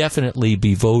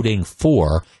be voting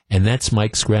for, and that's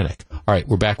Mike Skrenick. All right,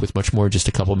 we're back with much more in just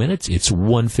a couple minutes. It's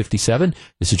 1:57.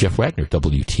 This is Jeff Wagner,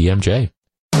 WTMJ.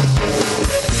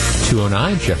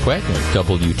 209, Jeff Wagner,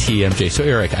 WTMJ. So,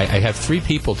 Eric, I have three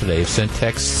people today who sent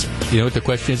texts. You know what the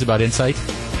question is about Insight?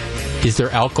 Is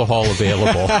there alcohol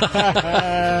available?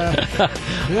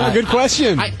 Yeah, good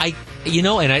question.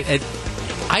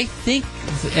 I think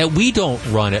we don't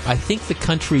run it. I think the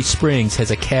Country Springs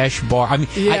has a cash bar. I mean,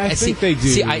 I think they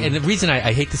do. And the reason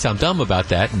I hate to sound dumb about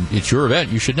that, and it's your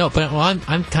event, you should know. But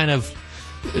I'm kind of.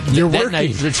 You're that working.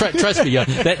 Night, trust me.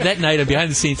 That night, I'm behind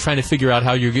the scenes trying to figure out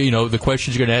how the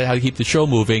questions you're going to, how to keep the show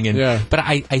moving. But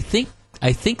I think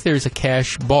there's a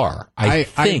cash bar. I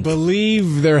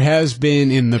believe there has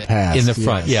been in the past. In the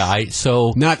front, yes.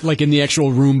 Not like in the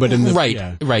actual room, but in the right.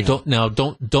 Yeah.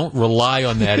 Don't rely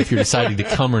on that if you're deciding to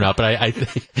come or not. But I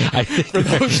think for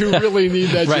those who really need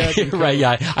that jacket. Right.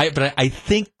 Yeah. But I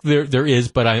think there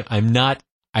is. But I'm not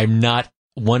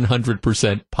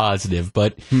 100% positive,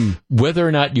 but whether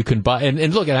or not you can buy,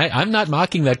 and look, I'm not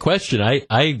mocking that question.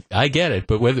 I get it,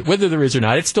 but whether there is or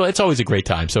not, it's always a great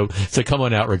time. So come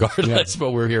on out regardless. Yeah.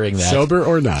 But we're hearing that, sober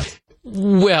or not.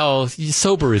 Well,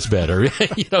 sober is better.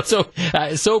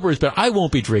 Sober is better. I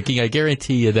won't be drinking. I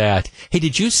guarantee you that. Hey,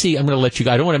 did you see? I'm going to let you.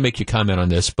 I don't want to make you comment on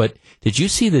this, but did you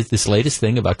see this latest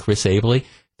thing about Chris Abele?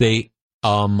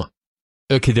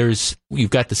 You've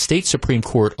got the state Supreme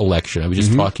Court election. I was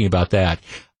just talking about that.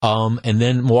 And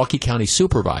then Milwaukee County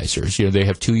supervisors, they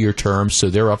have 2-year terms, so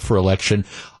they're up for election.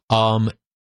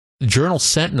 Journal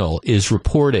Sentinel is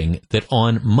reporting that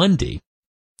on Monday,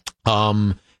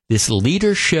 this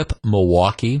Leadership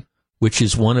Milwaukee, which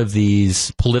is one of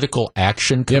these political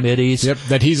action committees. Yep,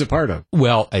 that he's a part of.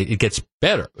 Well, it gets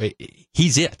better.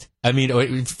 He's it. I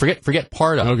mean, forget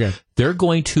part of. Okay. They're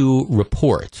going to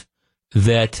report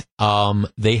that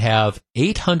they have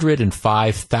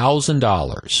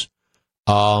 $805,000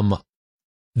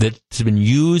 that's been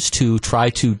used to try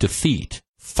to defeat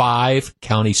 5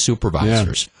 county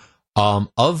supervisors. Yeah.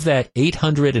 Of that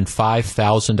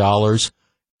 $805,000,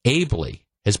 Abele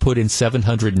has put in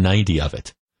 $790 of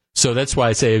it. So that's why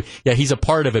I say, he's a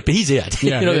part of it, but he's it.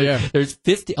 There's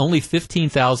only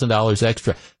 $15,000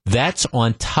 extra. That's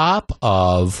on top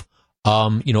of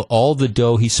all the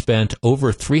dough he spent,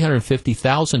 over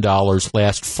 $350,000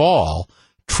 last fall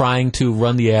trying to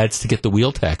run the ads to get the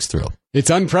wheel tax through. It's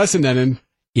unprecedented.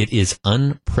 It is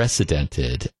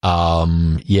unprecedented. Okay.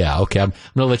 I'm going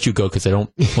to let you go because I don't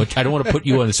want to put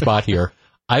you on the spot here.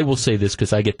 I will say this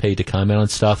because I get paid to comment on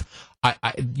stuff.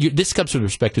 This comes from the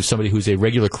perspective of somebody who's a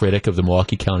regular critic of the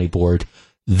Milwaukee County Board.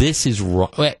 This is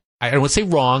wrong. I don't want to say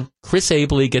wrong. Chris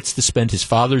Abele gets to spend his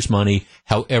father's money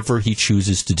however he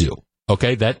chooses to do.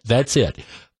 Okay, that's it.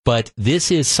 But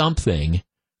this is something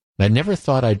I never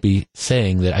thought I'd be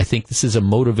saying, that I think this is a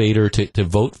motivator to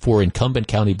vote for incumbent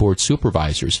county board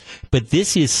supervisors. But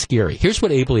this is scary. Here's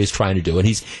what Abele is trying to do, and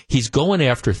he's going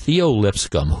after Theo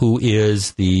Lipscomb, who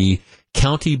is the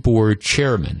county board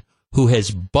chairman, who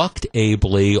has bucked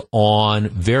Abele on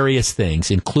various things,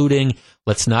 including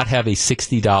let's not have a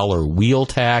 $60 wheel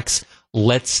tax.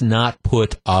 Let's not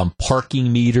put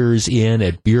parking meters in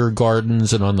at beer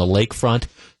gardens and on the lakefront.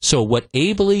 So what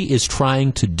Abele is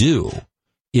trying to do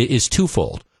is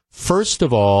twofold. First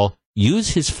of all, use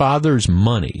his father's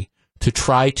money to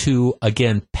try to,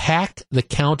 again, pack the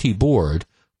county board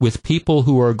with people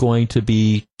who are going to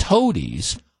be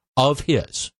toadies of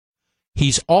his.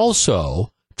 He's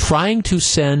also trying to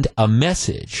send a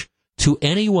message to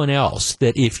anyone else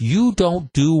that if you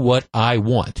don't do what I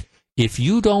want, if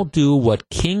you don't do what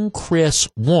King Chris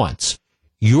wants,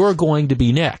 you're going to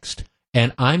be next.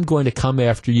 And I'm going to come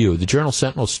after you. The Journal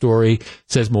Sentinel story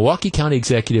says Milwaukee County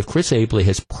Executive Chris Abley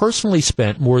has personally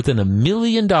spent more than $1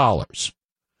 million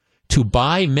to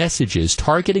buy messages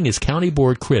targeting his county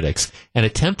board critics and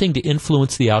attempting to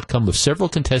influence the outcome of several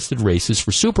contested races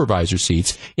for supervisor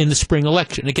seats in the spring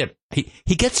election. Again,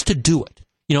 he gets to do it.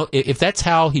 You know, if that's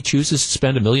how he chooses to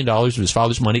spend $1 million of his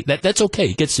father's money, that's okay.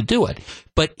 He gets to do it.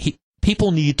 But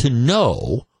people need to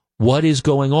know what is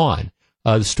going on.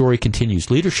 The story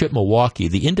continues. Leadership Milwaukee,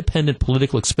 the independent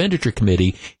political expenditure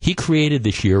committee he created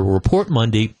this year, will report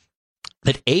Monday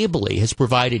that Abley has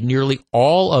provided nearly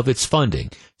all of its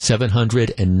funding,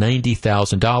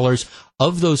 $790,000.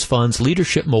 Of those funds,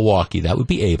 Leadership Milwaukee, that would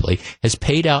be Abley, has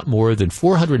paid out more than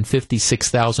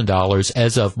 $456,000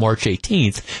 as of March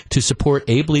 18th to support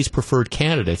Abley's preferred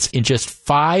candidates in just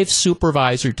 5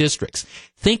 supervisor districts.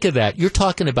 Think of that. You're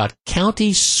talking about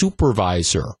county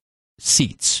supervisor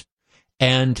seats.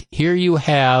 And here you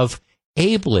have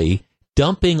Abley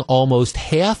dumping almost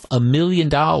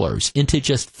 $500,000 into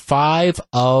just 5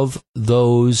 of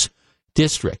those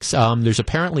districts. There's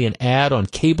apparently an ad on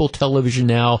cable television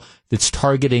now that's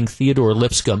targeting Theodore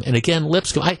Lipscomb. And again,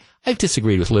 Lipscomb, I've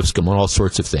disagreed with Lipscomb on all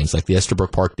sorts of things, like the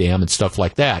Estabrook Park Dam and stuff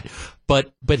like that.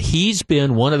 But he's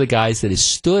been one of the guys that has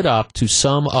stood up to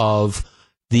some of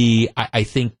the, I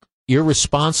think,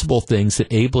 irresponsible things that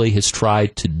Abley has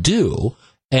tried to do.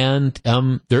 And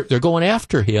they're going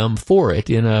after him for it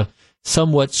in a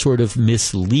somewhat sort of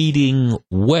misleading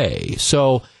way.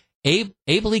 So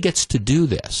Abley gets to do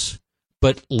this,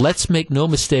 but let's make no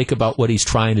mistake about what he's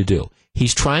trying to do.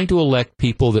 He's trying to elect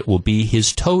people that will be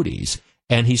his toadies,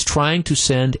 and he's trying to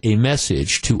send a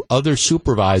message to other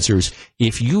supervisors: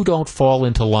 if you don't fall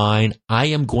into line, I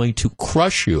am going to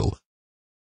crush you,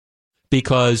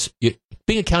 because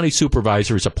being a county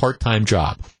supervisor is a part-time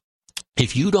job.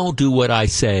 If you don't do what I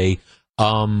say,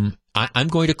 I'm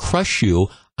going to crush you.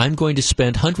 I'm going to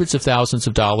spend hundreds of thousands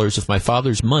of dollars of my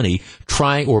father's money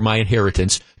or my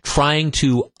inheritance trying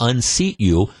to unseat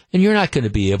you, and you're not going to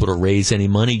be able to raise any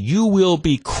money. You will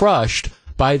be crushed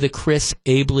by the Chris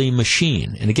Abley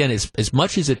machine. And again, as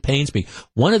much as it pains me,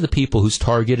 one of the people who's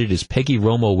targeted is Peggy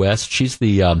Romo West.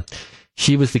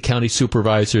 She was the county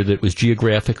supervisor that was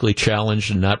geographically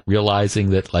challenged and not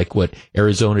realizing that, like, what,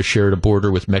 Arizona shared a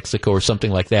border with Mexico or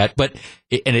something like that. But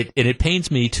it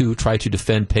pains me to try to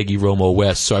defend Peggy Romo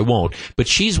West, so I won't. But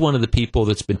she's one of the people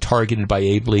that's been targeted by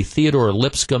Abley. Theodore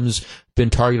Lipscomb's been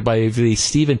targeted by Abley.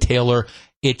 Stephen Taylor.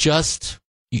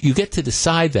 You get to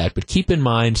decide that, but keep in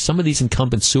mind, some of these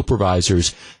incumbent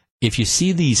supervisors, if you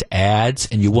see these ads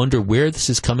and you wonder where this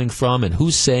is coming from and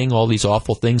who's saying all these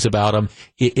awful things about him,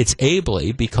 it's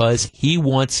Abley, because he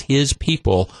wants his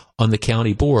people on the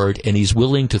county board, and he's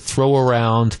willing to throw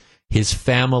around his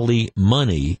family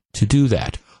money to do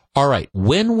that. All right,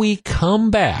 when we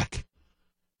come back,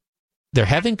 they're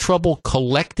having trouble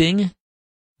collecting.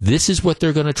 This is what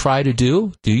they're going to try to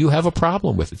do. Do you have a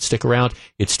problem with it? Stick around.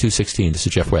 It's 2:16. This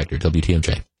is Jeff Wagner,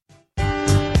 WTMJ.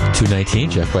 2:19,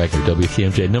 Jeff Wagner,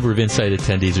 WTMJ. A number of Insight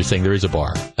attendees are saying there is a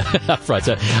bar up front.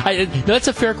 So that's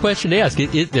a fair question to ask.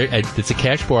 It's a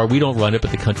cash bar. We don't run it, but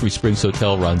the Country Springs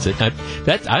Hotel runs it.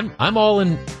 I'm all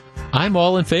in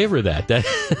favor of that.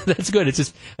 That's good. It's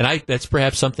just, and that's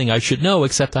perhaps something I should know,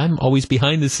 except I'm always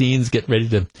behind the scenes, getting ready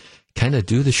to kind of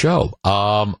do the show.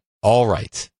 All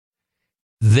right.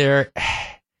 There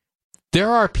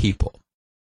are people,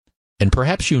 and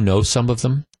perhaps you know some of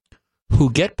them, who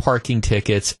get parking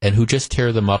tickets and who just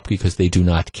tear them up because they do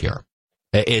not care.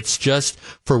 It's just,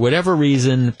 for whatever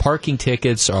reason, parking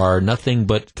tickets are nothing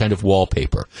but kind of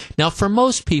wallpaper. Now, for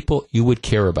most people, you would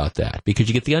care about that, because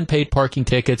you get the unpaid parking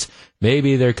tickets.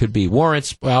 Maybe there could be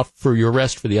warrants out for your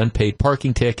arrest for the unpaid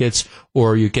parking tickets,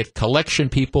 or you get collection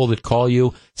people that call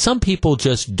you. Some people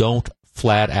just don't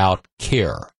flat out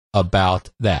care about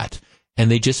that,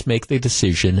 and they just make the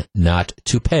decision not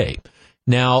to pay.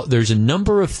 Now, there's a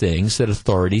number of things that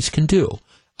authorities can do.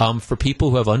 For people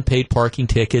who have unpaid parking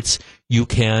tickets, you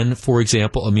can, for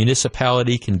example, a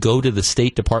municipality can go to the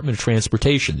State Department of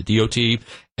Transportation, the DOT,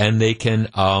 and they can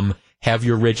have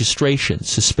your registration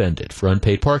suspended for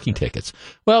unpaid parking tickets.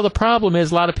 Well, the problem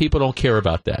is a lot of people don't care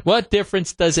about that. What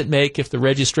difference does it make if the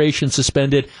registration's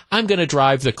suspended? I'm going to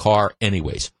drive the car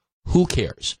anyways. Who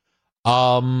cares?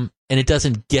 And it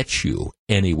doesn't get you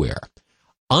anywhere.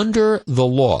 Under the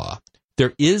law,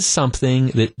 there is something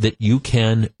that you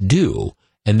can do,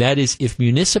 and that is, if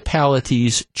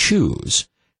municipalities choose,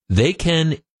 they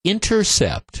can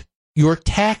intercept your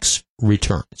tax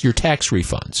returns, your tax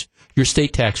refunds, your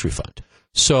state tax refund.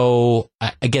 So,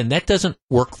 again, that doesn't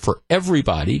work for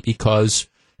everybody, because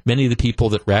many of the people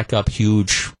that rack up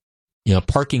huge,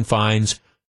 parking fines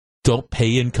don't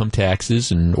pay income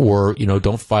taxes or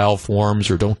don't file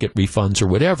forms or don't get refunds or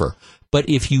whatever. But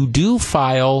if you do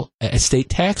file a state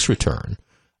tax return,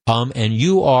 and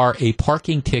you are a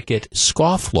parking ticket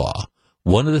scofflaw,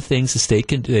 one of the things the state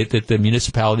can do, that the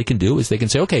municipality can do, is they can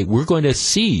say, okay, we're going to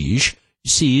seize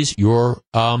your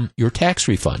tax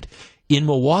refund. In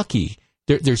Milwaukee,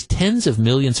 there's tens of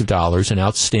millions of dollars in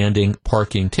outstanding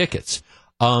parking tickets.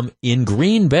 In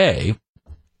Green Bay,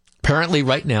 apparently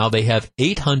right now they have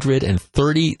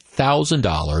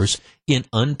 $830,000 in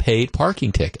unpaid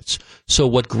parking tickets. So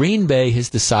what Green Bay has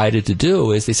decided to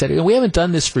do is they said, we haven't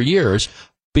done this for years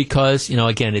because,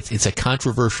 again, it's a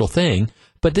controversial thing,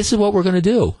 but this is what we're going to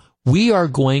do. We are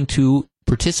going to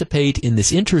participate in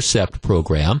this intercept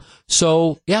program.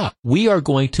 So, we are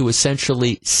going to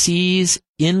essentially seize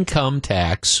income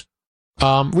tax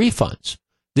refunds.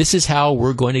 This is how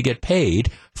we're going to get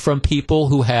paid from people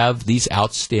who have these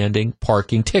outstanding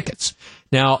parking tickets.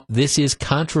 Now, this is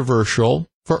controversial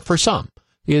for some.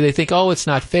 They think, it's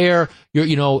not fair.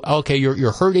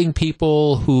 You're hurting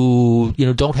people who,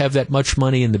 don't have that much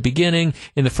money in the beginning.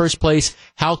 In the first place,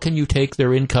 how can you take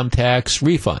their income tax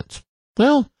refunds?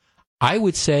 Well, I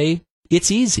would say it's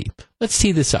easy. Let's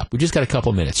tee this up. We just got a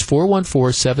couple minutes.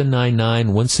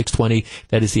 414-799-1620.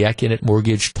 That is the Accunet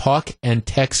Mortgage talk and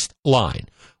text line.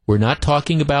 We're not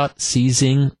talking about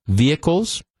seizing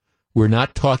vehicles. We're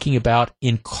not talking about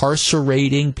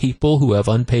incarcerating people who have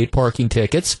unpaid parking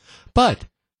tickets. But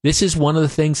this is one of the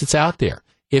things that's out there.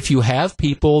 If you have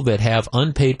people that have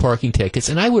unpaid parking tickets,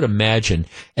 and I would imagine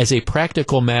as a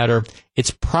practical matter,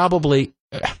 it's probably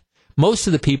most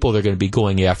of the people they're going to be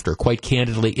going after, quite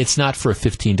candidly, it's not for a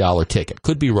 $15 ticket.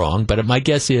 Could be wrong, but my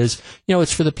guess is,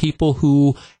 it's for the people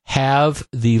who have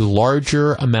the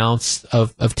larger amounts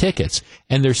of tickets.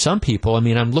 And there's some people,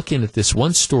 I'm looking at this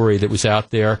one story that was out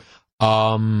there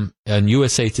on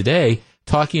USA Today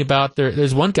talking about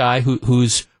there's one guy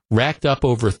who's racked up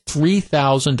over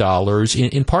 $3,000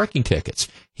 in parking tickets.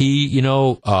 He,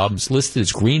 is listed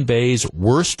as Green Bay's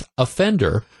worst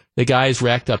offender. The guy's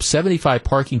racked up 75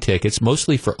 parking tickets,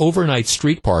 mostly for overnight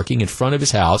street parking in front of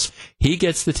his house. He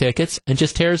gets the tickets and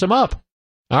just tears them up.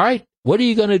 All right, what are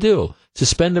you going to do?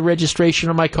 Suspend the registration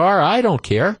of my car? I don't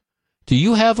care. Do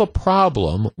you have a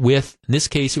problem with, in this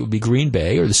case it would be Green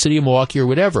Bay or the city of Milwaukee or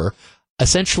whatever,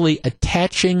 essentially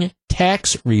attaching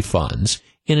tax refunds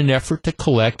in an effort to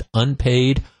collect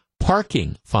unpaid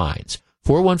parking fines?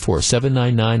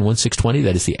 414-799-1620.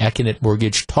 That is the Accunet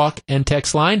Mortgage talk and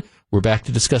text line. We're back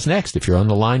to discuss next. If you're on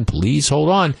the line, please hold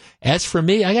on. As for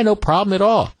me, I got no problem at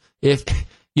all. If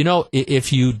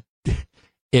you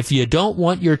don't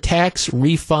want your tax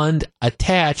refund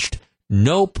attached,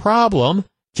 no problem.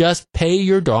 Just pay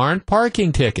your darn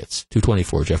parking tickets.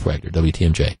 224, Jeff Wagner,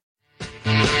 WTMJ.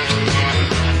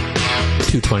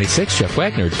 226, Jeff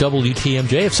Wagner,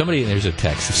 WTMJ. There's a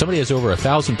text. If somebody has over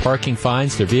 1,000 parking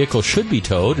fines, their vehicle should be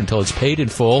towed until it's paid in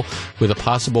full with a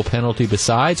possible penalty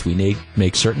besides. We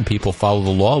make certain people follow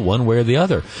the law one way or the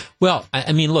other. Well,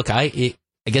 look, I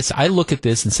guess I look at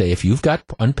this and say, if you've got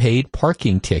unpaid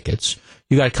parking tickets,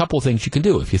 you got a couple of things you can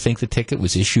do. If you think the ticket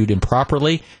was issued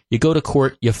improperly, you go to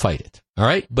court, you fight it. All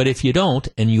right? But if you don't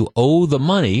and you owe the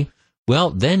money, well,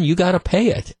 then you got to pay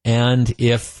it. And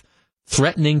if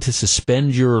threatening to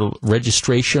suspend your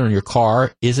registration on your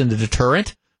car isn't a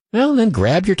deterrent, well, then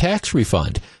grab your tax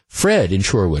refund. Fred in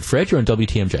Shorewood. Fred, you're on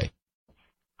WTMJ.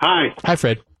 Hi. Hi,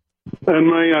 Fred. And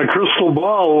my crystal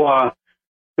ball,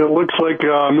 it looks like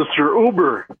Mr.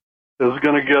 Uber is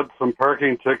going to get some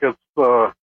parking tickets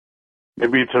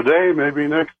maybe today, maybe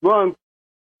next month.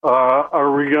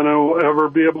 Are we going to ever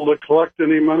be able to collect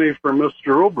any money for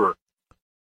Mr. Uber?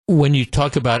 When you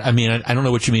talk about, I don't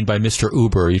know what you mean by Mr.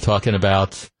 Uber. Are you talking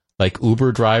about like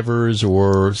Uber drivers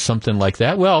or something like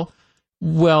that? Well,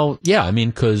 yeah,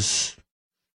 because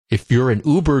if you're an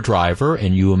Uber driver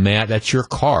and that's your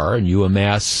car and you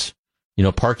amass,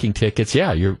 parking tickets,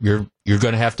 yeah, you're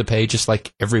going to have to pay just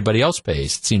like everybody else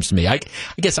pays, it seems to me. I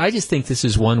guess I just think this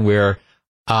is one where,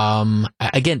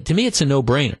 again, to me, it's a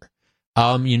no-brainer.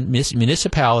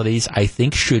 Municipalities, I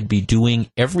think, should be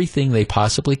doing everything they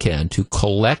possibly can to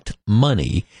collect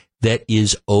money that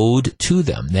is owed to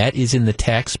them. That is in the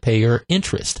taxpayer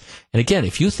interest. And again,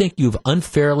 if you think you've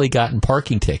unfairly gotten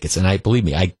parking tickets, and believe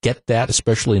me, I get that,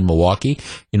 especially in Milwaukee,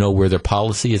 where their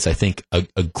policy is, I think,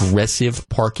 aggressive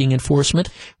parking enforcement,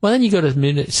 well, then you go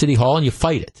to City Hall and you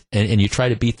fight it, and you try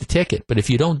to beat the ticket. But if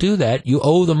you don't do that, you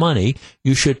owe the money,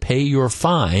 you should pay your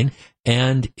fine.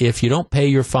 And if you don't pay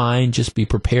your fine, just be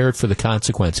prepared for the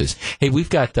consequences. Hey,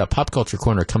 we've got Pop Culture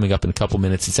Corner coming up in a couple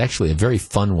minutes. It's actually a very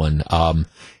fun one.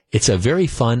 It's a very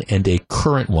fun and a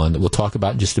current one that we'll talk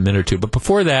about in just a minute or two. But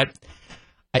before that,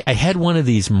 I had one of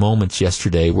these moments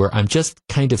yesterday where I'm just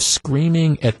kind of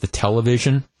screaming at the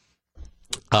television.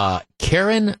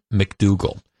 Karen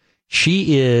McDougal,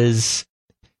 she is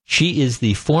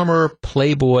the former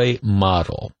Playboy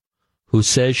model who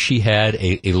says she had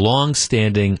a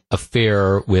long-standing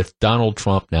affair with Donald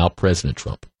Trump, now President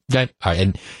Trump. Okay? All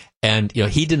right. And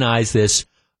he denies this.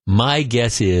 My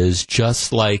guess is,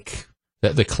 just like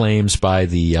the claims by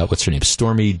the, what's her name,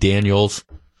 Stormy Daniels,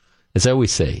 as I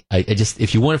always say,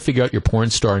 if you want to figure out your porn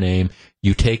star name,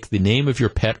 you take the name of your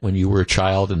pet when you were a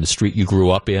child and the street you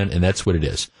grew up in, and that's what it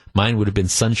is. Mine would have been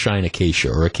Sunshine Acacia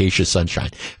or Acacia Sunshine.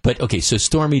 But, okay, so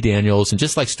Stormy Daniels, and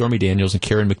just like Stormy Daniels and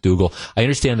Karen McDougal, I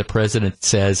understand the president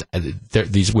says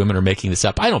these women are making this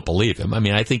up. I don't believe him. I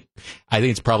mean, I think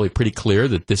it's probably pretty clear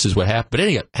that this is what happened. But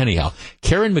anyhow,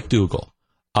 Karen McDougal,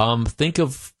 think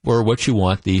of her what you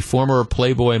want, the former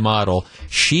Playboy model.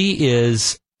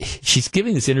 She's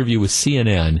giving this interview with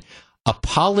CNN,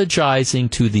 apologizing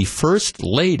to the First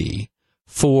Lady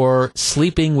for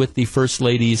sleeping with the First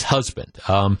Lady's husband.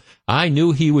 I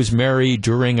knew he was married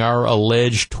during our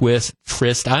alleged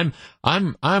tryst. I'm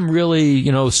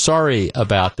really, sorry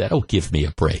about that. Oh, give me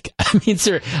a break. I mean,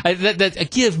 sir,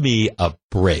 give me a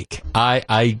break.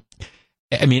 I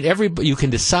mean, you can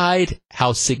decide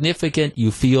how significant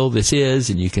you feel this is,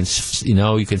 and you can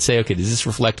say, okay, does this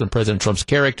reflect on President Trump's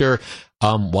character?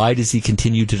 Why does he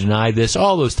continue to deny this?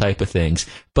 All those type of things.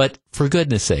 But for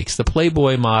goodness sakes, the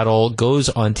Playboy model goes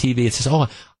on TV and says, "Oh,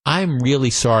 I'm really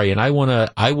sorry, and I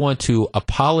want to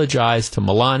apologize to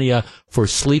Melania for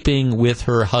sleeping with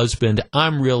her husband.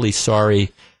 I'm really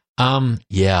sorry."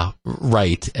 Yeah,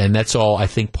 right. And that's all, I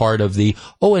think, part of the,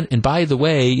 and by the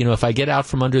way, if I get out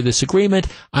from under this agreement,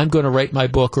 I'm going to write my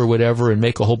book or whatever and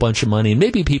make a whole bunch of money, and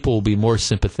maybe people will be more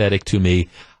sympathetic to me.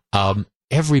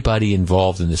 Everybody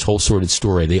involved in this whole sordid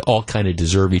story, they all kind of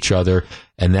deserve each other,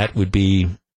 and that would be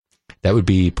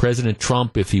President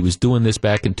Trump if he was doing this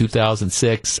back in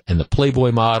 2006, and the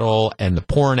Playboy model and the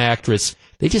porn actress.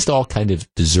 They just all kind of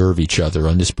deserve each other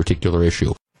on this particular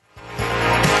issue.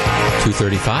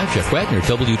 2:35, Jeff Wagner,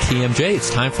 WTMJ.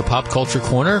 It's time for Pop Culture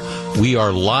Corner. We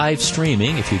are live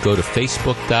streaming. If you go to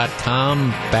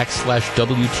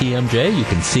facebook.com/WTMJ, you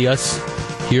can see us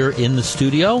here in the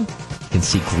studio. You can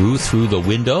see Gru through the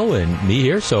window and me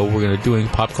here, so we're going to doing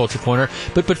Pop Culture Corner.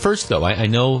 But first, though, I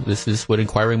know this is what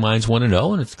inquiring minds want to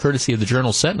know, and it's courtesy of the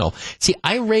Journal Sentinel. See,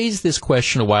 I raised this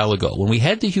question a while ago when we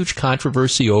had the huge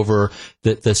controversy over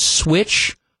the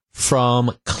switch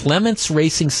from Clements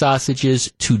Racing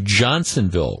Sausages to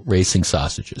Johnsonville Racing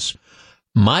Sausages.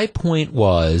 My point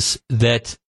was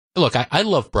that, look, I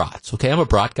love brats, okay? I'm a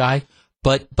brat guy,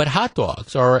 but hot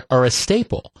dogs are a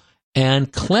staple, and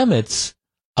Clements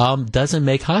doesn't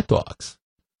make hot dogs.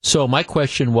 So my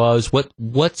question was,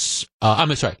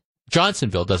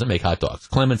 Johnsonville doesn't make hot dogs.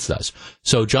 Clements does.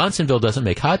 So Johnsonville doesn't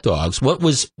make hot dogs. What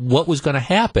was going to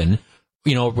happen?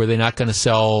 Were they not going to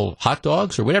sell hot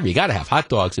dogs or whatever? You got to have hot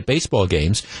dogs at baseball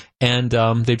games. And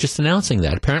they're just announcing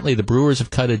that. Apparently the Brewers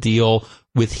have cut a deal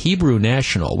with Hebrew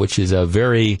National, which is a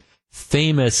very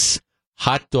famous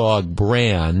hot dog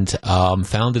brand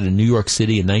founded in New York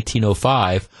City in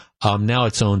 1905. Now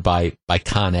it's owned by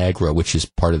ConAgra, which is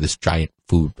part of this giant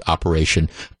food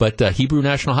operation. But Hebrew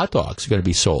National hot dogs are going to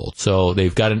be sold. So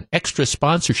they've got an extra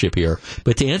sponsorship here.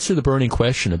 But to answer the burning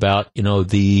question about,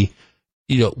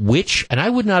 which, and I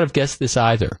would not have guessed this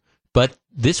either, but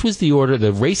this was the order,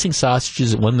 the racing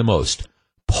sausages that won the most.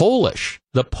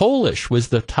 The Polish was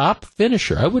the top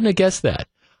finisher. I wouldn't have guessed that.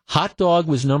 Hot dog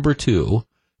was number 2.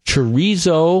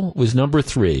 Chorizo was number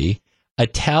 3.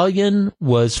 Italian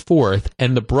was 4th,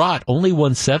 and the brat only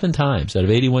won 7 times out of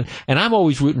 81. And I'm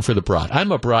always rooting for the brat.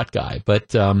 I'm a brat guy,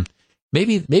 but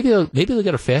maybe they'll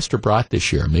get a faster brat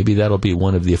this year. Maybe that'll be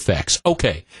one of the effects.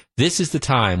 Okay, this is the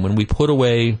time when we put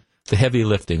away the heavy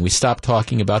lifting. We stop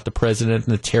talking about the president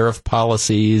and the tariff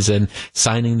policies and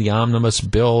signing the omnibus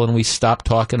bill, and we stop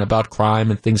talking about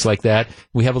crime and things like that.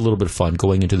 We have a little bit of fun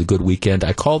going into the good weekend.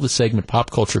 I call the segment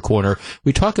Pop Culture Corner.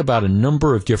 We talk about a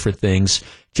number of different things.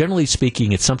 Generally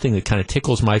speaking, it's something that kind of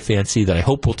tickles my fancy that I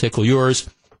hope will tickle yours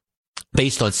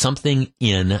based on something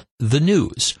in the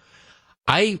news.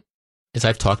 As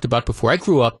I've talked about before, I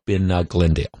grew up in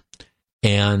Glendale,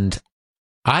 and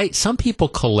some people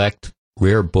collect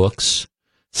rare books.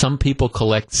 Some people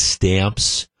collect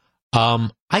stamps.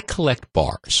 I collect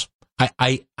bars.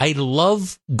 I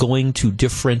love going to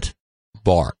different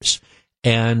bars.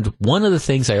 And one of the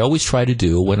things I always try to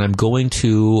do when I'm going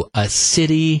to a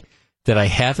city that I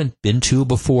haven't been to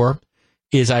before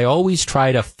is I always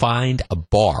try to find a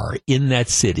bar in that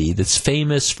city that's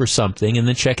famous for something and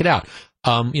then check it out.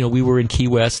 We were in Key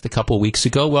West a couple of weeks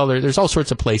ago. Well, there's all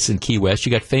sorts of places in Key West.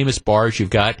 You got famous bars. You've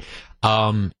got,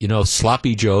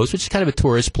 Sloppy Joe's, which is kind of a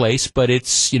tourist place, but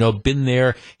it's, been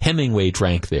there. Hemingway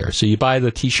drank there. So you buy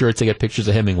the T-shirts, they got pictures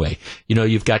of Hemingway.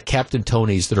 You've got Captain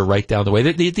Tony's that are right down the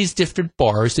way. These different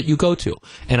bars that you go to.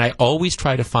 And I always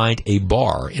try to find a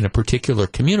bar in a particular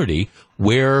community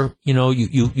where,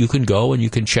 you can go and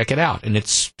you can check it out. And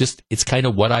it's kind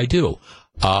of what I do.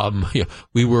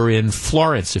 We were in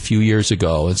Florence a few years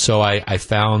ago, and so I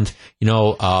found,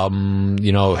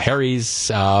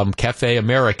 Harry's Cafe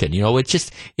American.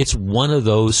 It's one of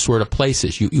those sort of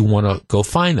places. You want to go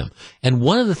find them. And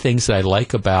one of the things that I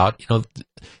like about,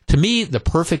 to me, the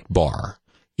perfect bar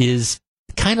is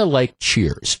kind of like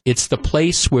Cheers. It's the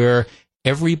place where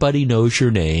everybody knows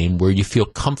your name, where you feel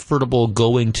comfortable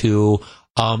going to,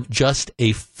 just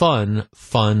a fun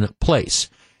place.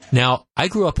 Now, I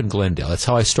grew up in Glendale. That's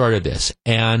how I started this.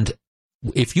 And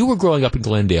if you were growing up in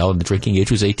Glendale and the drinking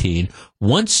age was 18,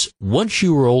 once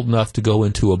you were old enough to go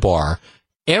into a bar,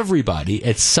 everybody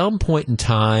at some point in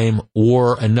time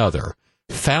or another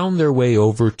found their way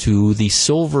over to the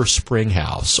Silver Spring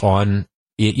House in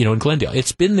Glendale.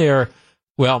 It's been there,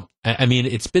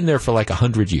 it's been there for like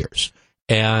 100 years.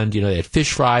 And, they had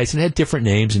fish fries and it had different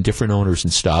names and different owners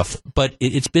and stuff, but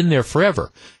it's been there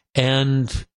forever.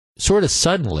 And sort of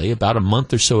suddenly, about a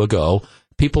month or so ago,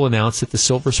 people announced that the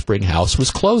Silver Spring House was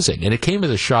closing. And it came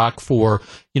as a shock for,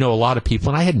 a lot of people.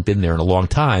 And I hadn't been there in a long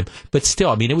time. But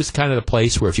still, it was kind of the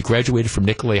place where if you graduated from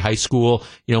Nicolay High School,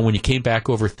 when you came back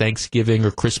over Thanksgiving or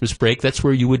Christmas break, that's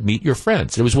where you would meet your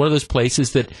friends. It was one of those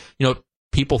places that,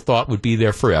 people thought would be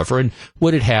there forever. And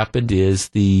what had happened is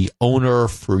the owner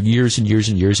for years and years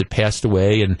and years had passed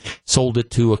away and sold it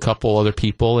to a couple other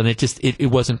people. And it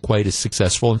wasn't quite as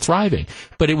successful and thriving.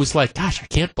 But it was like, gosh, I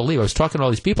can't believe, I was talking to all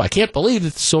these people, I can't believe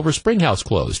that the Silver Spring House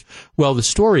closed. Well, the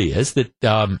story is that,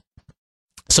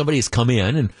 somebody has come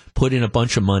in and put in a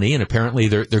bunch of money, and apparently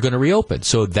they're going to reopen.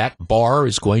 So that bar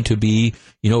is going to be,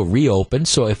 reopened.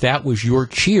 So if that was your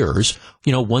Cheers,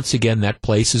 once again, that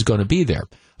place is going to be there.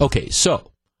 Okay,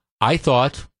 so I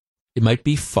thought it might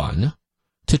be fun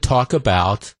to talk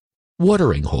about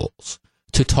watering holes,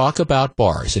 to talk about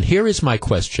bars. And here is my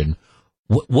question.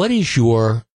 What is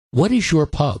your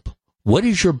pub? What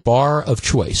is your bar of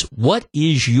choice? What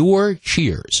is your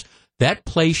Cheers? That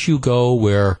place you go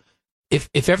where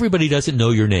if everybody doesn't know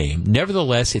your name,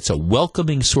 nevertheless, it's a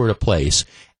welcoming sort of place.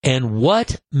 And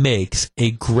what makes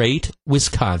a great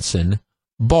Wisconsin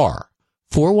bar?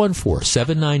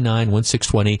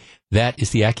 414-799-1620. That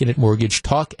is the Accunet Mortgage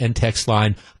talk and text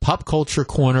line. Pop Culture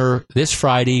Corner this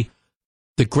Friday.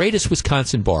 The greatest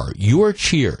Wisconsin bar, your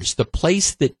Cheers, the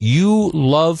place that you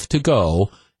love to go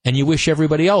and you wish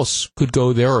everybody else could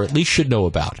go there or at least should know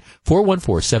about.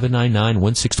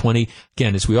 414-799-1620.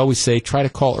 Again, as we always say, try to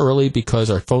call early because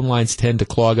our phone lines tend to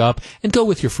clog up, and go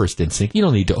with your first instinct. You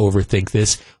don't need to overthink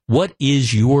this. What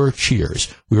is your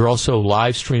Cheers? We are also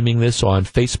live streaming this on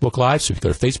Facebook Live, so if you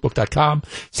go to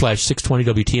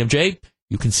facebook.com/620WTMJ,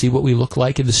 you can see what we look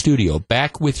like in the studio.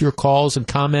 Back with your calls and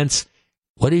comments.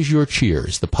 What is your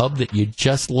Cheers? The pub that you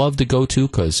just love to go to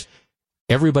because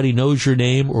everybody knows your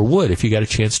name, or would if you got a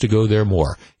chance to go there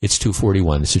more. It's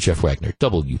 2:41. This is Jeff Wagner,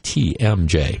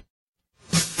 WTMJ.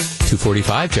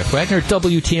 2:45, Jeff Wagner,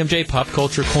 WTMJ, Pop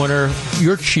Culture Corner.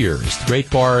 Your Cheers, the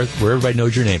great bar where everybody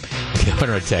knows your name. Okay, I want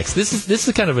to text. This is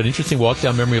kind of an interesting walk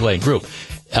down memory lane. Group.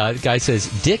 The guy says,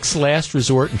 Dick's Last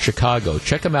Resort in Chicago.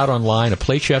 Check them out online. A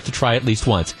place you have to try at least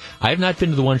once. I have not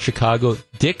been to the one in Chicago.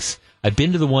 Dick's. I've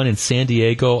been to the one in San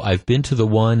Diego. I've been to the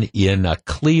one in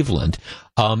Cleveland,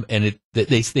 and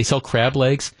they sell crab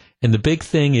legs. And the big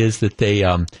thing is that they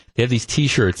have these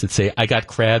T-shirts that say "I got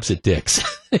crabs at Dick's."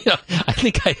 I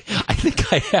think I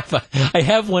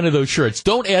have one of those shirts.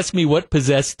 Don't ask me what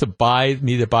possessed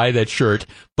me to buy that shirt,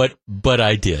 but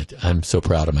I did. I'm so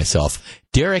proud of myself.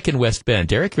 Derek in West Bend.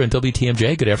 Derek, you're on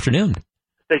WTMJ. Good afternoon.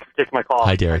 Thanks for taking my call.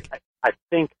 Hi, Derek. I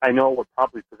think I know what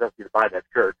probably possessed you to buy that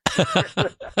shirt.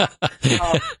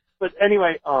 But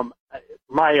anyway,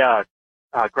 my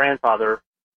grandfather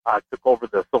took over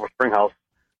the Silver Spring House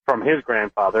from his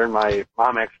grandfather, and my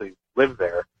mom actually lived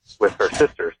there with her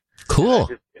sisters. Cool.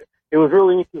 It was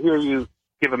really neat to hear you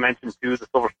give a mention to the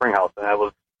Silver Spring House, and that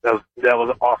was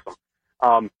awesome.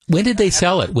 When did they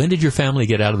sell it? When did your family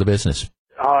get out of the business?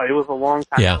 It was a long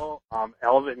time ago.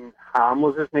 Elvin Hom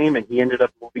was his name, and he ended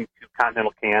up moving to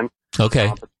Continental Can.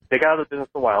 Okay. But they got out of the business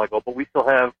a while ago, but we still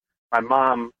have, my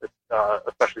mom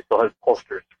especially still has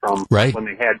posters from when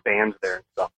they had bands there and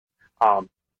stuff.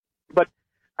 But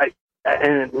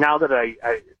and now that I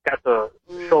got the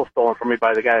show stolen from me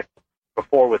by the guy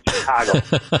before with Chicago,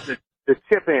 the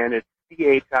chip in,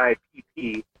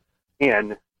 CHIPPN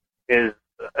is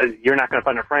you're not going to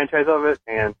find a franchise of it.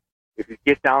 And if you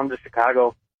get down to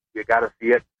Chicago, you got to see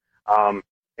it, and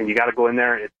you got to go in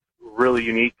there. It's really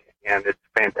unique and it's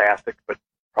fantastic. But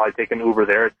probably take an Uber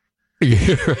there.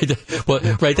 Right. Well,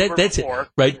 right. That's it.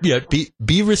 Right. Yeah.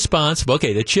 Be responsible.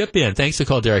 Okay. To chip in. Thanks for the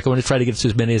call, Derek. I want to try to get to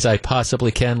as many as I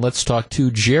possibly can. Let's talk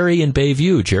to Jerry in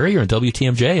Bayview. Jerry, you're on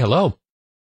WTMJ. Hello.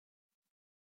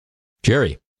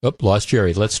 Jerry. Oh, lost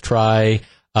Jerry. Let's try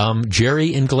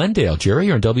Jerry in Glendale. Jerry,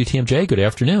 you're on WTMJ. Good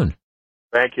afternoon.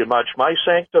 Thank you much. My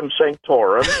sanctum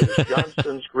sanctorum is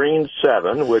Johnston's Green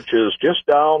 7, which is just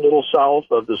down a little south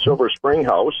of the Silver Spring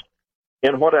House.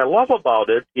 And what I love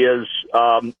about it is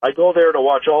I go there to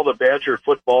watch all the Badger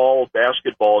football,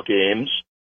 basketball games.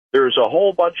 There's a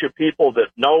whole bunch of people that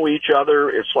know each other.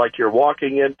 It's like you're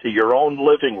walking into your own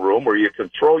living room where you can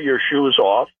throw your shoes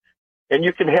off, and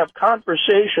you can have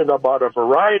conversation about a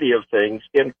variety of things,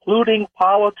 including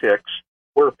politics,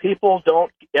 where people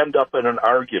don't end up in an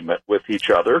argument with each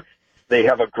other. They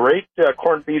have a great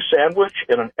corned beef sandwich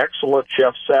and an excellent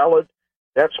chef salad.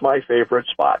 That's my favorite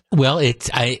spot. Well, I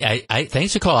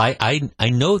thanks for the call. I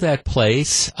know that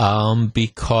place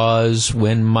because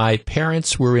when my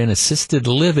parents were in assisted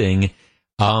living,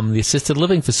 the assisted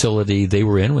living facility they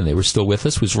were in when they were still with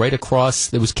us was right across.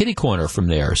 There was kitty corner from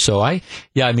there. So I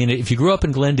mean, if you grew up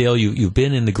in Glendale, you've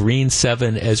been in the Green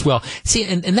 7 as well. See,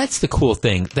 and that's the cool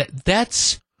thing.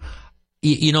 That's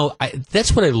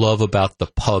what I love about the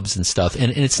pubs and stuff.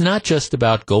 And it's not just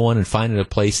about going and finding a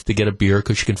place to get a beer,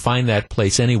 because you can find that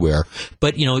place anywhere.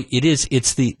 But,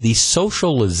 it's the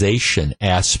socialization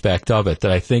aspect of it that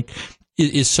I think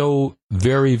is so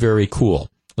very, very cool.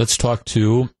 Let's talk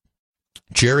to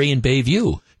Jerry in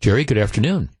Bayview. Jerry, good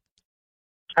afternoon.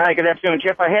 Hi, good afternoon,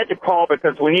 Jeff. I had to call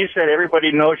because when you said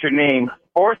everybody knows your name,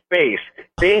 fourth base,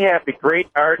 they have the great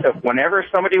art of whenever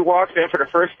somebody walks in for the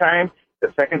first time,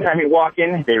 the second time you walk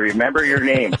in, they remember your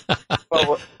name.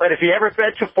 But if you ever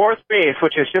been to fourth base,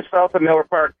 which is just south of Miller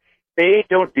Park, they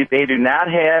do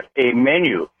not have a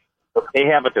menu. They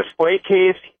have a display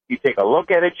case. You take a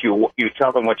look at it. You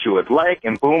tell them what you would like,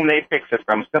 and boom, they fix it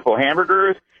from simple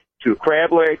hamburgers to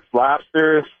crab legs,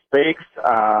 lobsters, steaks.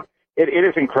 It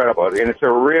is incredible, and it's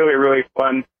a really, really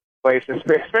fun place,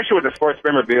 especially with the sports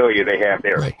memorabilia they have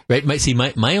there. Right.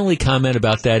 My only comment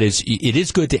about that is it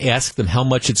is good to ask them how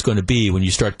much it's going to be when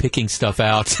you start picking stuff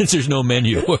out, since there's no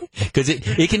menu, because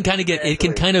it can kind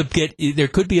of get there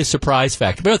could be a surprise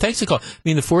factor. But no, thanks for the call. I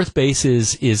mean, the fourth base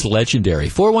is legendary.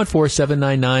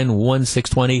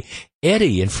 414-799-1620.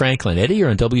 Eddie in Franklin. Eddie, you're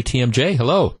on WTMJ.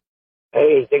 Hello.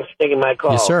 Hey, thanks for taking my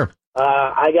call. Yes, sir.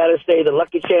 I got to say, the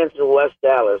Lucky Chance in West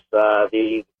Dallas,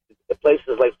 the place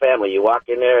is like family. You walk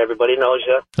in there, everybody knows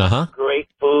you. Uh-huh. Great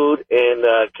food, and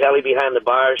Kelly behind the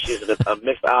bar, she's a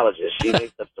mixologist. She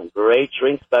makes up some great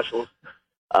drink specials.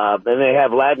 Then they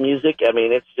have live music. I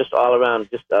mean, it's just all around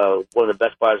just one of the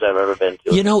best bars I've ever been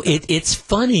to. It's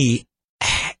funny.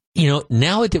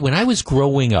 Now when I was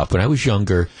growing up, when I was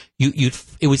younger,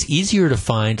 it was easier to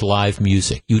find live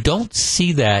music. You don't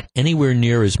see that anywhere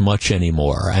near as much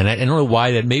anymore, and I don't know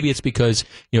why. That maybe it's because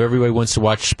everybody wants to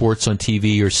watch sports on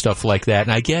TV or stuff like that,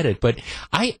 and I get it. But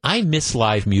I miss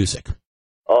live music.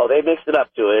 Oh, they mixed it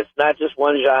up too. It's not just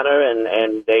one genre,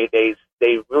 and they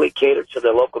really cater to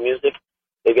the local music.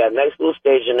 They've got a nice little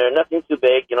stage in there, nothing too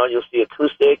big. You'll see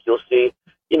acoustic, you'll see.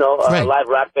 Live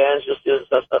rock bands, just a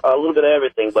little bit of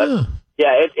everything. But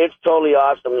yeah, it's totally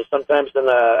awesome. Sometimes in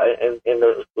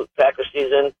the Packer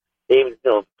season, they even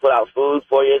put out food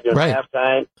for you during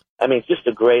halftime. I mean, it's just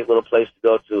a great little place to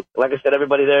go to. Like I said,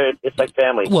 everybody there, it's like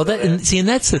family. Well, and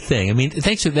that's the thing. I mean,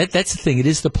 thanks for that. That's the thing. It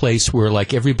is the place where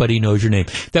like everybody knows your name.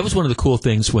 That was one of the cool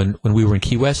things when we were in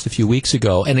Key West a few weeks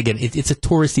ago. And again, it's a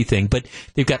touristy thing, but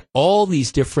they've got all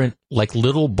these different like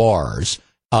little bars.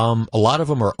 A lot of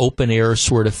them are open air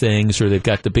sort of things, or they've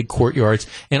got the big courtyards,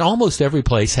 and almost every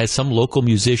place has some local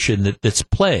musician that's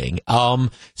playing.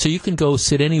 So you can go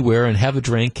sit anywhere and have a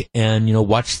drink and,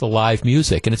 watch the live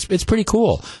music, and it's pretty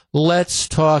cool. Let's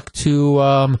talk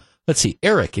to,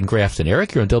 Eric in Grafton.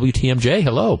 Eric, you're on WTMJ.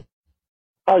 Hello.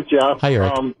 Hi, Jeff. Hi,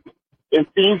 Eric. In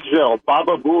Thiensville,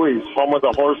 Baba Booey's, home of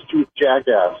the Horse-Tooth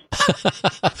Jackass.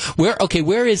 Where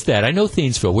is that? I know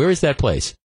Thiensville. Where is that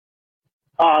place?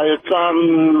 It's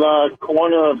on the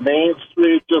corner of Main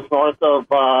Street, just north of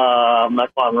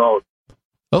Mequon Road.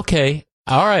 Okay,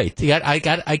 all right. I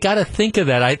got to think of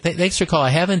that. Thanks for the call.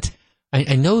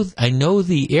 I know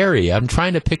the area. I'm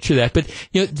trying to picture that, but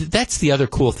that's the other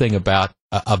cool thing about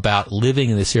living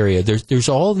in this area. There's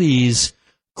all these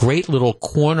great little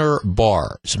corner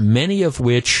bars, many of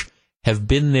which have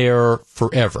been there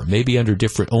forever, maybe under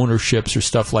different ownerships or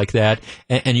stuff like that.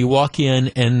 And you walk in,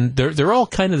 and they're all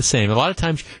kind of the same. A lot of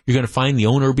times you're going to find the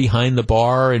owner behind the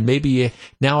bar, and maybe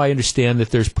now I understand that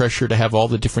there's pressure to have all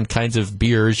the different kinds of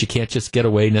beers. You can't just get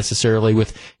away necessarily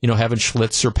with, having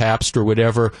Schlitz or Pabst or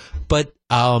whatever. But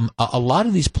a lot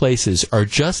of these places are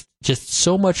just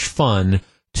so much fun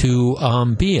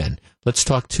to be in. Let's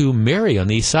talk to Mary on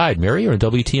the East Side. Mary, you're on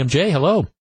WTMJ. Hello.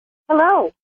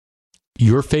 Hello.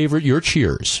 Your favorite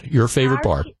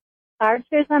bar. Our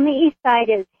Cheers on the East Side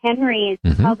is Henry's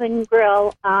Pub and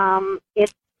Grill.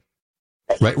 It's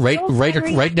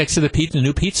right next to the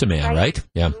new Pizza Man, right?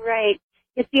 Yeah. Right.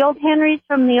 It's the old Henry's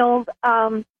from the old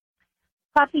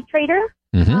coffee trader.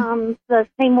 The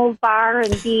same old bar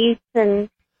and beef, and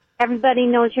everybody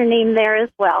knows your name there as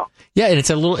well. Yeah, and it's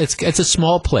a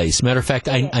small place. Matter of fact,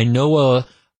 I know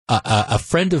a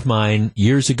friend of mine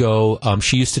years ago.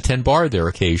 She used to tend bar there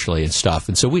occasionally and stuff,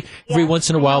 and so every once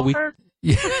in a while we'd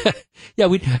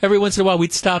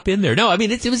stop in there. No, I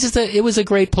mean it was a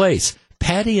great place.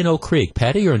 Patty in Oak Creek.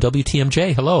 Patty, you're on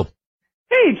WTMJ. Hello.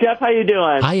 Hey Jeff, how you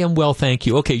doing? I am well, thank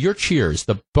you. Okay, your Cheers,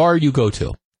 the bar you go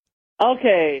to.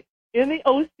 Okay, in the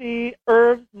OC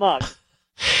Irv's Mug.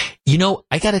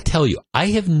 I got to tell you, I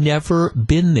have never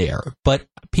been there, but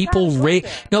people rave.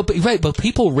 No, but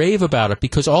people rave about it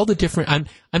because all the different. I'm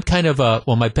kind of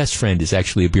my best friend is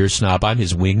actually a beer snob. I'm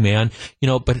his wingman,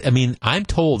 But I mean, I'm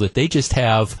told that they just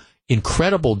have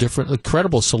incredible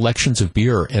selections of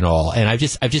beer and all, and I've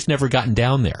just never gotten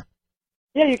down there.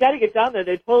 Yeah, you got to get down there.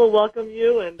 They totally welcome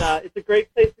you, and it's a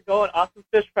great place to go, and awesome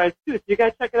fish fries too. So you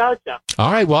got to check it out, Jeff.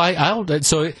 All right, well,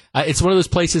 it's one of those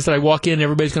places that I walk in, and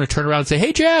everybody's going to turn around and say,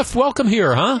 "Hey, Jeff, welcome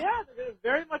here, huh?" Yeah, they're going to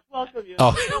very much welcome you.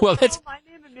 Oh, well, that's my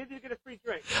name, and maybe you get a free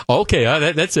drink. Okay.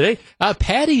 That's it.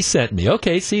 Patty sent me.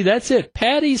 Okay, see, that's it.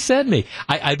 Patty sent me.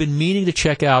 I've been meaning to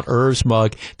check out Irv's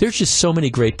Mug. There's just so many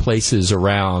great places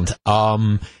around.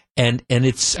 And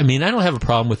it's, I mean, I don't have a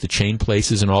problem with the chain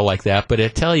places and all like that, but I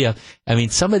tell you, I mean,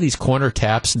 some of these corner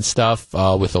taps and stuff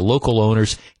with the local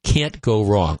owners can't go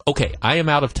wrong. Okay, I am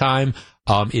out of time.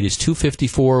 It is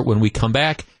 2:54 when we come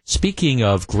back. Speaking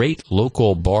of great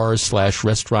local bars /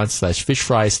 restaurants / fish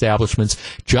fry establishments,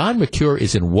 John McCure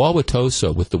is in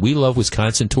Wauwatosa with the We Love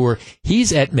Wisconsin tour.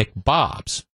 He's at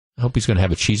McBob's. I hope he's going to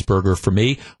have a cheeseburger for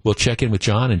me. We'll check in with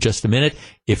John in just a minute.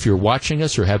 If you're watching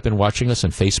us or have been watching us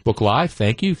on Facebook Live,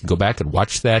 thank you. You can go back and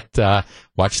watch that,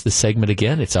 watch the segment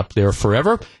again. It's up there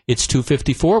forever. It's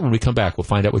 2:54. When we come back, we'll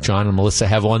find out what John and Melissa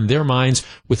have on their minds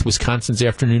with Wisconsin's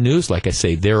Afternoon News. Like I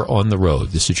say, they're on the road.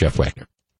 This is Jeff Wagner.